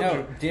 bro. I told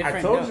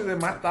you that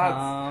my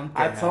thoughts.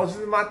 I told you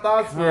that my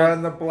thoughts were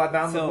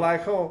down the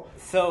black hole.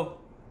 So.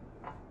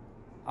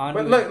 On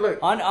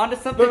to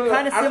something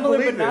kind of similar,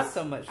 but not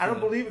so much. I don't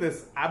believe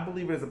this. I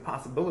believe it is a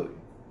possibility.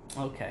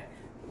 Okay.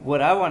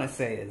 What I want to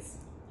say is,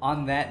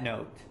 on that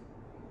note,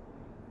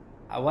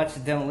 I watched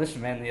The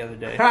Demolition Man the other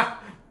day.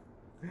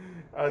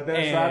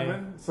 Dennis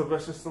Rodman,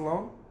 Sylvester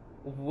Stallone.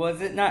 Was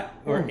it not,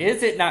 or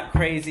is it not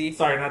crazy?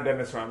 Sorry, not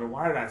Dennis Rodman.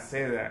 Why did I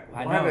say that?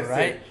 I know,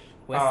 right?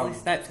 Wesley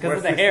Snipes, because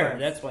of the hair.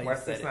 That's why you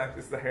said it. Snipes,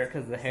 it's the hair.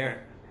 Because of the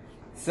hair.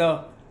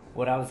 So,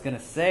 what I was going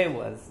to say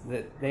was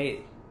that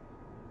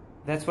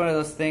that's one of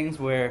those things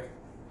where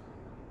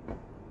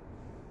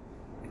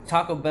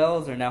Taco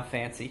Bells are now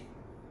fancy.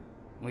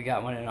 We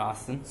got one in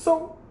Austin.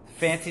 So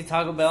fancy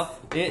Taco Bell.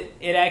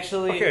 It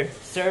actually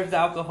serves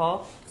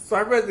alcohol. So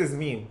I read this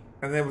meme,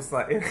 and it was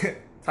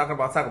like talking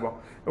about Taco Bell.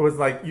 It was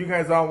like, you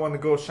guys all want to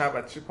go shop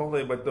at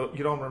Chipotle, but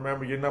you don't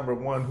remember your number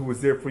one who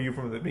was there for you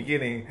from the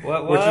beginning,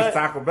 which is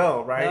Taco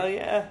Bell, right? Hell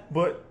yeah.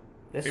 But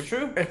that's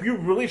true. If you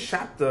really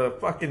shop the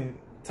fucking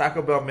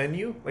Taco Bell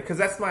menu, because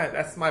that's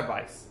my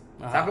vice.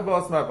 Taco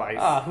Bell is my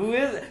vice. Who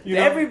is it?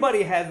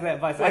 Everybody has that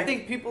vice. I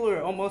think people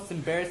are almost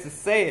embarrassed to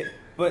say it,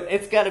 but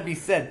it's got to be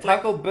said.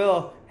 Taco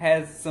Bell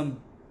has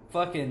some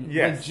fucking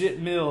legit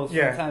meals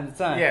from time to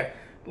time. Yeah,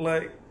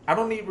 like I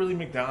don't eat really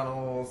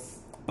McDonald's.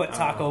 But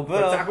Taco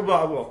Bell. But Taco Bell,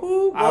 I will.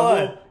 Ooh, I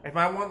will. If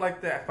I want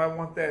like that, if I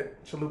want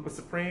that Chalupa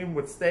Supreme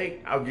with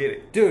steak, I'll get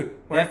it. Dude,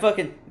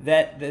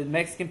 the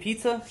Mexican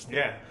pizza?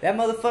 Yeah. That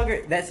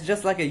motherfucker, that's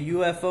just like a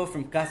UFO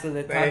from Casa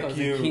de Tacos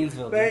in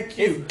Kingsville. Thank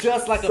you. It's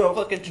just like a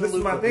fucking chalupa. This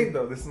is my thing,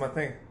 though. This is my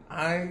thing.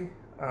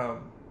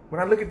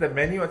 When I look at the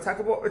menu at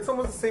Taco Bell, it's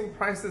almost the same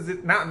price as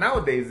it...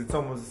 Nowadays, it's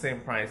almost the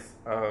same price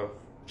of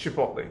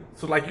Chipotle.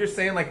 So like you're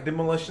saying, like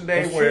Demolition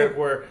Day,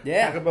 where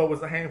Taco Bell was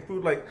the hand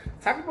food, like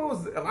Taco Bell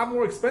was a lot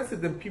more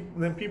expensive than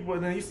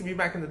it used to be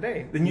back in the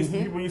day.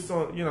 People used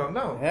to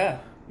know. Yeah.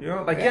 You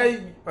know, like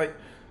like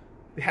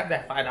they have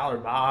that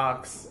 $5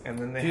 box, and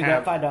then they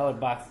have that $5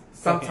 box.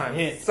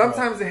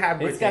 Sometimes they have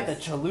good things. It's got the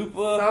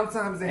chalupa.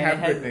 Sometimes they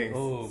have good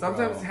things.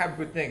 Sometimes they have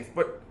good things,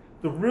 but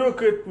the real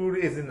good food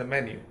is in the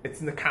menu. It's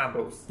in the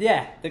combos.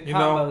 Yeah, the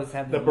combos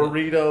have the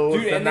burritos,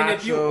 dude, the and then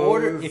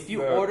nachos. if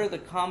you order the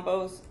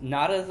combos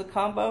not as a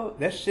combo,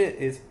 that shit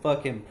is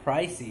fucking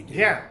pricey, dude.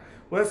 Yeah,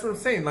 well, that's what I'm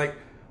saying. Like,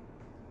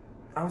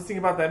 I was thinking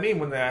about that meme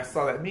when I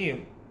saw that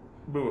meme.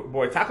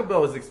 Boy, Taco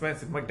Bell is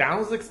expensive.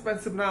 McDonald's is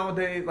expensive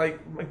nowadays.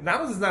 Like,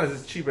 McDonald's is not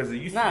as cheap as it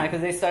used to be. Nah,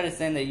 because they started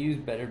saying they use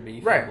better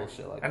beef and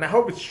bullshit like that. And I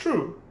hope it's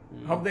true.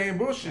 I hope they ain't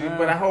bullshit,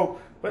 but I hope...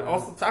 But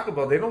also Taco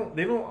Bell, they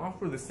don't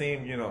offer the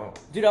same,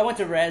 Dude, I went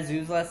to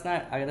Razoo's last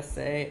night. I gotta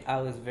say, I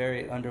was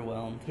very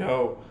underwhelmed.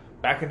 Yo,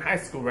 back in high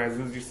school,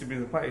 Razoo's used to be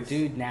the place.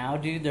 Dude, now,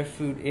 their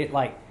food,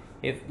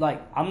 If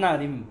like, I'm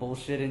not even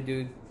bullshitting,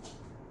 dude.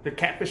 The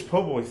catfish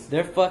po' boys.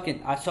 They're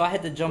fucking. So I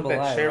had the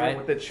jambalaya, right?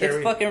 With the cherry.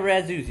 It's fucking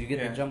Razzoos. You get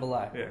Yeah. the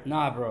jambalaya. Yeah.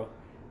 Nah, bro.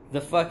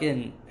 The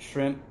fucking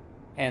shrimp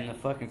and the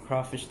fucking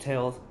crawfish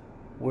tails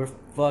were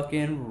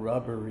fucking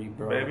rubbery,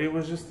 bro. Maybe it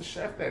was just the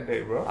chef that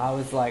day, bro. I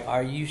was like,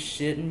 "Are you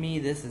shitting me?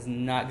 This is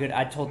not good."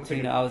 I told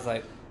Tina, I was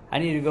like, "I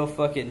need to go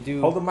fucking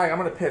do." Hold the mic. I'm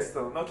gonna piss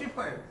though. No, keep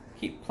playing.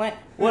 Keep playing.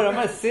 What? I'm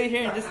gonna sit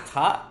here and just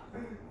talk.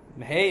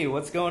 Hey,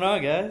 what's going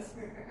on, guys?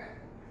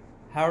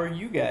 How are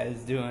you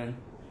guys doing?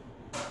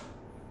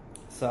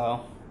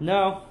 So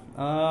no,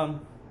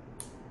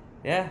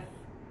 yeah,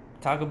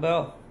 Taco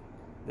Bell.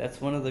 That's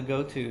one of the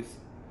go-tos.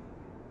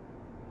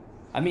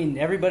 I mean,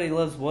 everybody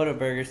loves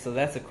Whataburger, so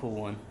that's a cool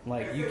one.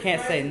 Like, you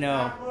can't say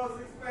no.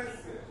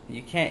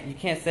 You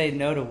can't say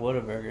no to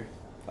Whataburger.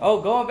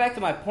 Oh, going back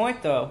to my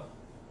point though.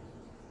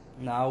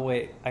 No, I'll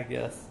wait, I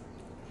guess.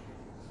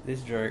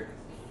 This jerk.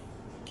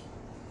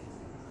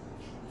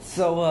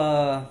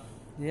 So,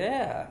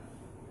 yeah.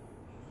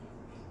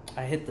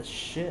 I hit the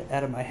shit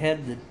out of my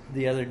head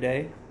the other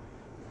day.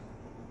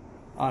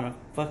 On a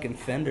fucking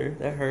fender.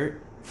 That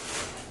hurt.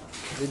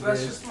 It That's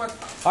did. just my.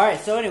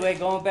 Alright, so anyway,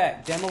 going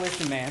back.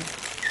 Demolition Man.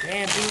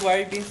 Damn, dude, why are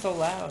you being so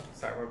loud?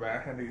 Sorry, we're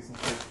back. I had to eat some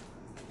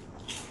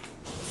food.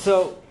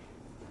 So,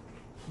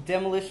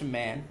 Demolition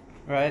Man,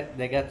 right?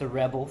 They got the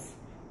rebels.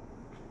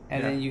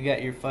 And then you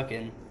got your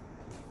fucking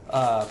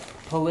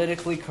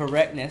politically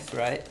correctness,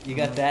 right? You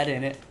got that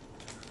in it.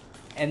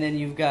 And then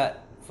you've got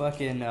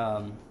fucking...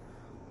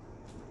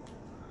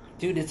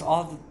 dude, it's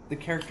all the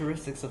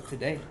characteristics of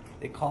today.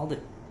 They called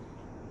it.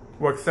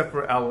 Well, except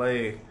for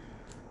LA.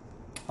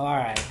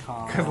 Alright,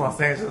 calm. Because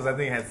Los Angeles, I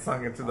think, had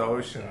sunk into the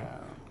ocean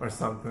or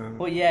something.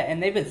 Well, yeah,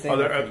 and they've been saying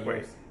Other that for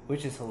earthquakes. years,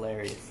 which is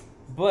hilarious.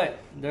 But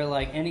they're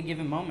like, any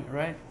given moment,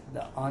 right?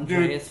 The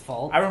Andreas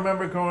fault. I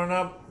remember growing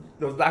up,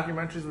 those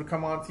documentaries would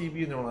come on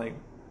TV and they were like,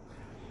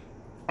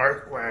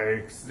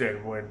 earthquakes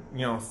that would,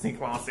 sink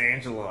Los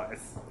Angeles.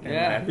 And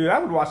Yeah. dude, I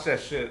would watch that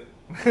shit.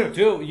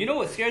 Dude, you know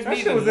what scares That me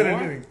shit even was more?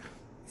 entertaining.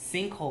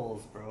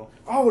 Sinkholes, bro.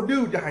 Oh,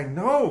 dude, I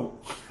know.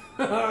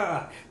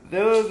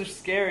 Those are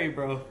scary,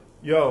 bro.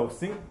 Yo,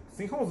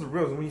 sinkholes are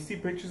real. When you see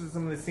pictures of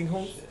some of the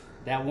sinkholes,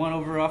 That one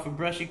over off of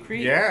Brushy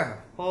Creek. yeah,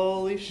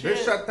 Holy they shit.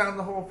 shut down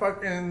the whole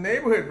fucking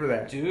neighborhood for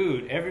that.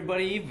 Dude,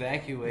 everybody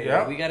evacuated.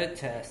 Yep. We got a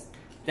test.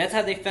 That's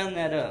how they found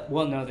that.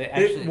 Well, no, they There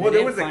actually.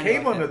 was a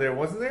cave under there,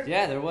 wasn't there?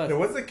 Yeah, there was. There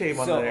was a cave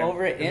So under there.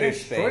 over at and they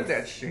destroyed Interspace,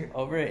 that shit.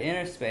 over at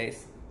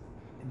Interspace,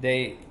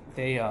 they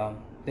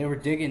were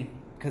digging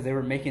because they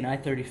were making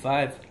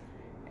I-35,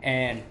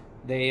 and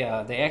they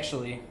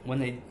actually, when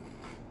they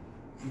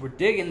were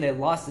digging, they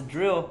lost the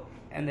drill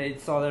and they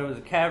saw there was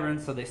a cavern,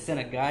 so they sent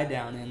a guy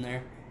down in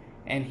there,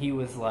 and he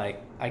was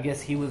like, I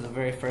guess he was the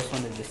very first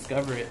one to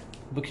discover it.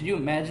 But could you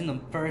imagine the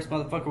first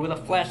motherfucker with a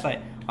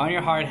flashlight on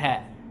your hard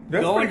hat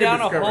That's going pretty good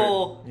down a discovery.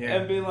 hole Yeah.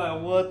 and being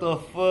like, what the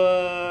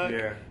fuck?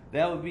 Yeah.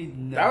 That would be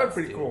nuts. That was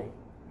pretty dude. cool.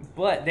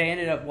 But they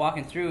ended up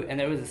walking through, and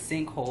there was a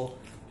sinkhole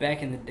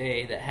back in the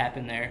day that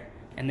happened there,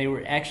 and they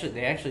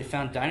actually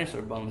found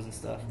dinosaur bones and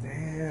stuff.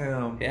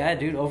 Damn. Yeah,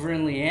 dude. Over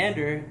in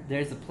Leander,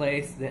 there's a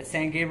place that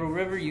San Gabriel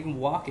River. You can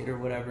walk it or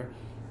whatever,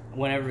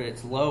 whenever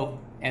it's low,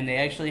 and they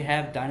actually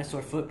have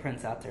dinosaur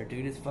footprints out there,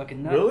 dude. It's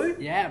fucking nuts.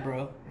 Really? Yeah,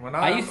 bro. When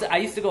I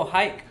used to go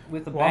hike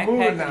with a Well, I'm backpack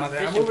moving and my down there.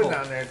 I'm fishing moving pole.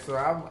 down there, so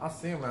I'll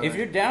see him out If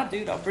there. you're down,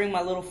 dude, I'll bring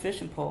my little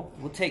fishing pole.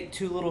 We'll take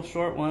 2 little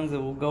short ones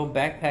and we'll go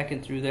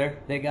backpacking through there.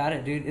 They got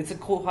it, dude. It's a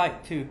cool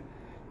hike, too.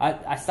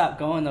 I stopped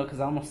going, though, because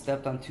I almost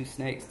stepped on 2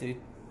 snakes, dude.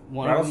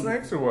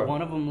 Rattlesnakes or what?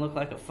 One of them looked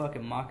like a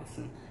fucking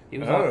moccasin. He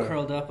was Oh. all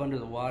curled up under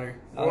the water.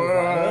 I was What?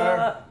 like,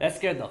 "Ah." That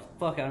scared the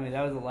fuck out of me.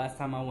 That was the last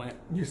time I went.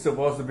 You're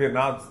supposed to be an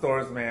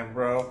outdoors man,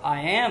 bro. I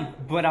am,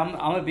 but I'm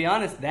gonna be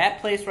honest. That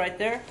place right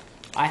there,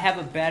 I have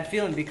a bad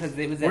feeling because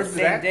it was that Where's it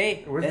same at?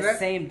 day. Where's it That at?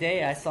 same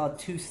day, I saw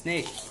 2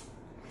 snakes.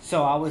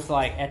 So I was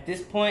like, at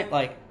this point,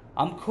 like,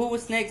 I'm cool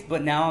with snakes,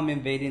 but now I'm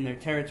invading their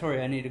territory.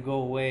 I need to go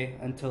away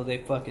until they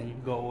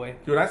fucking go away.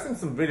 Dude, I've seen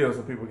some videos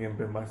of people getting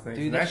bitten by snakes.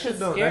 Dude, that that shit's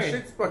that scary.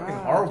 shit's fucking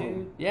Nah, horrible.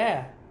 dude.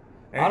 Yeah.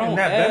 And, I don't and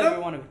that ever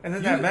venom, wanna- and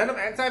then you- that venom,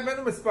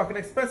 anti-venom is fucking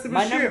expensive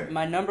as shit.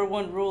 My number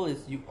one rule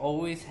is you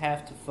always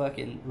have to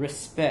fucking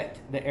respect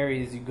the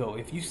areas you go.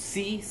 If you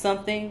see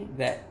something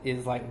that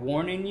is like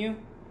warning you,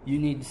 you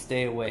need to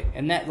stay away.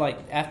 And that, like,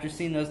 after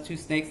seeing those 2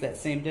 snakes that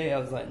same day, I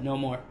was like, no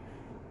more.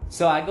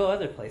 So I go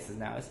other places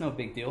now. It's no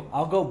big deal.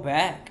 I'll go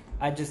back.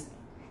 I just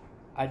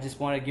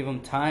want to give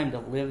them time to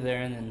live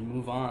there and then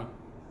move on.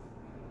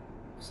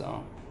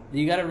 So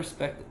you gotta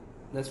respect it.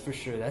 That's for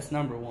sure. That's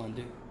number one,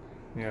 dude.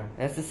 Yeah.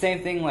 That's the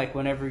same thing, like,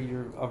 whenever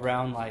you're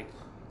around, like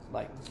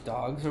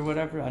dogs or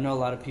whatever. I know a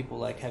lot of people,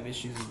 like, have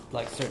issues with,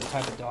 like, certain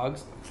type of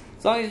dogs.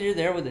 As long as you're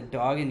there with a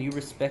dog and you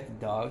respect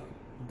the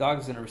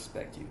dog's gonna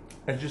respect you.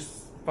 It's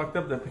just fucked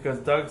up that because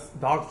dogs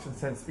can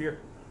sense fear.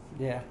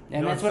 Yeah, and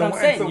You know, that's so- what I'm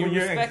and saying. So You when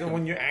you're respect them.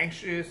 when you're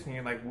anxious and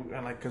you're like,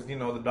 because the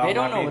dog. They don't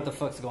might know be, what the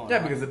fuck's going Yeah,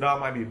 on. because the dog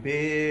might be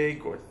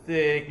big or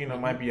thick.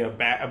 Might be a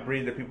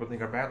breed that people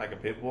think are bad, like a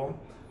pit bull.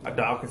 A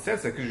dog can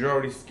sense it because you're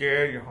already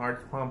scared. Your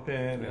heart's pumping.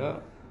 And, Yeah.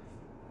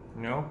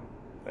 You know.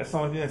 That's the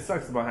only thing that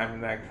sucks about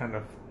having that kind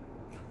of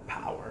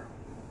power.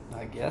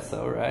 I guess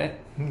so, right?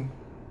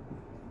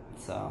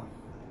 So,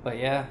 but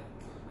yeah,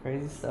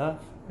 crazy stuff.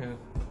 Yeah.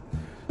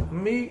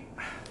 Me,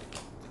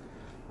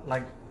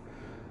 like,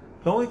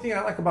 the only thing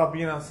I like about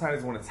being outside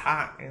is when it's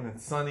hot and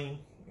it's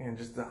sunny and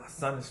just the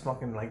sun is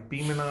fucking like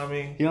beaming on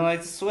me. You don't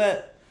like to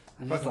sweat?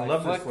 I fucking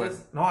love the sweat.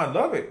 No, I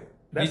love it.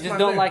 You just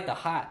don't like the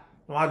hot.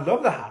 No, I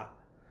love the hot.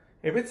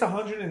 If it's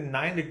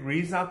 109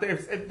 degrees out there,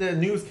 if the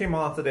news came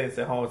on today and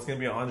said, "Oh, it's gonna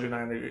be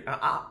 109 degrees,"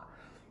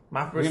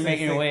 my first You're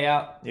making your way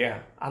out. Yeah,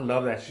 I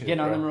love that shit. Getting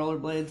on them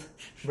rollerblades,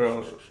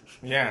 bro.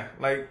 Yeah,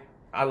 like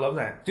I love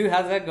that. Dude,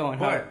 how's that going?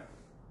 What?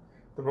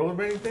 The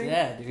rollerblading thing?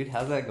 Yeah, dude,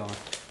 how's that going?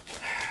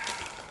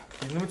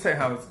 Let me tell you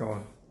how it's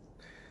going.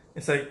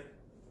 It's like,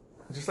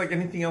 just like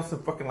anything else in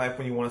fucking life,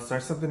 when you want to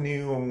start something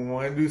new and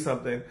want to do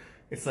something,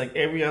 it's like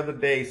every other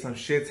day some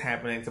shit's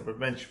happening to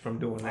prevent you from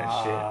doing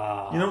that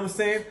shit. You know what I'm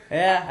saying?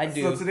 Yeah, I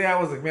do. So today I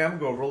was like, man, I'm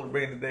going to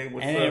rollerblading today.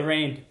 What's and up? it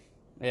rained.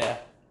 Yeah.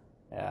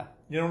 Yeah.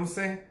 You know what I'm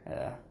saying?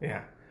 Yeah.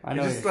 Yeah. I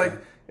know. It's just like,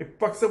 it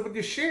fucks up with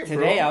your shit, bro.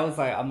 Today I was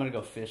like, I'm going to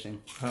go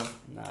fishing. Huh.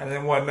 No. And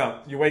then what? No.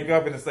 You wake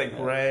up and it's like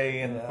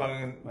gray and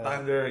fucking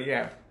thunder.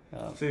 Yeah.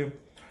 See?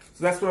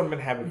 So that's what I've been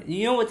having.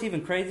 You know what's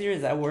even crazier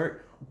is I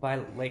work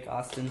by Lake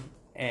Austin,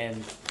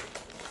 and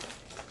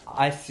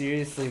I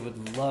seriously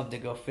would love to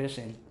go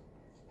fishing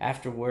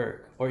after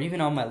work or even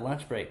on my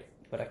lunch break,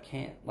 but I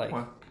can't. Like,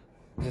 what?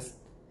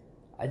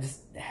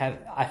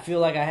 I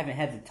feel like I haven't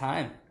had the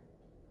time.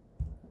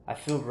 I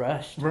feel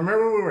rushed.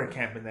 Remember we were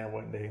camping that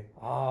one day?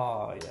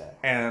 Oh yeah.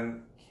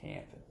 And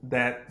camping.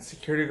 That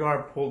security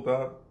guard pulled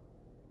up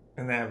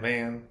in that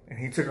van, and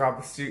he took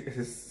off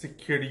his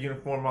security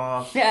uniform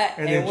off, yeah,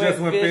 and then just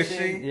went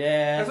fishing.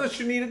 Yeah, that's what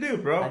you need to do,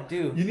 bro. I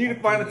do. You need to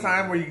find a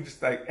time where you can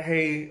just like,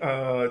 hey,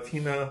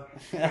 Tina,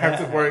 I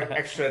have to work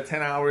extra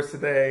 10 hours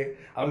today.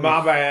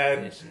 My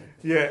bad. Fishing.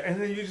 Yeah,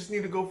 and then you just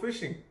need to go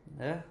fishing.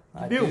 Yeah,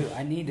 I do.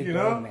 I need to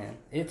go, man.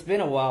 It's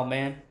been a while,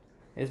 man.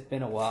 It's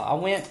been a while. I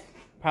went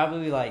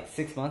probably like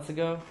 6 months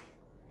ago,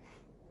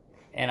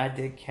 and I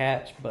did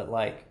catch, but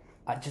like.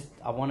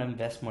 I want to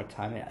invest more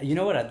time in it. You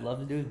know what I'd love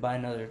to do is buy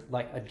another,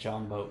 like a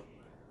John boat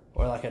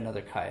or like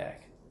another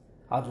kayak.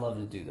 I'd love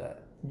to do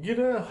that. Get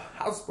a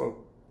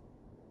houseboat.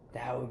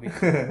 That would be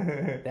cool.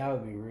 That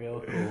would be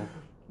real cool.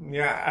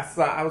 Yeah,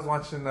 I was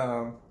watching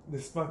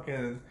this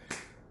fucking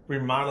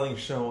remodeling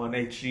show on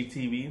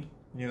HGTV,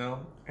 you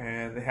know,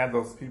 and they had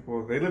those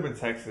people, they live in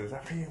Texas. I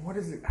forget, what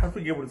is it? I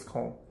forget what it's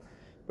called.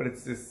 But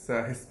it's this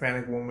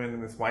Hispanic woman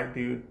and this white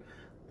dude.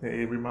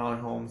 They remodel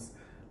homes.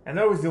 And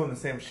they're always doing the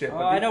same shit. Oh,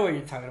 I know what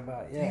you're talking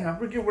about. Yeah. Damn, I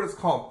forget what it's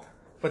called.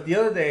 But the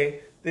other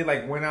day, they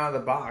like went out of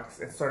the box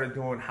and started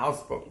doing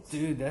houseboats.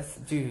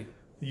 Dude.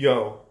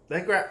 Yo,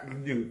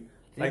 dude.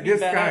 Like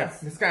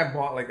this guy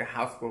bought like a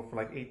houseboat for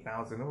like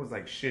 $8,000. It was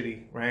like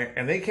shitty, right?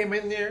 And they came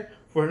in there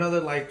for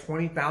another like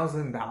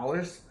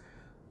 $20,000,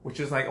 which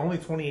is like only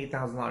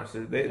 $28,000.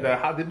 So they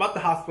bought the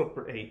houseboat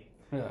for $8,000.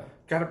 Yeah.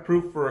 Got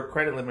approved for a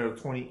credit limit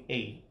of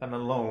 28 on a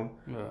loan.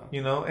 Yeah.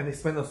 You know, and they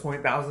spend those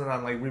 20,000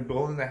 on like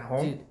rebuilding that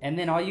home. Dude, and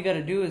then all you got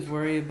to do is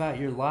worry about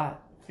your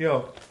lot.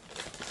 Yo,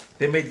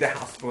 they made the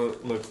house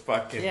look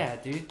fucking. Yeah,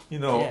 dude. You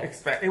know,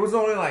 it was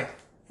only like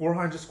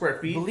 400 square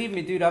feet. Believe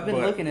me, dude, I've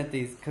been looking at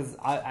these because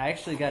I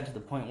actually got to the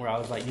point where I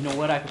was like, you know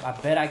what? I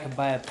bet I could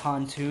buy a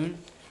pontoon,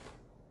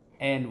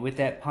 and with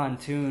that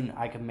pontoon,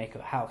 I could make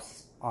a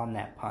house on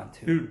that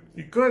pontoon. Dude,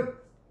 you could.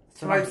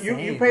 So like you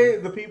pay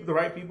the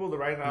right people the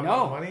right amount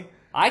of money.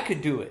 I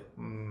could do it.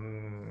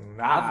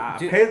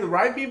 Pay the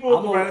right people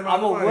the right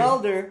amount of money.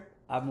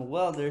 I'm a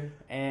welder,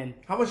 and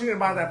how much are you gonna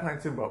buy that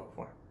pontoon boat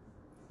for?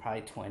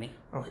 Probably 20.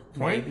 Okay,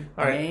 20. Maybe.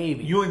 All right.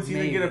 Maybe. You and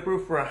Tina get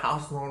approved for a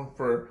house loan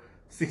for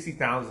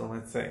 $60,000,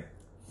 let's say.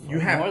 You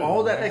have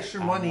all that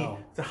extra money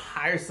to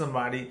hire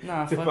somebody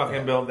to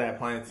fucking build that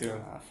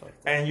pontoon.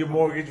 And your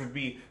mortgage would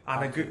be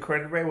on a good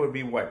credit rate would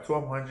be what,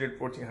 $1,200,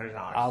 $1,400.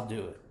 I'll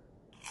do it.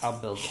 I'll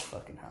build the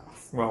fucking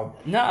house. Well,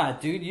 nah,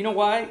 dude. You know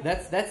why?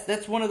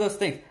 That's one of those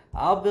things.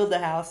 I'll build the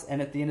house,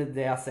 and at the end of the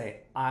day, I'll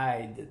say,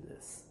 I did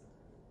this.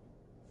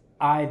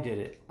 I did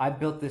it. I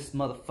built this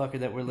motherfucker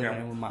that we're living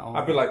in with my own.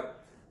 I'd be like,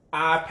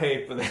 I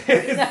paid for this.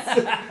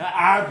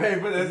 I paid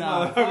for this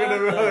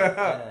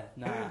motherfucker.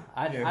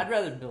 I'd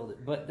rather build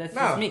it, but that's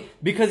just me.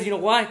 Because you know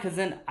why? Because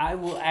then I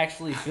will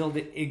actually build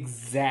it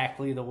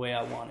exactly the way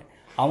I want it.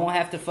 I won't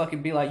have to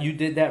fucking be like, you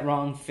did that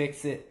wrong,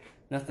 fix it.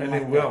 Nothing and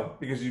like they will,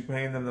 because you're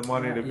paying them the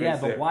money to fix it. Yeah,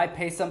 but why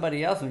pay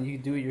somebody else when you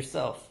can do it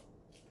yourself?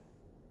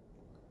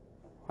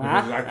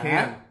 Because I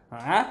can.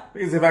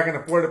 Because if I can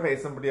afford to pay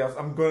somebody else,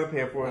 I'm going to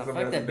pay for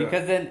somebody else to do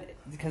it.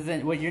 Because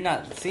then what you're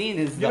not seeing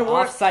is the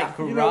off-site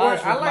garage with my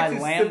Lambo. I like to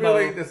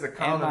stimulate this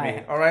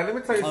economy. All right, let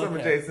me tell you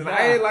something, Jason.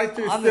 I like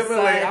to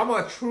stimulate. I'm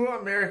a true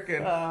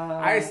American.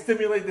 I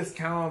stimulate this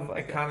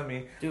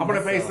economy. I'm going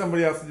to pay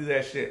somebody else to do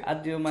that shit.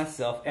 I'll do it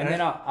myself. And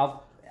then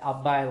I'll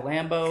buy a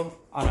Lambo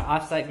on an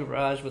off-site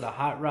garage with a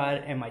hot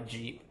rod and my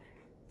Jeep.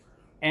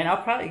 And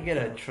I'll probably get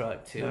a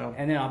truck, too. No.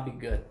 And then I'll be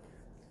good.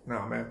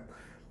 No, man.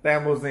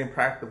 Lambos ain't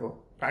practical,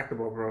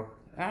 bro.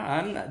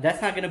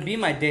 That's not going to be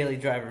my daily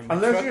driver.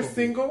 Unless you're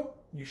single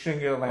you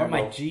shouldn't get a Lambo. Or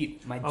my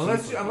Jeep.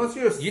 Unless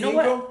you're a You know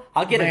single what?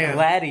 I'll get man. a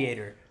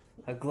Gladiator.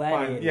 A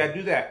Gladiator. Fine. Yeah,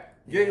 do that.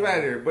 Get a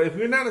Gladiator. But if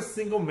you're not a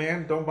single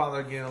man, don't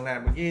bother getting a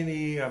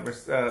Lamborghini,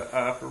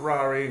 a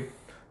Ferrari.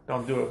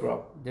 Don't do it,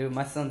 bro. Dude,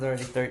 my son's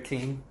already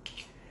 13.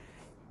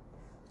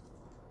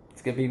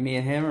 It's gonna be me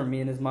and him or me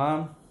and his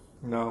mom.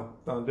 No,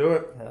 don't do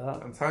it. Yeah.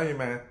 I'm telling you,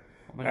 man.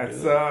 I'm gonna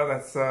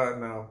That's do it.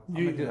 no.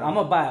 I'm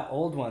gonna buy an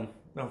old one.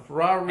 No,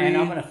 Ferrari. And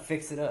I'm gonna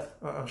fix it up.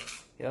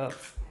 Yup.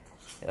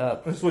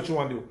 This is what you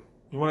want to do.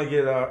 You want to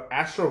get a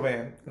Astro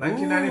van,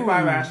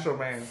 1995 Astro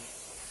van.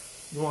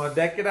 You want to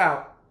deck it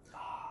out,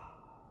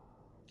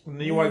 and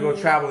then you want to go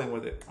traveling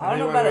with it. I don't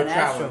know about an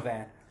Astro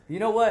van. You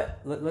know what?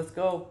 Let's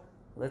go.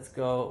 Let's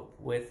go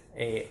with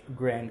a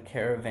Grand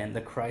Caravan,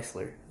 the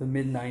Chrysler, the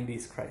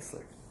mid-90s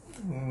Chrysler.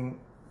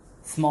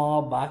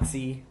 Small,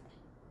 boxy.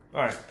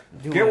 All right,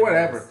 Do get one of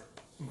whatever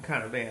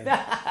kind of van,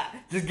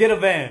 Just get a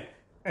van.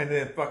 and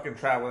then fucking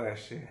travel that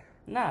shit.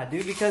 Nah,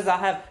 dude, because I'll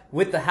have,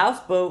 with the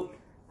houseboat,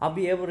 I'll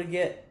be able to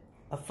get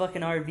a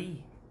fucking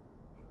RV.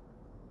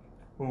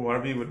 Ooh,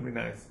 RV would be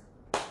nice.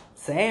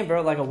 Same,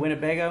 bro, like a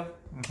Winnebago.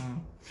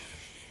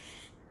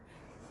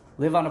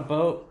 Live on a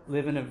boat,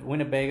 live in a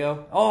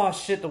Winnebago. Oh,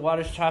 shit, the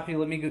water's choppy.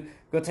 Let me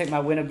go take my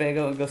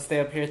Winnebago and go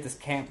stay up here at this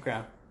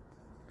campground.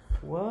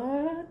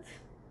 What?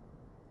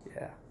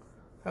 Yeah,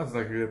 Sounds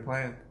like a good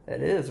plan.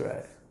 that is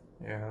right.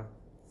 Yeah.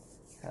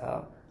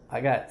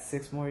 I got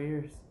 6 more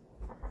years.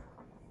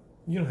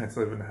 You don't have to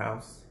live in the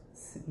house.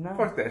 No.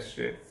 Fuck that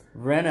shit.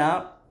 Rent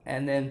out,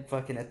 and then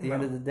fucking at the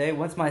end of the day,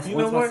 once my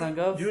son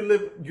goes.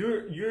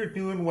 You're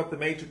doing what the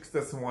Matrix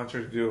doesn't want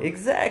you to do.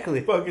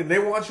 Exactly. Fucking, they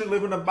want you to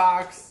live in a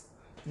box.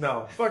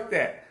 No, fuck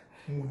that.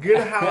 Get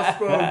a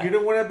houseboat, get a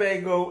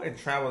Winnebago, and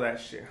travel that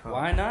shit. Huh?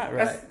 Why not,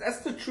 right? That's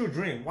the true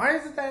dream. Why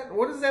is it that?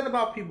 What is that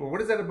about people?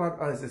 What is that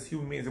about us as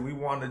human beings that we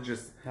want to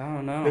just? I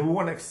don't know. That we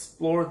want to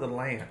explore the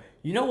land.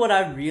 You know what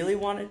I really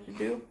wanted to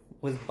do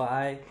was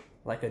buy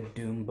like a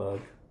Doom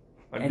Bug.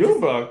 A Doom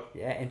Bug.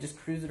 Yeah, and just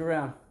cruise it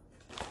around.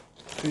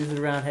 Cruise it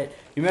around. Hey,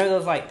 you remember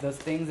those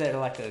things that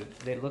are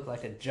they look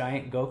like a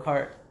giant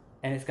go-kart,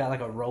 and it's got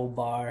like a roll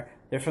bar.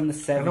 They're from the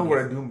 70s. I know what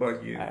a Doom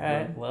Bug is. All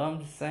right. Well, I'm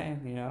just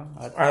saying,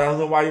 I don't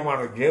know why you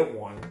want to get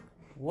one.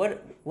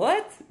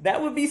 What?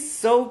 That would be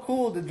so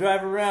cool to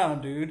drive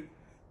around, dude.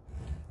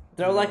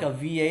 Throw like a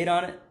V8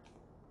 on it.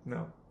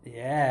 No.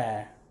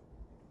 Yeah.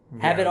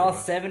 Have it all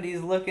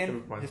 70s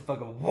looking. Just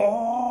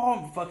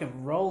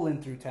fucking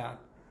rolling through town.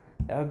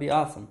 That would be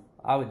awesome.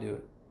 I would do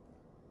it.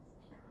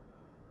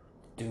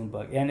 Doom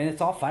Bug. And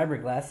it's all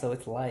fiberglass, so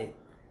it's light.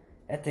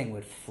 That thing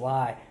would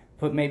fly.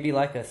 Put maybe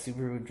like a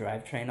Subaru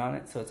drivetrain on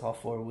it, so it's all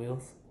 4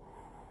 wheels.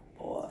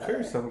 Boy.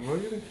 Seriously, bro.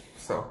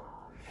 So.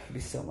 It'd be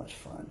so much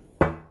fun.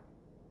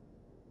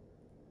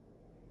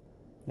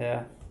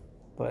 Yeah.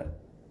 But,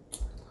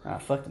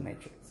 fuck the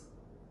Matrix.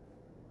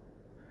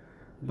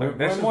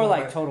 We're more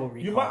like Total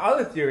Recall. My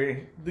other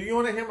theory. Do you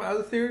want to hear my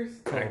other theories?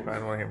 I don't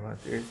want to hear my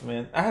theories,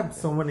 man. I have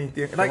so many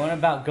theories. The one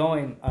about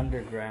going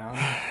underground.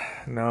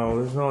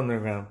 No, there's no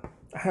underground.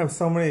 I have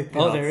so many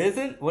theories. Oh, there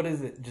isn't? What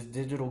is it? Just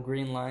digital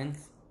green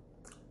lines?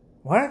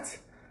 What?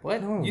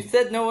 What? No. You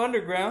said no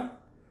underground?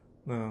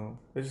 No.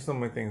 There's just so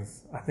many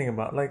things I think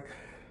about. Like,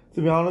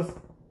 to be honest.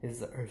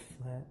 Is the earth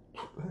flat?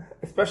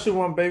 Especially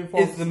when baby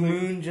falls Is the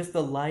moon just a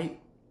light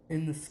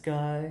in the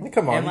sky?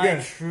 Come on. Am I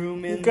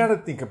Truman? You gotta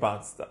think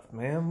about stuff,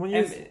 man.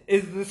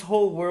 Is this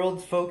whole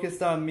world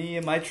focused on me?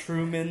 Am I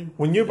Truman?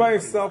 When you're by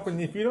yourself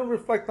and if you don't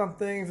reflect on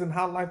things and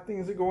how life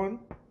things are going,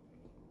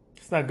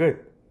 it's not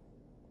good.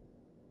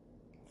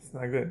 It's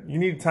not good. You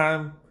need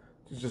time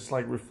to just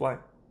like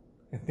reflect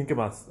and think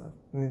about stuff.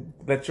 And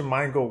let your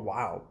mind go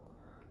wild.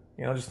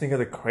 Just think of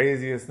the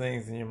craziest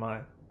things in your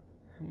mind.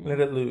 Let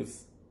it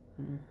loose.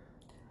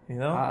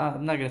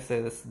 I'm not gonna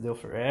say this is the deal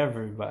for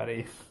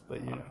everybody, but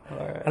all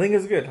right. I think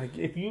it's good. Like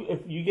if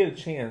you get a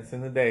chance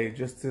in the day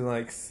just to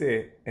like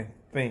sit and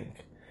think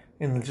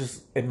and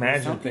just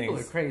imagine Some things. People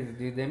are crazy,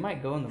 dude. They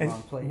might go in the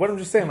wrong place. What I'm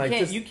just saying,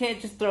 you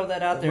can't just throw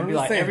that out there and be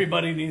like,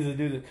 everybody needs to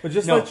do this. But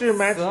just let your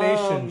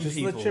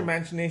imagination. Let your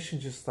imagination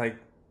just like.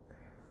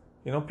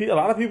 A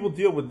lot of people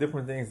deal with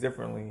different things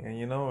differently,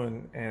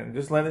 and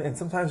just let it. And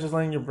sometimes just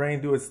letting your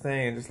brain do its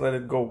thing and just let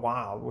it go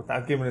wild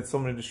without giving it so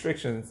many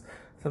restrictions.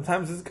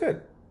 Sometimes it's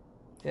good.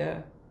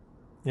 Yeah.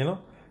 You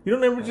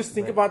don't ever just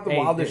think about the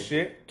wildest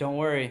shit. Don't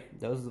worry.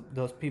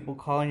 Those people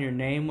calling your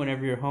name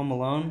whenever you're home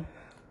alone,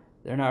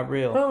 they're not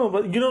real. No,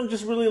 but you don't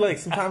just really like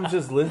sometimes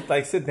just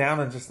sit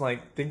down and just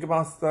like think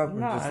about stuff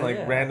and just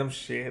like random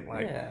shit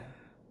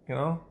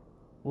Well,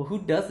 who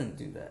doesn't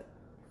do that?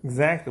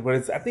 Exactly,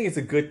 but I think it's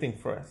a good thing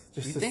for us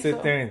just to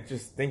sit there and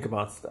just think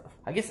about stuff.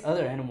 I guess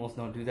other animals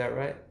don't do that,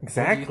 right?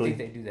 Exactly. Or do you think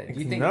they do that? Do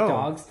you think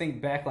dogs think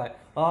back like,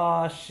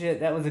 oh shit,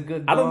 that was a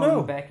good bone I don't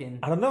know. Back in.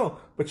 I don't know,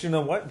 but you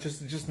know what?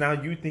 Just now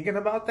you thinking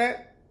about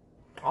that,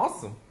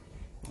 awesome.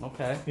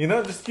 Okay.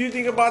 Just you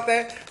think about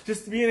that,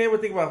 just being able to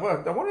think about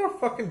what I wonder if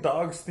fucking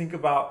dogs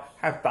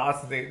have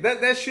thoughts and things.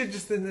 That shit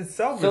just in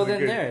itself. So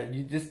then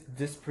you just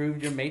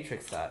disproved your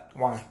Matrix thought.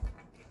 Why?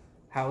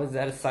 How is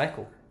that a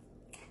cycle?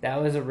 That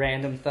was a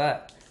random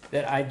thought.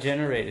 that I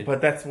generated.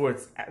 But that's where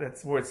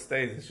it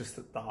stays. It's just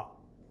a thought.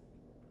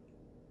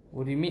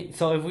 What do you mean?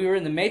 So if we were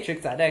in the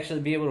Matrix, I'd actually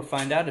be able to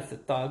find out if the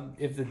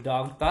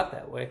dog thought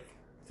that way.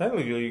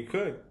 Technically, you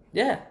could.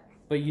 Yeah,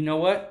 but you know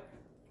what?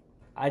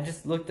 I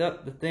just looked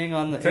up the thing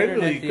on the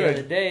internet the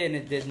other day, and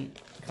it didn't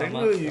come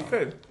up. Technically, you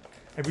could.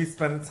 If you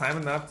spend time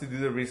enough to do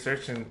the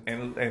research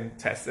and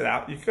test it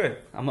out, you could.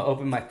 I'm gonna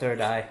open my third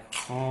eye.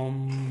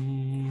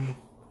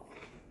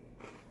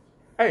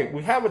 Hey,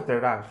 we have a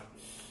third eye.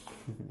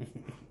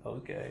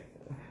 Okay.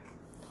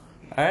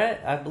 All right,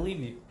 I believe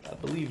you. I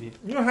believe you.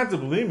 You don't have to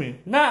believe me.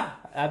 Nah,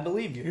 I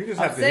believe you. You just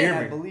I'm have to saying hear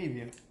me. I believe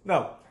you.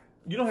 No,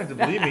 you don't have to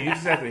believe me. You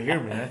just have to hear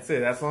me. That's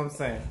it. That's what I'm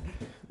saying.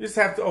 You just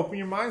have to open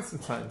your mind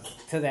sometimes.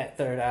 To that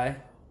third eye.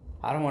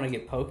 I don't want to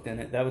get poked in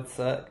it. That would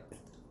suck.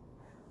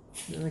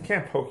 You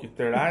can't poke your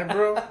third eye,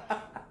 bro.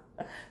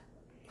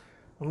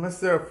 Unless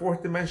they're a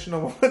fourth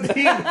dimensional being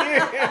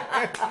here.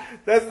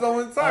 That's the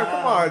only time.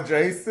 Come on,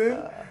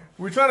 Jason.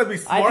 We're trying to be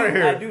smart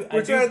here.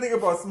 We're trying to think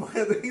about smart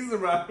things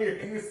around here.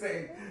 And you're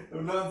saying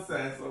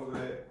nonsense over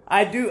there.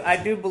 I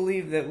do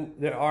believe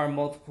that there are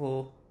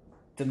multiple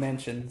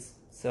dimensions.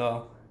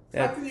 So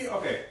How can you?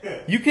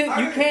 Okay. You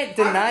can't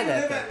deny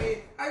that.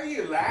 How can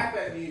you laugh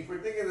at me for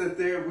thinking that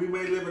we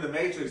may live in a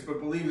matrix, but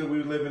believe that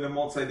we live in a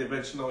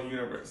multi-dimensional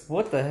universe?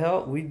 What the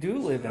hell? We do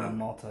live in a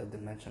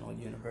multi-dimensional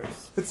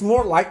universe. It's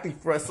more likely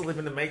for us to live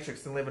in the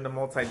matrix than live in a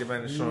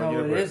multi-dimensional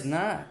universe. No, it is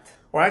not.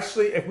 Or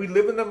actually, if we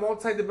live in a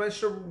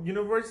multi-dimensional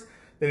universe,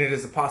 then it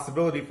is a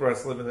possibility for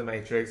us to live in the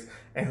matrix.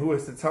 And who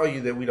is to tell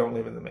you that we don't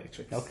live in the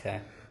matrix?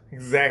 Okay.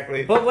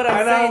 Exactly. But what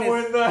I'm saying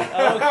is,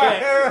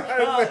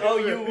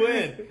 you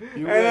win.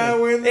 You win. I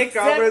win this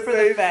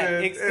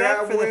conversation.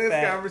 Except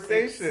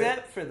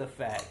for the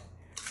fact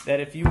that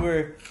if you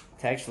were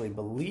to actually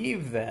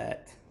believe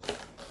that,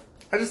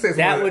 I just say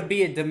that would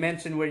be a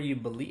dimension where you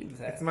believe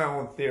that. It's my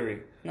own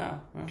theory.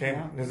 No. Okay.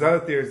 No. There's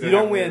other theories. That you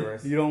don't win.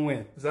 Universe. You don't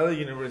win. There's other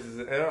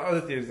universes.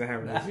 Other theories that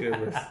happen in this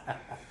universe.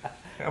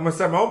 I'm gonna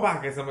start my own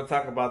podcast. I'm gonna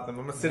talk about them.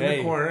 I'm gonna sit in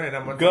the corner and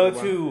I'm gonna go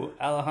to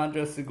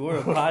Alejandro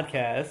Segura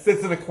podcast.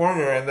 Sits in the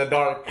corner in the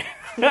dark.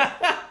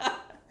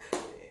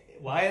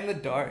 Why in the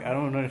dark? I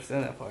don't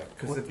understand that part.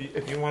 Because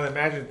if you want to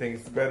imagine things,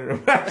 it's better to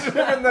imagine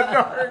them in the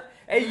dark.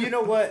 Hey, you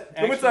know what?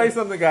 Let me tell you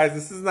something, guys.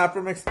 This is not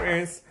from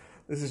experience.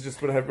 This is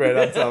just what I've read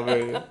on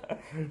television.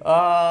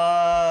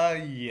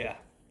 Yeah.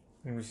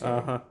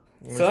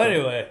 So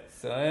anyway,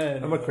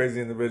 I'm a crazy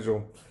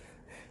individual.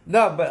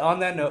 No, but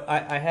on that note,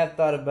 I have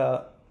thought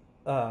about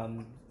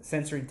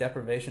sensory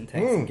deprivation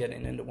tanks and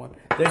getting into one.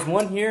 There's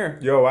one here.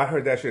 Yo, I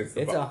heard that shit.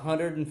 It's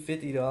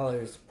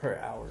 $150 per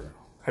hour.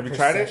 Have you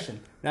tried it?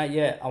 Not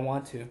yet. I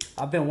want to.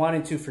 I've been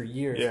wanting to for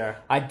years. Yeah.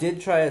 I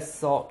did try a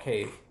salt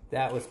cave.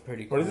 That was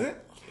pretty cool. What is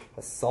it?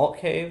 A salt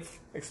cave.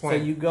 Explain.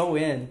 So you go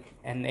in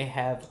and they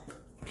have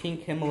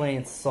pink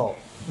Himalayan salt,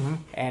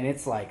 and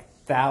it's like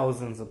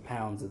thousands of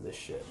pounds of this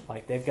shit.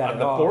 Like they've got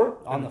it all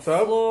on the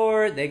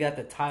floor. They got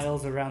the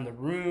tiles around the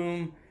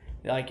room.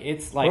 Like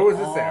it's like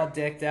all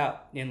decked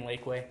out in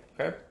Lakeway.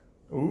 Okay.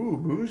 Ooh,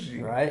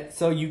 bougie. Right.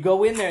 So you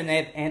go in there and they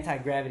have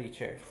anti-gravity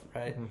chairs.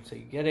 Right. So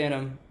you get in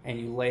them and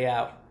you lay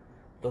out.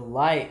 The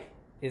light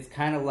is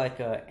kind of like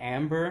a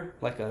amber,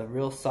 like a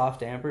real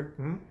soft amber.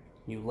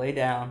 You lay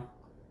down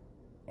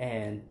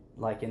and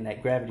like in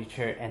that gravity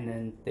chair, and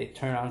then they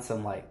turn on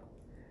some like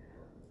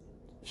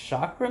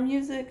chakra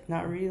music.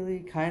 Not really,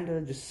 kind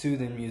of just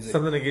soothing music.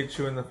 Something to get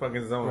you in the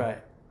fucking zone.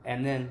 Right.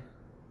 And then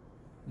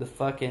the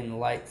fucking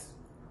lights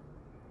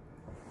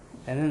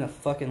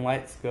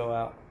go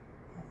out.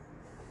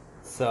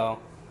 So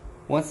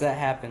once that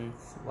happens,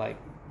 like,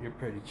 you're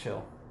pretty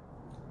chill.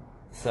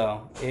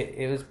 So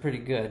it was pretty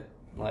good.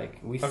 Like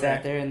we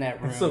sat there in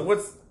that room. So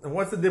what's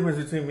the difference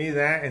between me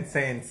and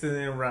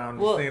sitting around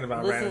thinking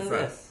about random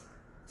stuff?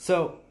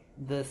 So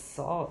the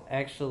salt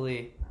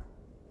actually,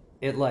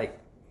 it like,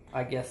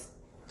 I guess,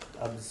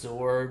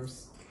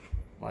 absorbs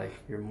like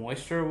your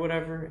moisture or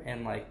whatever,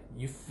 and like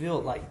you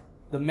feel like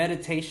the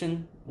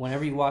meditation.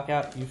 Whenever you walk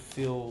out, you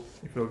feel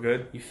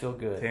good. You feel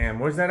good. Damn,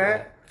 where's that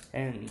at?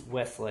 And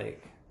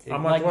Westlake. How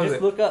much was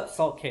it? Look up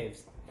salt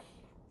caves.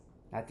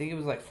 I think it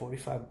was like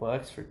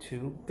 $45 for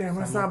two. Damn,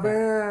 that's not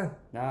bad.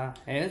 Nah,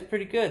 and it's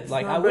pretty good.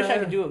 Like I wish I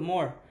could do it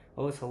more.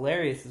 What was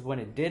hilarious is when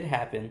it did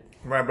happen.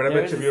 Right, but I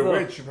bet if you're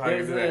rich, you probably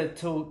do that.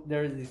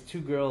 There were these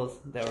two girls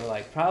that were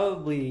like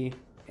probably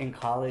in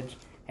college,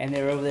 and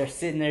they were over there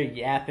sitting there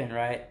yapping,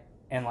 right?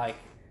 And like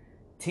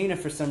Tina,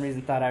 for some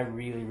reason, thought I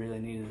really, really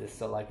needed this.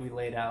 So like we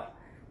laid out,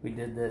 we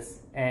did this,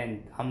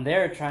 and I'm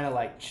there trying to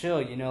like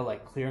chill,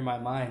 like clear my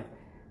mind.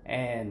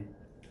 And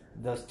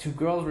those two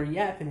girls were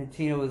yapping, and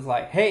Tina was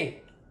like,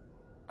 "Hey,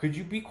 could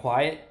you be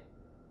quiet?"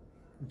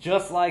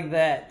 Just like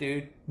that,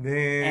 dude. Damn.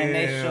 And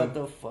they shut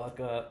the fuck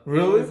up.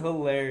 Really? It was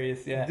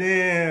hilarious, yeah.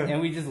 Damn. And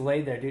we just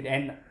laid there, dude.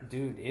 And,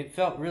 dude, it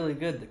felt really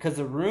good. Because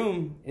the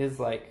room is,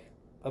 like,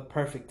 a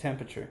perfect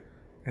temperature.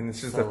 And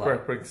it's just a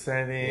perfect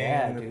setting.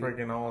 Yeah, and the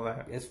freaking all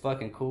that. It's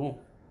fucking cool.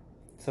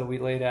 So we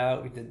laid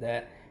out. We did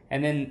that.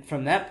 And then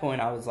from that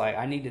point, I was like,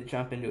 I need to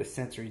jump into a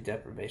sensory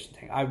deprivation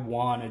thing. I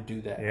want to do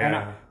that.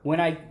 Yeah.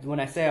 And when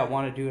I say I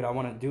want to do it, I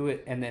want to do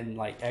it, and then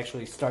like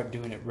actually start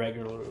doing it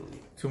regularly.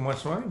 Too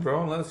much money,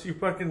 bro. Unless you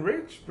fucking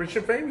rich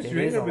and famous, It you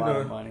ain't is a gonna be lot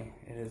doing. of money.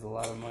 It is a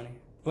lot of money.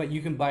 But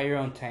you can buy your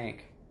own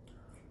tank.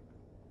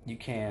 You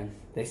can.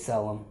 They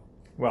sell them.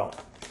 Well,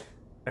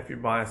 if you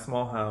buy a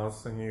small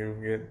house and you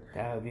get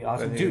That would be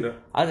awesome, Then you dude.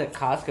 I was at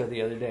Costco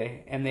the other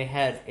day, and they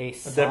had a a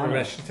sauna.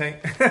 deprivation tank.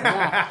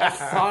 Yeah, a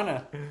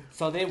sauna.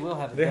 So they will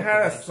have. They had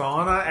a deprivation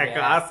sauna tank. at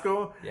Yeah.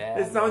 Costco. Yeah,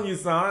 It's telling you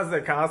saunas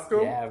at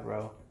Costco. Yeah,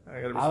 bro.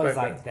 I gotta I was respect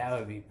like, that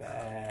would be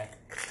bad.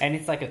 And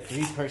it's like a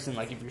 3-person.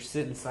 Like if you're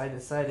sitting side to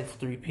side, it's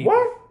 3 people.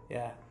 What?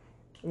 Yeah.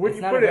 Where'd It's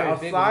you not put a it? very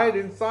big Outside, one.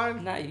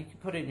 inside? Nah, you can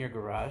put it in your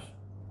garage.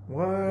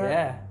 What?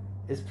 Yeah,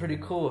 it's pretty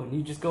cool. And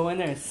you just go in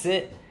there and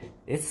sit.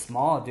 It's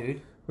small,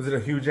 dude. Was it a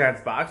huge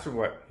ass box or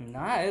what?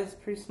 Nah, it was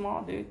pretty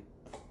small, dude.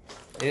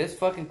 It is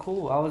fucking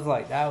cool. I was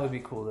like, that would be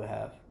cool to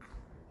have.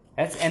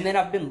 And then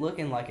I've been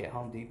looking like at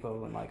Home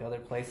Depot and like other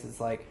places,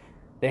 like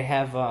they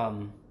have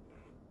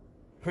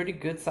pretty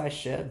good sized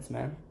sheds,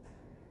 man,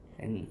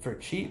 and for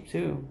cheap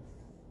too.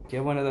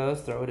 Get one of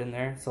those, throw it in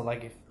there. So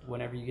like if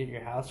whenever you get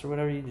your house or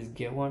whatever, you just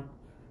get one,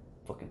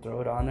 fucking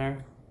throw it on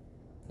there.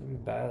 It'd be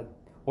bad.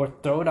 Or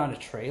throw it on a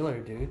trailer,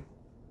 dude.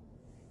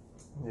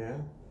 Yeah.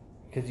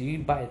 Because you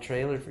can buy a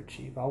trailer for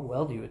cheap. I'll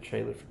weld you a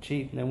trailer for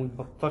cheap. And then we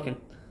fucking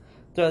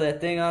throw that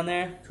thing on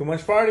there. Too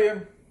much partying.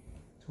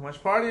 Too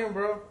much partying,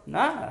 bro.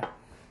 Nah.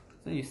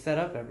 So you set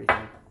up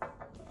everything.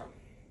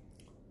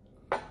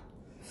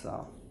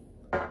 So,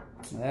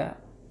 yeah.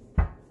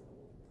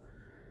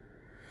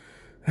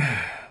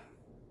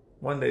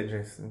 One day,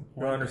 Jason,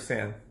 you'll One day.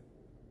 understand.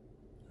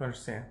 You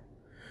understand.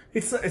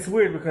 It's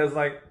weird because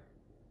like,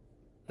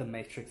 The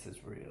Matrix is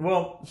real.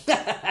 well,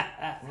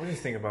 I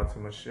just think about too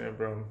much shit,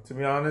 bro. To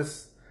be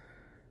honest,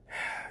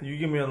 you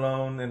give me a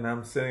loan and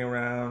I'm sitting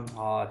around.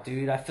 Oh,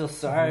 dude, I feel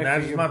sorry And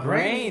that's for your my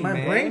brain, My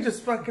man. brain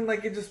just fucking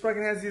like it just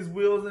fucking has these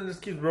wheels and it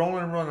just keeps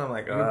rolling and rolling. I'm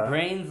like, Your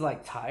brain's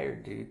like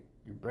tired, dude.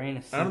 Your brain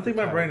is. I don't think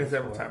super my brain tired. is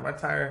ever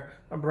tired.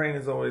 My brain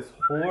is always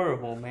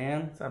Horrible,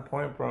 man. it's on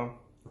point, bro.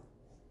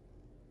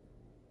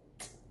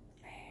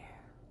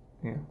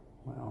 Yeah.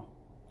 Well.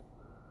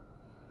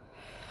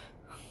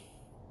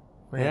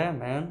 Man, Yeah,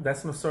 man.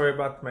 That's my story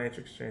about the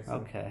Matrix, Jason.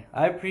 Okay.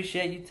 I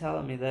appreciate you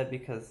telling me that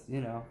because, you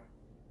know,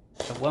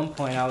 at one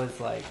point I was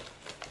like,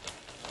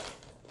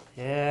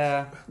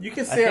 yeah. You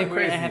can I say I'm think we're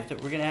crazy.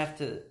 gonna have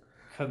to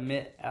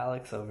commit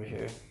Alex over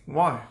here.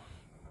 Why?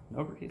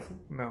 No reason.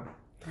 No.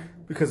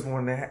 Because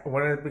when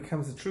it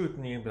becomes the truth,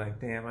 and you'll be like,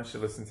 "Damn, I should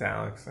listen to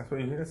Alex." That's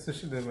what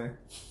you did, man.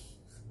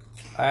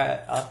 Alright,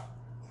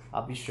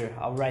 I'll be sure.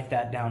 I'll write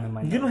that down in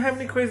my notes. You don't have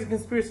any crazy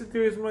conspiracy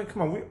theories, man.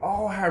 Come on, we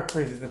all have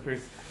crazy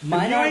conspiracy.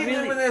 Mine If you are ain't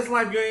really- living this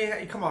life, you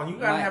ain't. Come on, you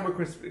gotta Mine- have a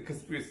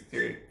conspiracy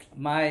theory.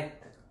 Mine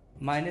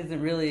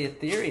isn't really a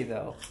theory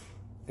though.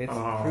 It's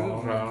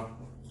proven. no.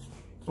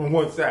 And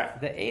what's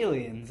that? The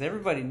aliens.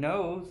 Everybody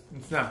knows.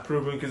 It's not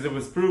proven because if it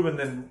was proven,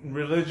 then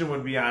religion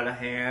would be out of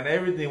hand.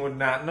 Everything would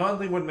not.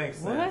 Nothing would make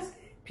sense. What?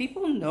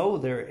 People know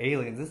they're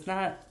aliens. It's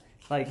not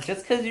like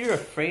just because you're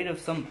afraid of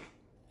some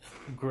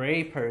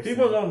gray person.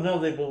 People don't know;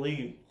 they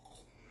believe.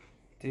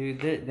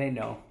 Dude, they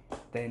know.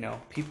 They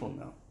know. People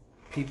know.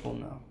 People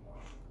know.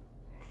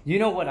 You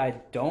know what I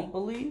don't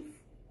believe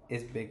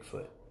is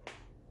Bigfoot.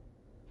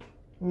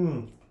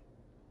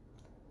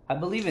 I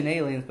believe in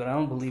aliens, but I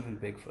don't believe in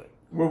Bigfoot.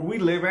 Where we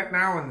live at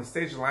now, in the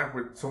stage of life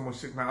with so much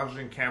technology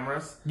and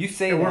cameras, You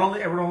say it that.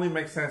 would only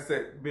make sense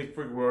that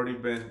Bigfoot would already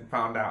been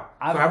found out.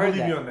 I've so I heard believe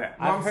that. you on that.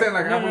 No, I've I'm heard- saying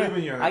like no, I no, believe no.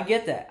 in you on I that.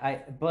 get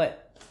that.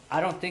 But I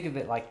don't think of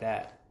it like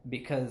that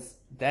because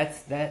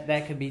that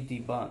could be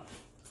debunked.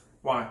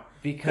 Why?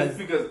 Because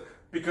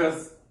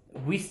because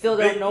we still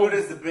don't know Bigfoot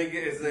is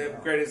the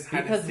greatest hide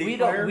and because seek we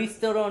player.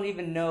 still don't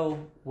even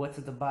know what's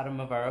at the bottom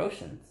of our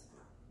oceans.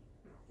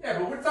 Yeah,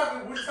 but we're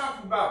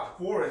talking about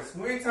forests.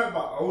 We ain't talking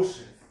about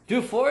oceans.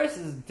 Dude, forest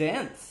is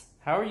dense.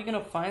 How are you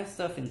gonna find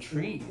stuff in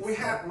trees? We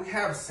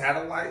have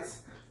satellites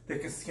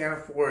that can scan a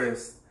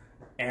forest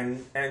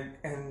and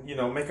you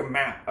know make a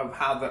map of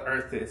how the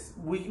Earth is.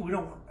 We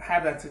don't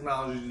have that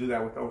technology to do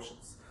that with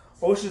oceans.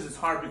 Oceans is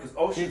hard because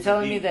oceans. You're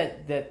telling are me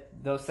deep. that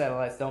those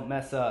satellites don't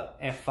mess up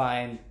and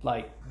find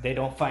they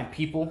don't find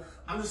people?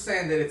 I'm just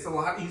saying that it's a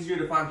lot easier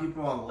to find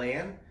people on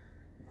land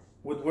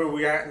with where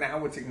we are now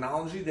with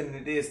technology than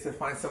it is to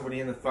find somebody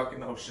in the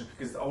fucking ocean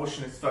because the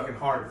ocean is fucking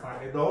hard to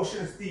find. The ocean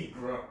is deep,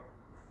 bro.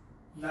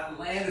 Not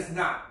land is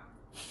not.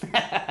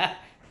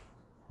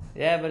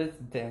 Yeah, but it's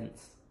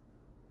dense.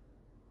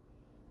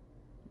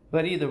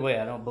 But either way,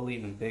 I don't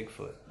believe in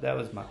Bigfoot. That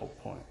was my whole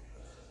point.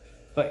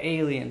 But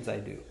aliens, I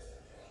do.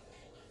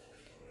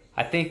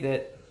 I think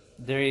that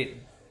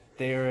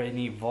they're an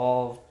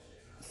evolved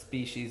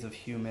species of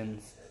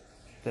humans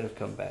that have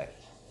come back.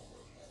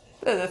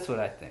 That's what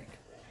I think.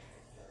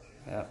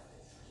 Yeah.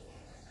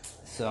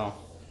 So,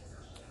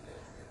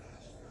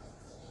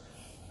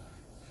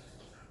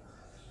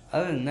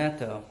 other than that,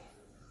 though,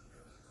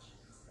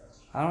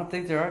 I don't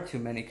think there are too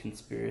many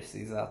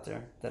conspiracies out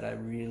there that I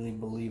really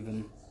believe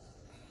in.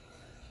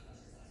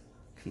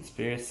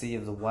 Conspiracy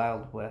of the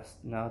Wild West.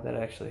 No, that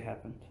actually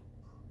happened.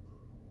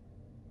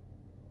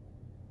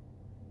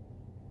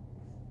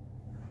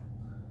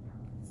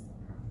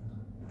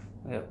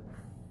 Yep.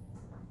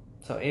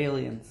 So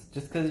aliens,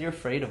 just because you're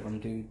afraid of them,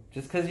 dude.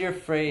 Just because you're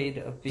afraid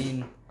of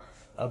being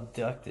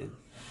abducted,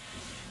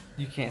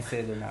 you can't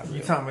say they're not real.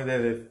 You tell me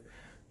that if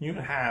you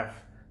have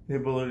the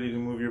ability to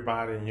move your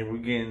body and you were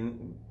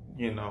getting,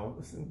 you know,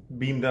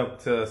 beamed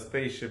up to a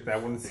spaceship,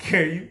 that wouldn't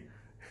scare you?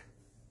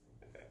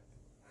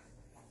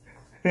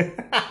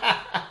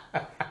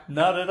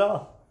 Not at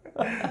all.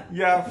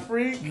 Yeah,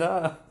 freak.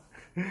 Nah.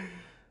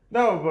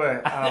 No,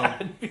 but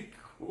I'd be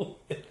cool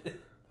with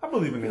it. I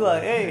believe in Be it.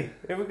 like, hey,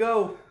 here we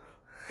go.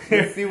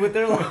 Let's see what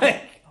they're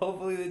like.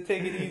 Hopefully they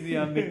take it easy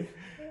on me.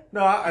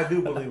 No, I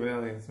do believe in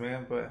aliens,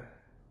 man, but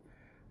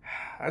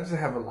I just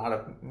have a lot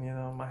of, you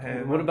know, in my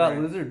head. What my about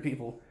brain. lizard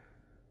people?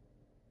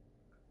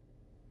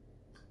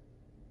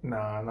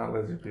 Nah, not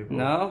lizard people.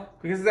 No?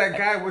 Because that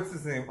guy, what's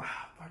his name?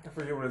 Fuck, I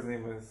forget what his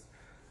name is.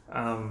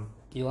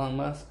 Elon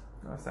Musk?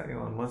 No, it's not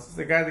Elon Musk. It's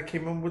the guy that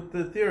came up with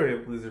the theory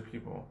of lizard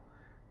people.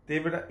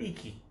 David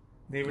Icke.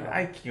 David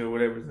Icke, or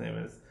whatever his name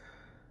is.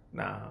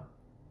 Nah.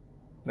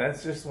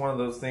 That's just one of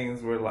those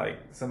things where, like,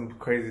 some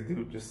crazy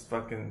dude just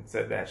fucking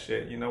said that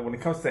shit. You know, when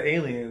it comes to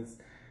aliens,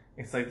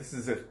 it's like this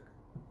is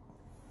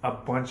a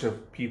bunch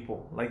of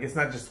people. Like, it's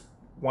not just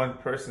one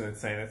person that's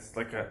saying it. It's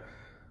like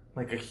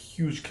a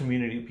huge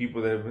community of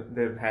people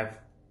that have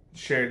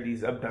shared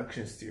these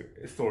abduction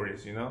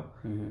stories, you know?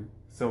 Mm-hmm.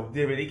 So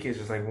David Icke is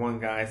just like one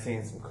guy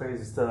saying some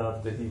crazy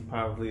stuff that he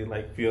probably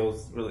like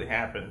feels really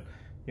happened,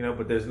 you know.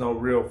 But there's no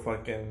real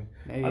fucking.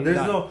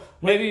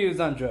 Maybe he was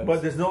on drugs.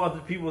 But there's no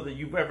other people that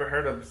you've ever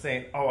heard of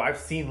saying, "Oh, I've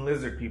seen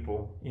lizard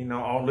people." You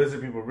know, all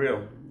lizard people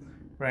real,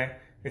 right?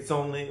 It's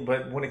only.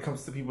 But when it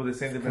comes to people that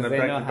say they've been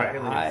abducted by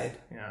aliens,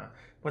 yeah.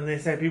 When they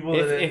say people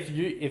if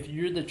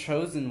you're the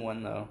chosen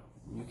one though.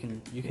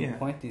 You can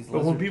point these.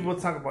 But when people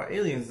talk about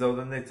aliens, though,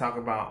 then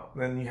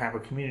you have a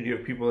community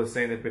of people that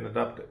say they've been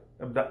abducted.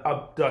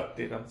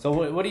 So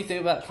what do you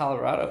think about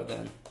Colorado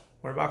then?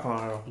 What about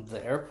Colorado?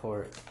 The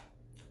airport.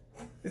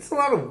 It's a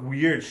lot of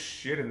weird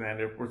shit in that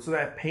airport. So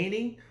that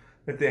painting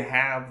that they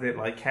have that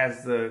like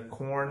has the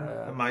corn,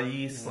 the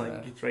maize,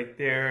 like it's right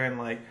there, and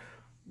like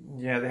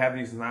they have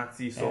these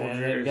Nazi soldiers.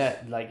 And they've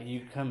got like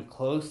you come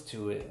close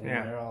to it, and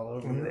they're all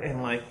over.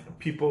 And like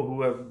people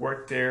who have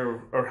worked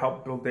there or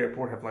helped build the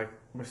airport have like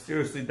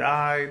mysteriously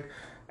died,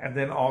 and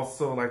then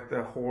also like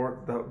the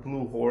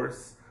blue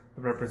horse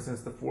that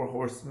represents the 4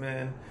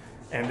 horsemen,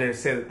 and they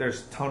say that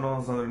there's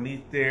tunnels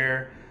underneath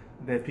there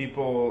that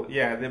people,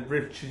 the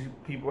rich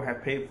people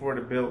have paid for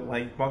to build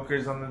like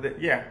bunkers under there.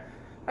 Yeah,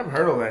 I've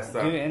heard all that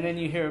stuff. Dude, and then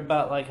you hear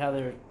about like how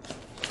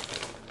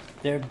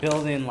they're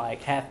building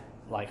like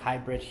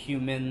hybrid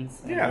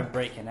humans, and they're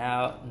breaking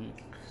out,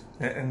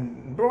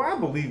 and bro, I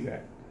believe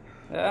that.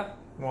 Yeah.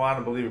 Well, I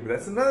don't believe it, but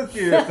that's another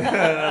theory.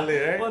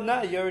 Right? Well,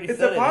 no, you already said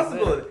it. It's a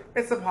possibility.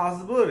 It's a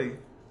possibility.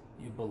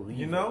 You believe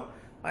You know?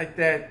 Like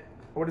that,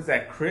 what is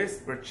that,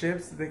 crisp or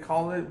chips that they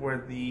call it,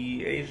 where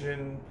the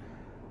Asian,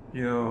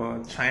 you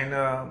know,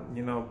 China,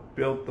 you know,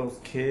 built those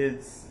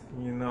kids,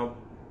 you know,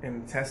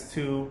 in a test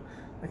tube.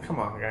 Like, come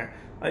on, guy.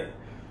 Like,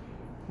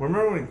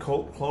 remember when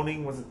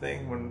cloning was a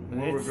thing when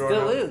we were growing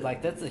up? It still is.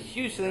 Like, that's a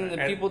huge thing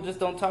that people just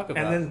don't talk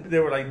about. And then they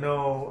were like,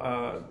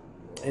 no,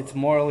 it's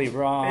morally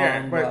wrong.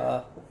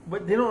 Yeah,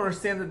 but they don't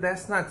understand that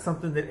that's not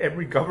something that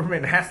every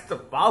government has to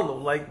follow.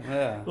 Like,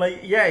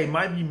 it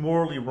might be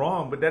morally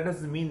wrong, but that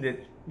doesn't mean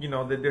that, you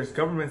know, that there's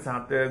governments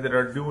out there that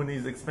are doing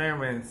these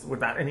experiments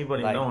without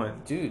anybody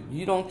knowing. Dude,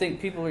 you don't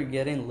think people are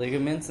getting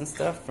ligaments and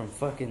stuff from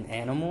fucking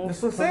animals?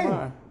 That's what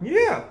I'm saying.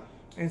 Yeah.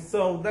 And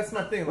so that's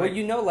my thing. Well,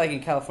 you know, like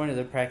in California,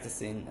 they're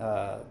practicing,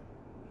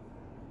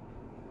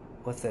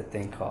 what's that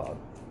thing called?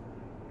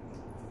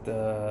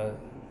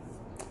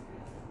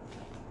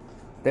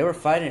 They were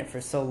fighting it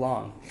for so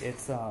long.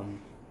 It's,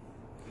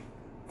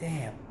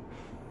 damn.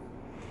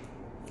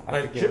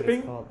 Like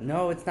chipping?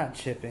 No, it's not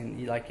chipping.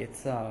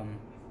 It's,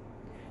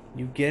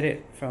 you get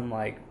it from,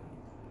 like,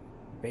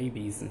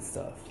 babies and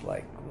stuff.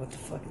 Like, what the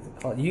fuck is it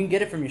called? You can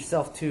get it from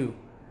yourself, too.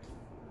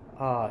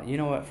 You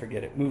know what?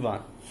 Forget it. Move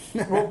on.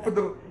 Well, for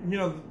the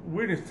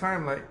weirdest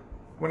time, like,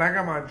 when I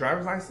got my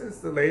driver's license,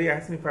 the lady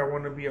asked me if I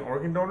wanted to be an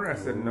organ donor. I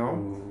said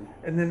no.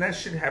 And then that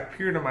shit had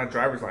appeared on my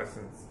driver's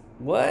license.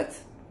 What?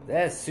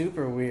 That's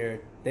super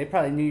weird. They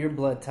probably knew your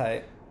blood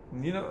type.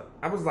 You know,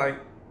 I was like,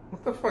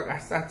 what the fuck?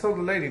 I told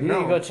the lady, you no. You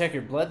need to go check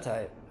your blood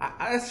type.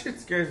 That shit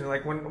scares me.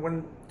 Like,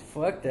 when...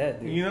 Fuck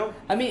that, dude. You know?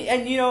 I mean,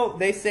 and you know,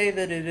 they say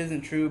that it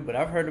isn't true, but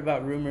I've heard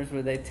about rumors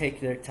where they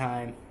take their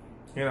time.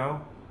 You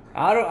know?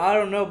 I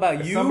don't know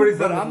about you,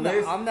 but I'm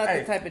not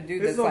the type of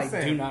dude that's like,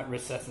 do not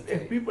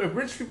resuscitate. If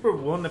rich people are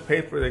willing to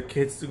pay for their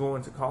kids to go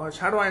into college,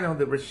 how do I know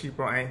that rich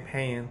people ain't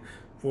paying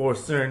for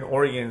certain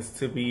organs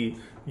to be,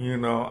 you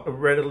know,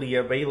 readily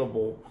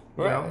available?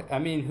 You know? I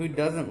mean, who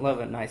doesn't love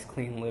a nice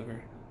clean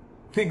liver?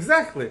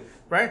 Exactly,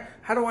 right?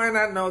 How do I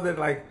not know that,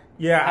 like,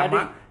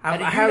 I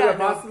have the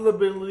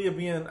possibility of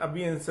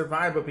being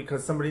survived, but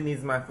because somebody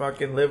needs my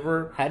fucking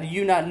liver? How do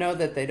you not know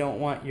that they don't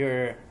want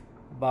your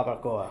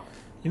barbacoa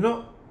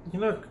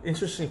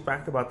Interesting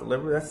fact about the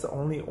liver. That's the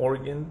only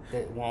organ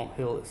that won't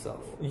heal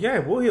itself. Yeah,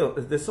 it will heal.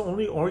 That's the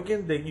only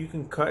organ that you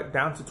can cut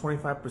down to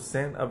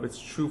 25% of its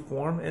true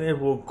form, and it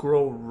will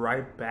grow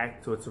right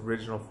back to its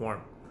original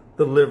form.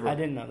 The liver. I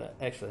didn't know that.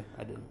 Actually,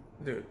 I didn't.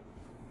 Dude,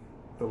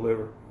 the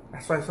liver.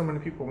 That's why so many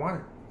people want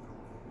it.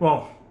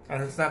 Well,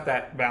 and it's not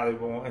that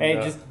valuable. Hey,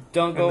 just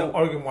don't go. In the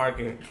organ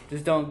market.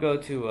 Just don't go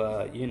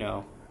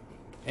to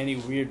any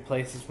weird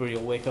places where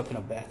you'll wake up in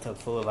a bathtub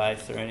full of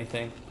ice or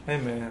anything. Hey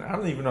man, I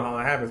don't even know how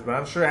that happens, but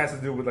I'm sure it has to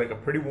do with like a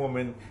pretty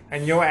woman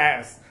and your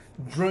ass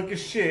drunk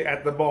as shit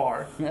at the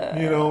bar.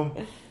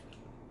 Yeah,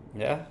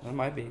 that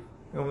might be. You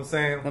know what I'm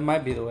saying? That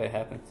might be the way it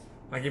happens.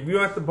 Like if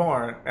you're at the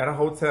bar at a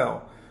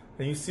hotel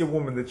and you see a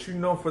woman that you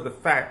know for the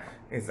fact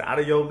is out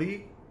of your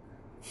league,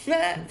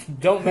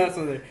 don't mess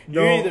with her.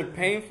 You're either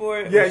paying for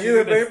it. Yeah,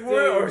 you're either paying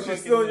for it or she's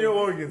stealing your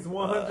organs.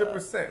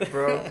 100%,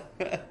 bro.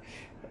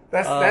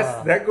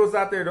 That goes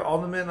out there to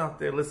all the men out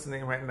there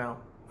listening right now.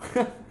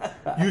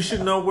 You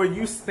should know where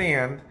you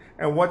stand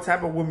and what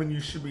type of woman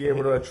you should be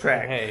able to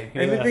attract.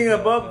 Anything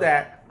above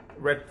that,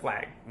 red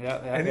flag.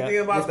 Anything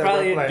about that,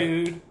 probably red flag. A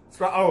dude.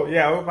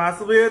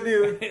 Possibly a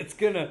dude. It's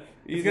gonna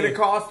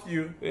cost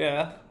you.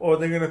 Yeah. Or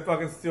they're gonna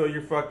fucking steal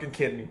your fucking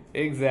kidney.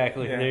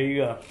 Exactly. Yeah.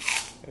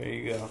 There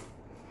you go.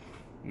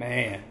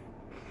 Man.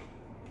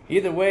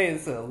 Either way,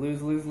 it's a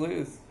lose.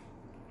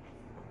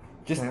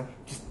 Just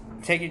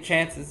take your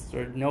chances,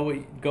 or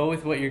go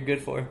with what you're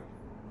good for.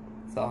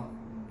 That's all.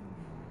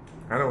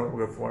 I know what I'm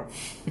good for.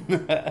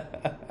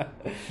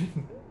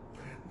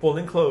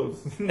 Folding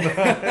clothes.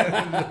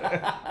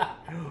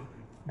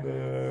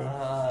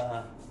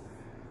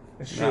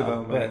 It's true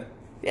though, man.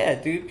 Yeah,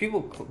 dude,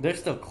 people, they're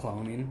still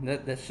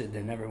cloning. That shit,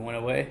 they never went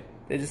away.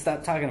 They just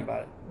stopped talking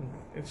about it.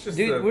 It's just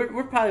dude,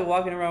 we're probably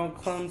walking around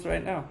with clones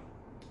right now.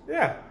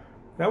 Yeah.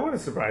 That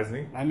wouldn't surprise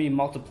me. I mean,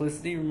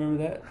 Multiplicity,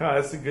 remember that? Oh,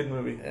 that's a good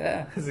movie.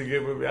 Yeah. That's a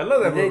good movie. I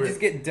love that movie. They just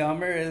get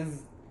dumber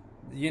as,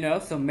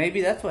 so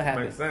maybe that's what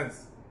happened. Makes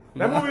sense.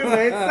 That movie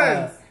made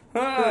sense.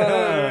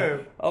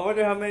 I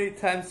wonder how many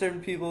times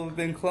certain people have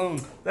been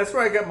cloned. That's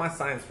where I got my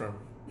science from.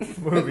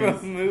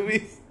 Movies.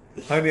 Movies.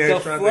 Honey, so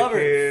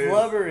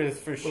Flubber is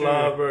for sure.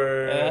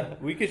 Flubber.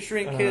 We could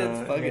shrink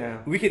kids.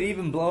 We could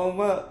even blow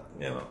them up.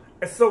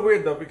 It's so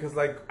weird though, because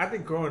I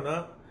think growing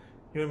up,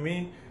 you know what I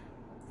mean?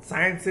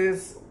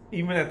 Scientists,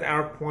 even at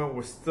our point,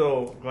 were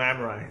still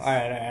glamorized. All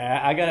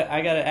right. I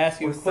gotta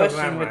ask you a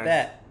question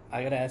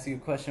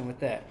with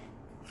that.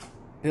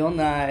 Bill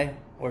Nye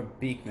or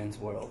Beakman's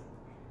World?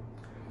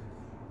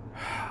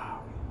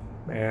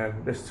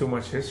 Man, there's too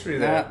much history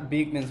there. Not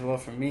Beakman's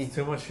World for me. There's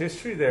too much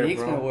history there,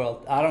 Beakman's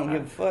World. I don't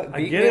give a fuck.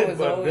 I get it,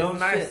 but Bill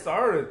Nye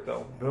started it,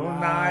 though. Bill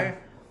Nye.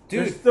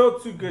 Dude, there's still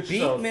two good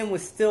shows. Beakman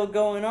was still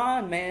going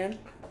on, man.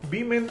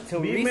 Beakman,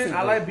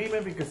 I like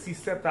Beakman because he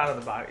stepped out of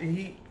the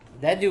body.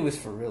 That dude was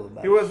for real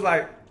about it. He was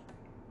like,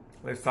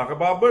 let's talk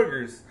about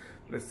burgers.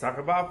 Let's talk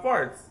about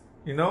farts.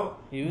 Bill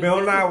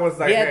Nye was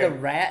like, he had the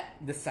rat,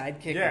 the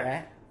sidekick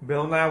rat.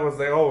 Bill Nye was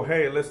like, oh,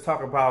 hey, let's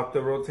talk about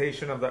the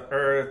rotation of the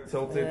Earth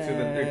tilted to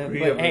the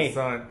degree of the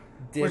sun.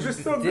 Which is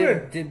still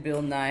good. Did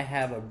Bill Nye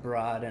have a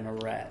broad and a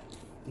rat?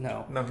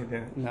 No. No, he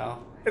didn't. No.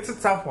 It's a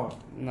tough one.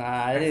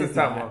 Nah, it's a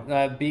tough one.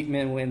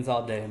 Beakman wins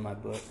all day in my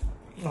book.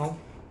 No.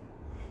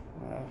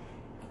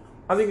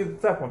 I think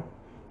it's a tough one.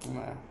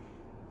 Nah.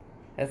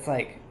 That's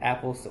like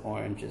apples to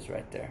oranges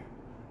right there.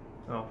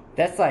 Oh.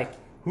 That's like,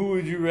 who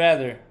would you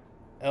rather,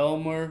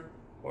 Elmer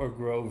or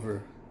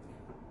Grover?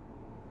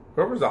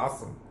 Grover's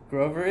awesome.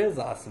 Grover is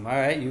awesome. All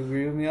right, you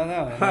agree with me on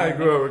that one. Hi,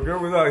 Grover.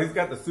 Grover's awesome. He's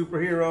got the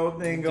superhero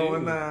thing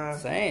going on.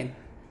 Insane.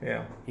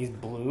 Yeah. He's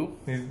blue.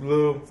 He's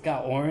blue. He's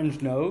got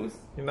orange nose.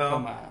 Come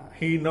on.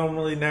 He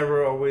normally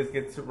never always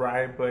gets it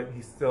right, but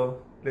he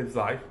still lives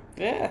life.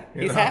 Yeah,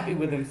 he's happy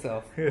with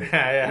himself.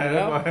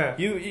 Yeah.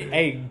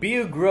 Hey, be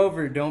a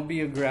Grover, don't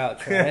be a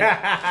Grouch, right?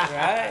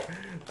 Right?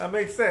 That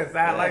makes sense.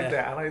 I like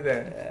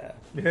that.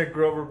 Yeah,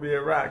 Grover, be a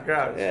Grouch.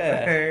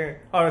 Yeah.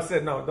 I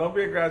said, no, don't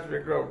be a Grouch, be a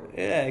Grover.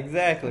 Yeah,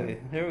 exactly.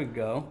 There we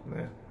go.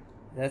 Yeah.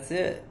 That's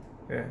it.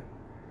 Yeah.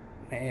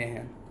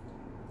 Man.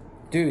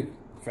 Dude,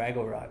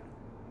 Fraggle Rock.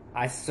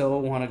 I so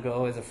want to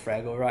go as a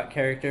Fraggle Rock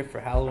character for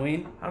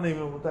Halloween. I don't even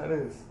know what that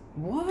is.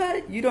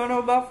 What? You don't know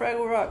about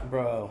Fraggle Rock?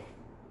 Bro.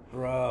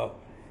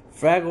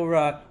 Fraggle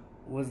Rock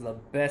was the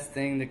best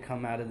thing to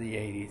come out of the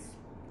 80s.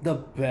 The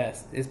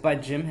best. It's by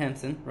Jim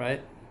Henson,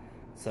 right?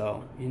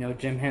 So,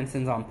 Jim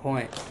Henson's on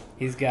point.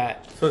 He's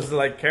got... So it's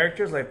like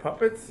characters, like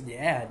puppets?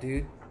 Yeah,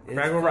 dude.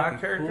 Fraggle Rock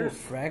characters?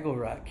 Cool. Fraggle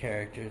Rock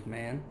characters,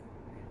 man.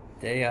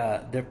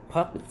 They're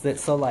puppets that...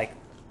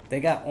 they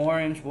got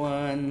orange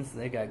ones,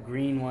 they got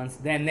green ones.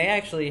 Then they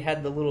actually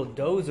had the little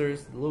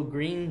dozers, the little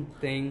green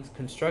things,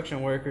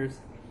 construction workers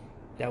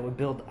that would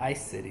build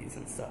ice cities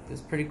and stuff.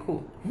 It's pretty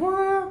cool.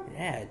 What?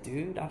 Yeah,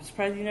 dude. I'm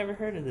surprised you never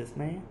heard of this,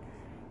 man.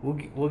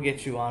 We'll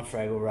get you on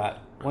Fraggle Rock.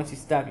 Once you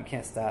stop, you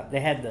can't stop. They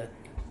had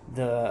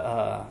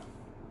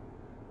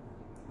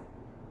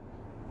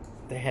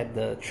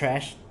the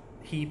trash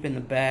heap in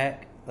the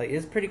back.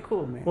 It's pretty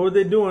cool, man. What were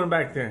they doing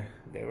back then?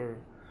 They were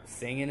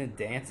singing and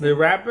dancing. They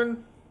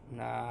rapping?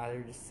 Nah,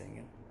 they're just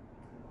singing.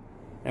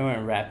 They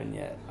weren't rapping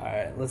yet.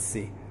 Alright, let's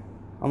see.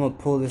 I'm gonna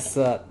pull this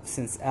up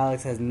since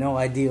Alex has no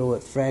idea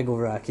what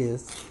Fraggle Rock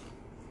is.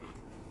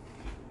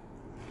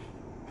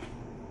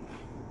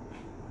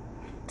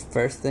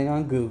 First thing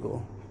on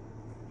Google.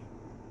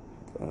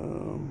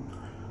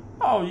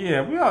 Oh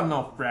yeah, we all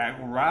know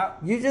Fraggle Rock.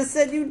 You just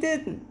said you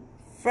didn't.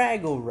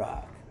 Fraggle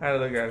Rock. I had to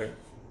look at it.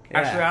 Yeah.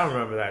 Actually, I don't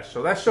remember that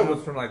show. That show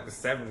was from like the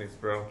 70s,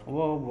 bro.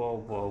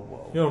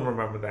 Whoa. You don't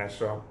remember that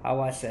show. I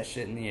watched that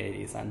shit in the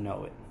 80s. I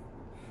know it.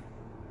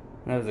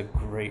 That was a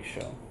great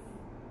show.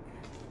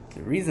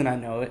 The reason I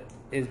know it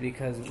is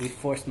because we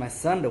forced my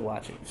son to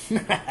watch it.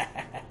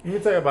 Let me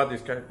tell you about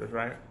these characters,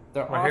 right?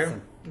 They're right here.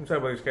 awesome. Let me tell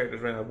you about these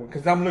characters right now,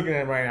 because I'm looking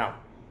at them right now.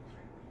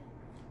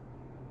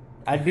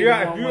 I'd be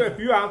If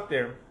you're out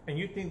there and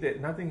you think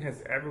that nothing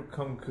has ever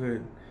come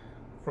good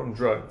from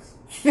drugs,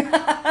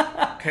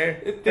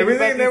 okay,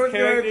 everything that was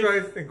good from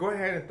drugs, then go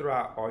ahead and throw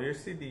out all your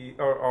CD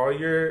or all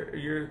your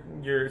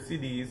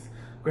CDs.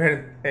 Go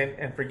ahead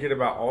and forget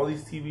about all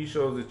these TV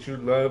shows that you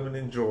love and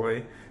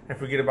enjoy, and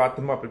forget about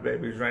the Muppet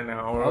Babies right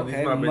now, or all these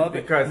Muppets,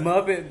 because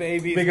Muppet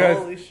Babies,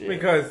 holy shit.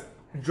 Because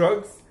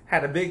drugs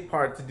had a big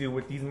part to do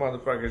with these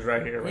motherfuckers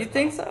right here. You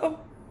think so?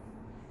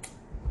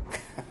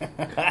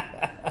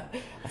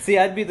 See,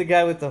 I'd be the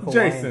guy with the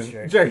Hawaiian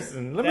shirt.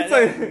 Jason, let me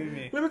tell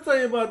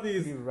you about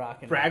these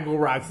Fraggle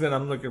Rocks that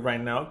I'm looking right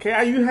now.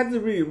 Okay, you had to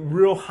be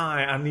real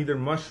high on either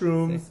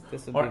mushrooms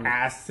or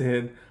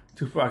acid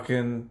to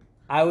fucking.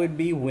 I would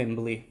be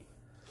Wembley.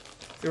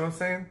 See what I'm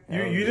saying?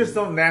 You just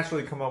don't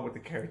naturally come up with a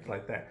character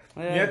like that.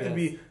 Yeah,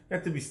 you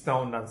have to be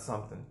stoned on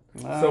something.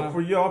 So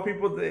for y'all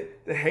people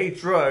that hate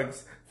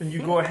drugs, then you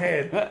go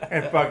ahead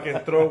and fucking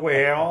throw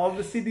away all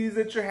the CDs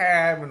that you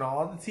have and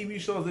all the TV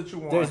shows that you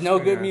watch. There's no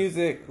good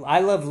music. I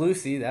Love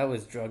Lucy. That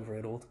was drug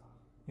riddled.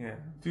 Yeah,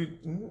 dude.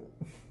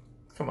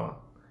 Come on,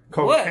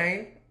 cocaine.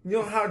 What?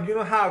 You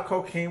know how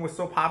cocaine was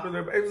so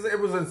popular? It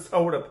was a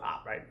soda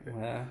pop, right?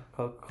 Yeah,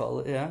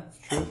 Coca-Cola. Yeah,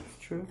 it's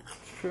true.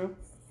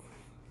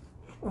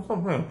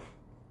 Mm-hmm.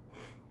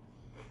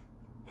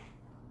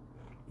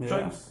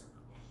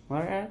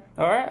 Yeah.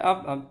 All right.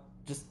 I'm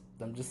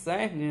just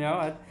saying. You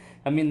know,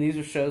 I mean,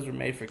 these shows were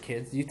made for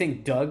kids. Do you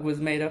think Doug was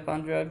made up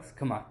on drugs?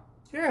 Come on.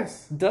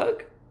 Yes.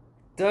 Doug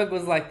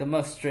was like the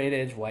most straight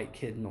edge white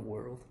kid in the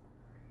world,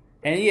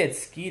 and he had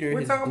Skeeter.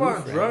 We're talking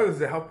about drugs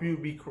that help you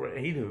be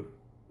creative.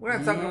 We're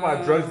not talking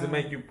about drugs that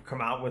make you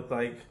come out with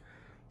like.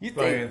 You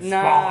think?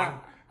 Nah.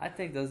 I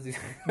think those do.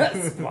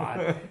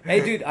 Spawn.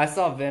 Hey, dude, I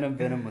saw Venom.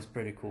 Venom was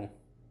pretty cool.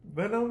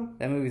 Venom?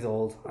 That movie's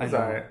old. It was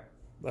alright. It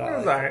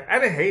was alright. I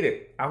didn't hate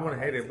it. I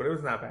wouldn't hate it, but it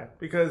was not bad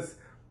because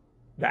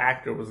the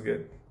actor was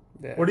good.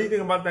 Yeah. What do you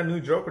think about that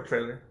new Joker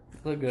trailer?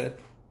 Look good.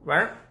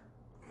 Right?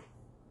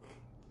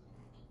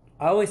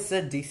 I always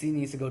said DC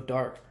needs to go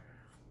dark.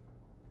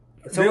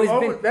 It's always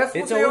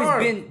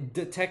been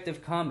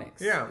Detective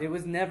Comics. Yeah. It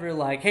was never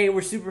like, hey,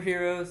 we're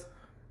superheroes.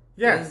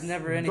 Yes. It was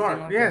never anything dark.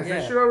 like yes,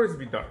 that. It should always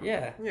be dark.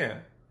 Yeah. Yeah.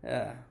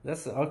 Yeah,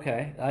 that's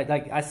okay.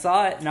 I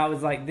saw it and I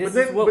was like, this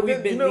is what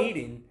we've been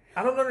needing.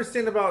 I don't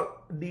understand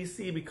about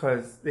DC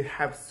because they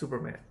have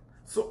Superman.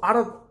 So out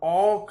of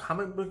all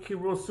comic book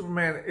heroes,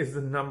 Superman is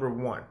the number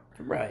one.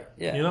 Right.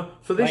 Yeah. You know,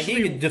 so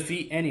he could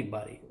defeat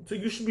anybody. So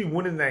you should be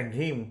winning that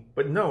game,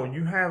 but no,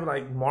 you have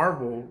like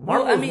Marvel.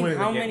 I mean,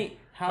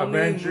 how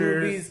many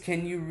movies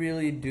can you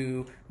really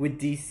do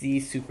with DC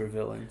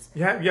supervillains?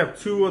 You have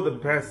two of the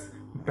best,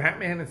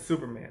 Batman and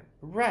Superman.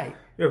 Right.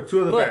 You have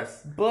two of the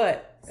best.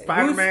 But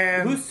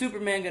Spider-Man. Who's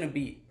Superman gonna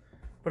beat?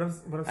 But I'm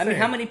I saying, mean,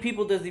 how many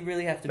people does he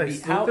really have to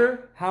beat?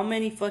 How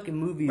many fucking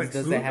movies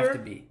does that have to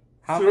be?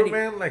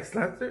 Superman, like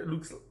Slender?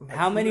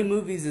 How many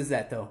movies is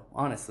that though?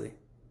 Honestly,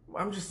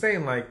 I'm just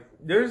saying, like,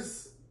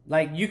 there's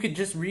like you could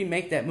just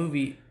remake that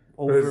movie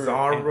over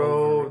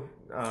Bizarro,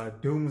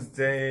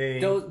 Doomsday.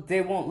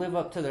 They won't live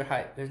up to their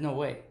hype. There's no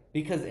way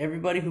because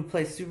everybody who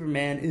plays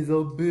Superman is a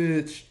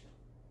bitch.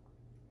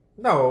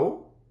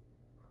 No.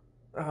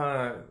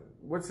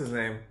 What's his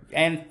name?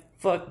 And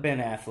fuck Ben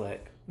Affleck.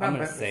 I'm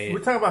gonna say it. We're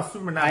talking about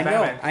Superman, not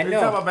Batman. I know. Are you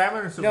talking about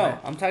Batman or Superman? No,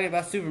 I'm talking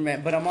about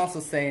Superman, but I'm also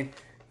saying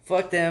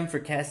fuck them for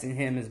casting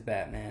him as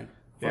Batman.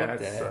 Fuck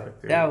that.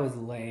 Sucked, that was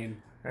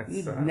lame.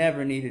 You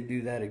never need to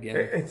do that again.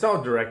 It's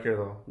all director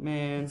though.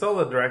 Man. It's all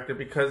the director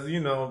because, you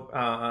know,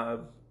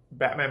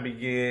 Batman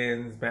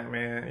Begins,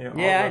 Batman, you know.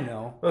 Yeah, I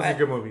know. Those are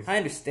good movies. I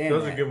understand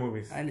Those are good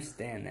movies. I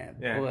understand that.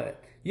 Yeah.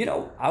 But, you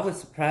know, I was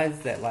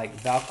surprised that, like,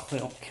 Val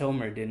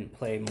Kilmer didn't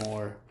play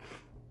more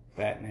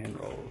Batman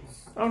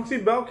roles. I don't see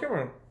Val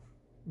Kilmer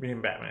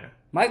being Batman.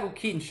 Michael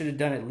Keaton should have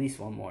done at least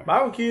one more.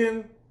 Michael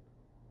Keaton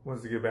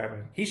was a good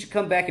Batman. He should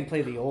come back and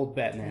play the old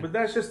Batman. But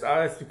that's just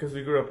us because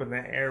we grew up in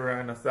that era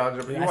and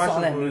nostalgia. But I saw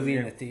that movie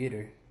in the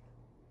theater.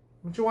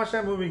 When you watch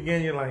that movie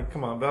again, you're like,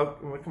 come on, Val,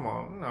 come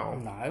on, no.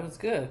 No, it was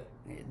good.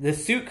 The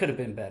suit could have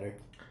been better.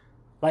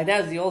 Like,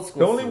 that was the old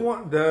school The only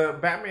one, the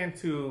Batman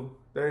 2,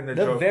 in the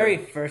Joker. Very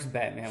first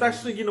Batman. It's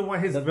actually, you know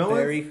what, his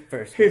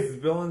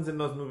villains in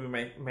those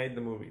movies made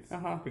the movies.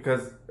 Uh-huh.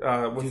 Because,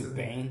 what's his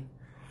Bane?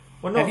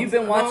 Well, no, Have you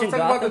been watching I'm talking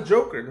about Gotham? the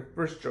Joker, the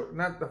first Joker,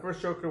 not the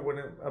first Joker when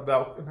not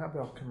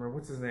Val Kilmer.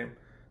 What's his name?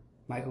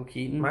 Michael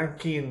Keaton. Mike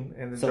Keaton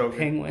and the so Joker.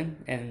 Penguin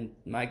and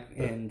Mike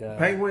and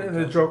Penguin and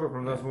the Joker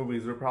from those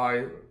movies were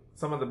probably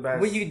some of the best.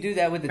 Well, you do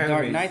that with the Dark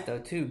enemies. Knight though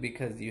too,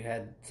 because you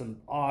had some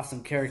awesome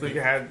So characters. you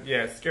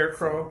had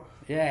Scarecrow,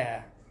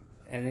 Yeah,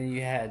 and then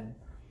you had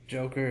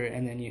Joker,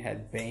 and then you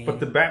had Bane. but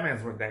the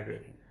Batmans weren't that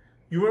good.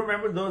 You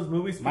remember those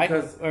movies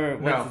because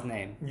what's his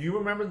name? You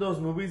remember those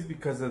movies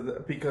because of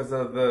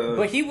the.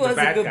 But he was the a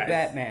bad good guys.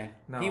 Batman.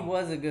 No. He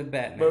was a good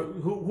Batman.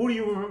 But who do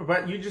you remember?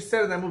 But you just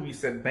said in that movie, you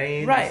said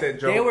Bane, right, you said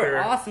Joker. they were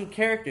awesome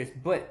characters,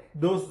 but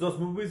Those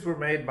movies were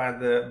made by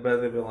the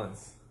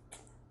villains.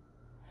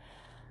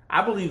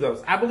 I believe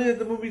those. I believe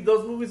that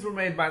those movies were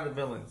made by the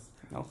villains.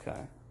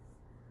 okay.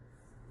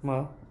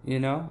 Well, you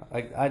know,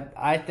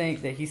 I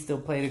think that he still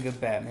played a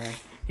good Batman.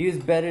 He was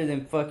better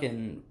than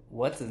fucking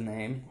what's his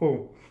name?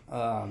 Who?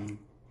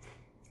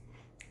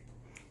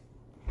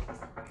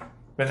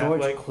 Ben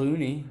George Affleck.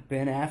 Clooney,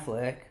 Ben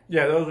Affleck.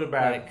 Yeah, those were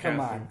bad. Like, come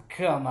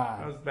casting. on.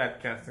 That was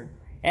bad casting.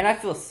 And I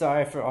feel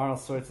sorry for Arnold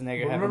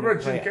Schwarzenegger. Remember having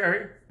to Jim play-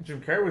 Carrey?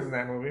 Jim Carrey was in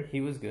that movie.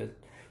 He was good.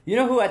 You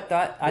know who I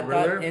thought? I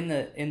Riddler? thought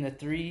in the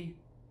three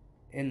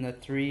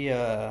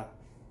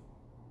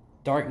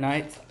Dark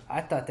Knights,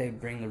 I thought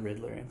they'd bring the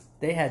Riddler in.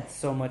 They had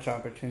so much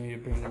opportunity to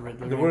bring the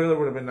Riddler The in. Riddler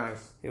would have been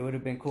nice. It would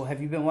have been cool. Have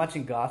you been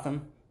watching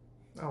Gotham?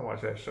 I don't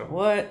watch that show.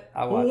 What?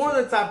 I Who watched were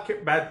it. the top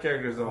bad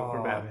characters though for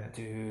Oh, Batman?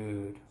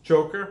 dude.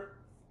 Joker.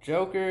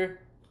 Joker,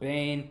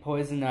 Bane,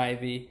 Poison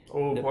Ivy,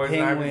 Oh, the Poison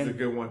Penguin, Ivy's a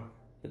good one.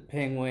 the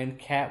Penguin,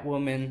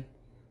 Catwoman.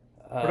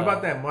 What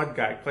about that mud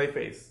guy,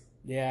 Clayface?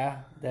 Yeah,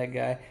 that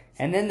guy.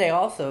 And then they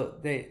also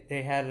they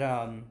had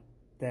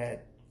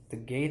that the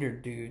Gator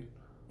dude.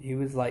 He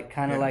was like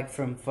kind of Yeah. like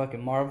from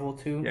fucking Marvel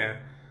too. Yeah.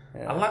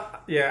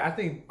 Yeah. I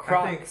think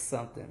Croc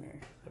something or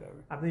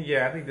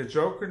whatever. I think the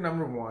Joker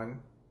 #1,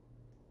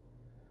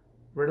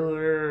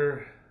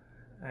 Riddler,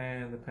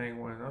 and the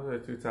Penguin. Those are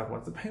the two top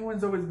ones. The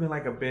Penguin's always been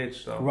like a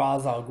bitch though.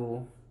 Ra's al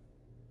Ghul.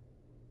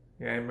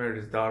 Yeah, he murdered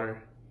his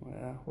daughter.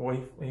 Yeah, Well,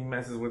 he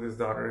messes with his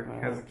daughter. He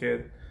has a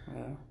kid.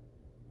 yeah.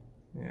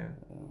 Yeah.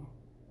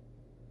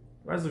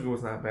 Ra's al Ghul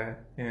was not bad.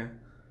 Yeah.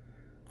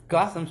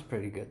 Gotham's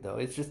pretty good though.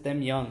 It's just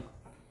them young.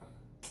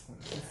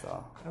 That's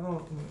all. I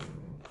don't.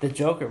 The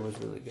Joker was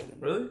really good.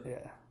 Really?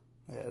 Yeah,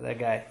 that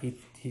guy. He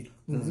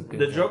does a good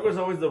The job. Joker's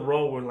always the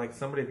role where like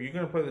somebody, if you're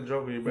gonna play the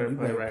Joker, you better You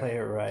play better it right. play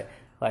it right.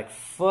 Like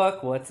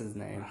fuck, what's his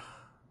name?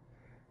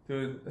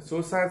 Dude,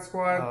 Suicide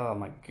Squad. Oh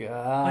my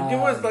god. Like it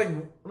was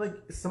like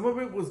some of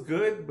it was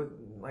good, but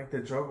like the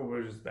Joker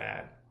was just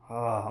bad. Oh,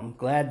 I'm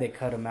glad they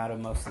cut him out of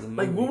most of the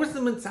movie. Like what was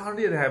the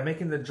mentality they had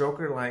making the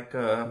Joker like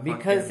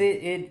because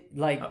fucking- it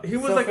like he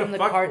was so like from a the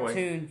fuck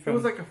cartoon boy. He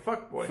was like a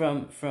fuck boy.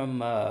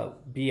 from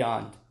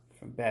Beyond,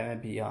 from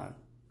Batman Beyond.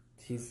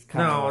 He's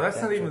kind of No, like that's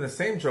that not even Joker. the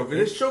same Joker.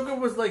 This Joker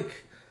was like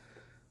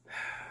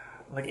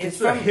It's this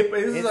from is a hip.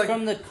 This is it's like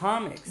from the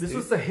comics. this dude.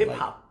 was the hip Like,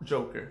 hop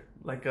Joker.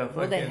 Like a fucking.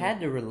 well, they had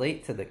to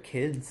relate to the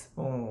kids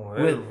Oh,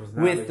 that with was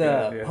not a good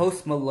idea.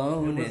 Post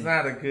Malone It was and,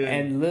 not a good.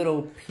 and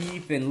Little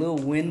Peep and Little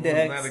it was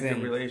Windex not a good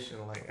and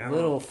relation. Like I don't-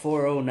 Little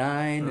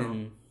 409 No.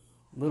 and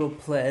Little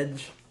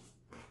Pledge.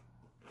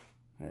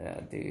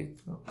 Yeah, dude,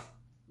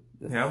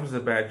 Yeah, it was a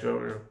bad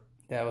Joker.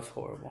 that was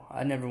horrible.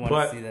 I never want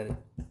But to see that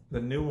The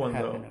new one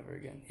happen though. ever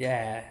again.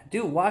 Yeah,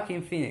 dude,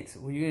 Joaquin Phoenix.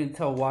 Were you gonna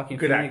tell Joaquin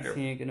Good Phoenix actor.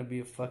 he ain't gonna be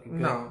a fucking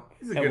good No,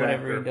 he's a at good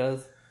whatever actor. he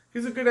does?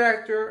 He's a good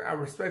actor. I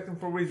respect him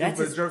for what he's doing. That's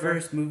But his Joker,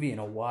 first movie in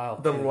a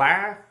while. the too.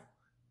 laugh.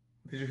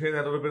 Did you hear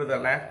that little bit of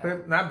that laugh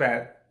clip? Not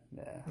bad,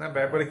 Yeah. not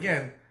bad. But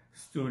again,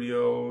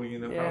 studio,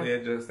 Yeah. probably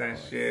adjust that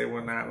shit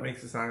when that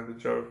makes it sound like the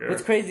Joker.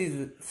 What's crazy is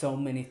that so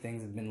many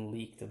things have been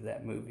leaked of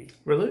that movie.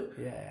 Really?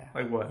 Yeah.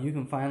 Like what? You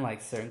can find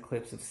like certain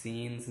clips of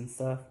scenes and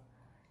stuff,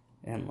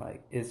 and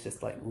like it's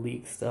just like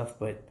leaked stuff,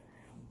 but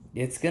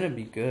it's gonna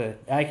be good.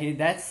 Like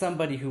that's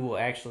somebody who will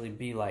actually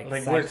be like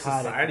where psychotic,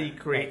 society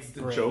creates like,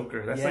 the brain.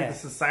 Joker. That's like Yeah. the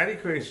society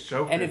creates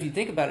Joker. And if you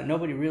think about it,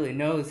 nobody really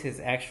knows his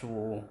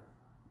actual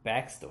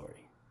backstory.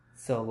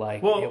 So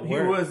like, well, it he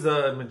works. was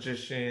a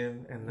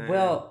magician, and then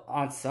Well,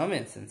 on some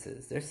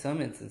instances, there's some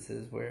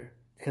instances where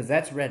because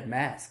that's Red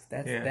Mask,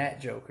 that's Yeah.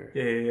 that Joker.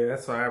 yeah,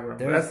 that's what I remember.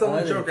 There's That's the only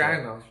other Joker I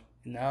Jokers.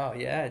 know. No,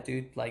 yeah,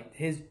 dude. Like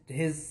his,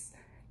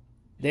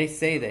 they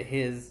say that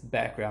his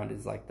background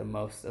is like the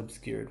most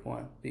obscured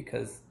one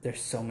because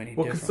there's so many.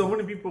 Well, because different so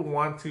many people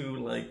want to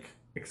like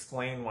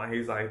explain why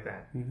he's like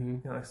that.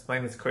 Mhm.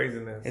 Explain his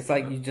craziness. It's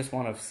like you just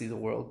want to see the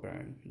world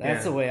burn.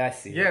 That's Yeah. the way I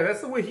see it. Yeah,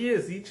 that's the way he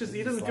is. He doesn't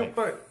He's give a like,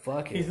 fuck.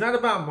 Fuck it. He's not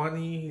about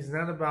money. He's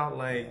not about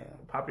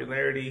like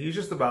popularity. He's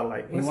just about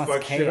like He let's wants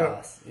fuck shit up.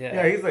 chaos. Yeah.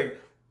 Yeah, he's like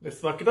let's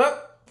fuck it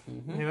up.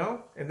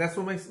 Mhm. And that's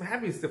what makes him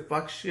happy is to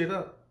fuck shit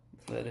up.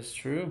 That is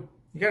true.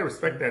 You gotta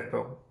respect that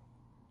though.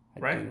 I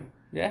Right? do.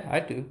 Yeah, I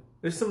do.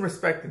 There's some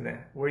respect in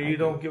that where you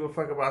don't give a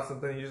fuck about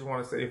something. You just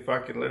want to say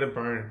fuck it, let it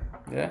burn.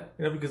 Yeah.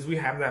 Because we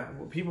have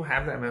that. People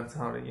have that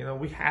mentality.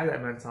 We have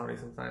that mentality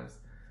sometimes,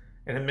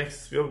 and it makes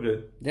us feel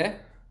good. Yeah.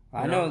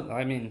 I You know.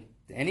 I mean,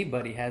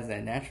 anybody has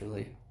that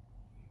naturally.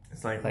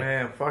 It's like, Like,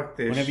 man, fuck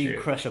this Whenever shit. you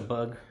crush a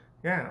bug.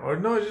 Yeah, or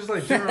no, it's just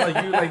like general,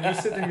 like you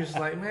sit there and you're just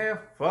like, man,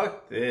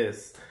 fuck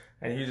this,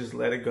 and you just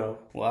let it go.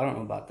 Well, I don't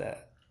know about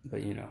that,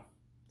 but you know.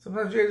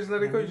 Sometimes you just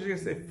let it go. You just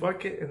gotta say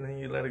fuck it, and then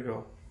you let it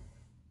go.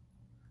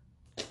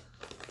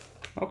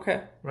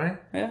 Okay. Right?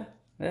 Yeah.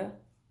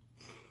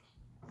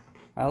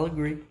 I'll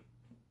agree.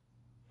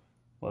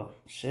 Well,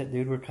 shit,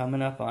 dude, we're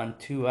coming up on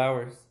 2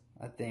 hours,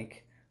 I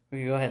think. We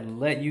can go ahead and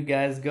let you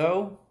guys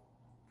go.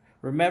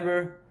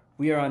 Remember,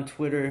 we are on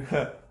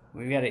Twitter.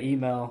 We got an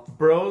email.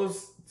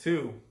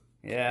 Bros2.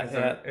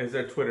 Yeah, Is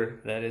our Twitter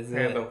that is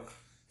handle. it.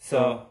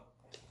 So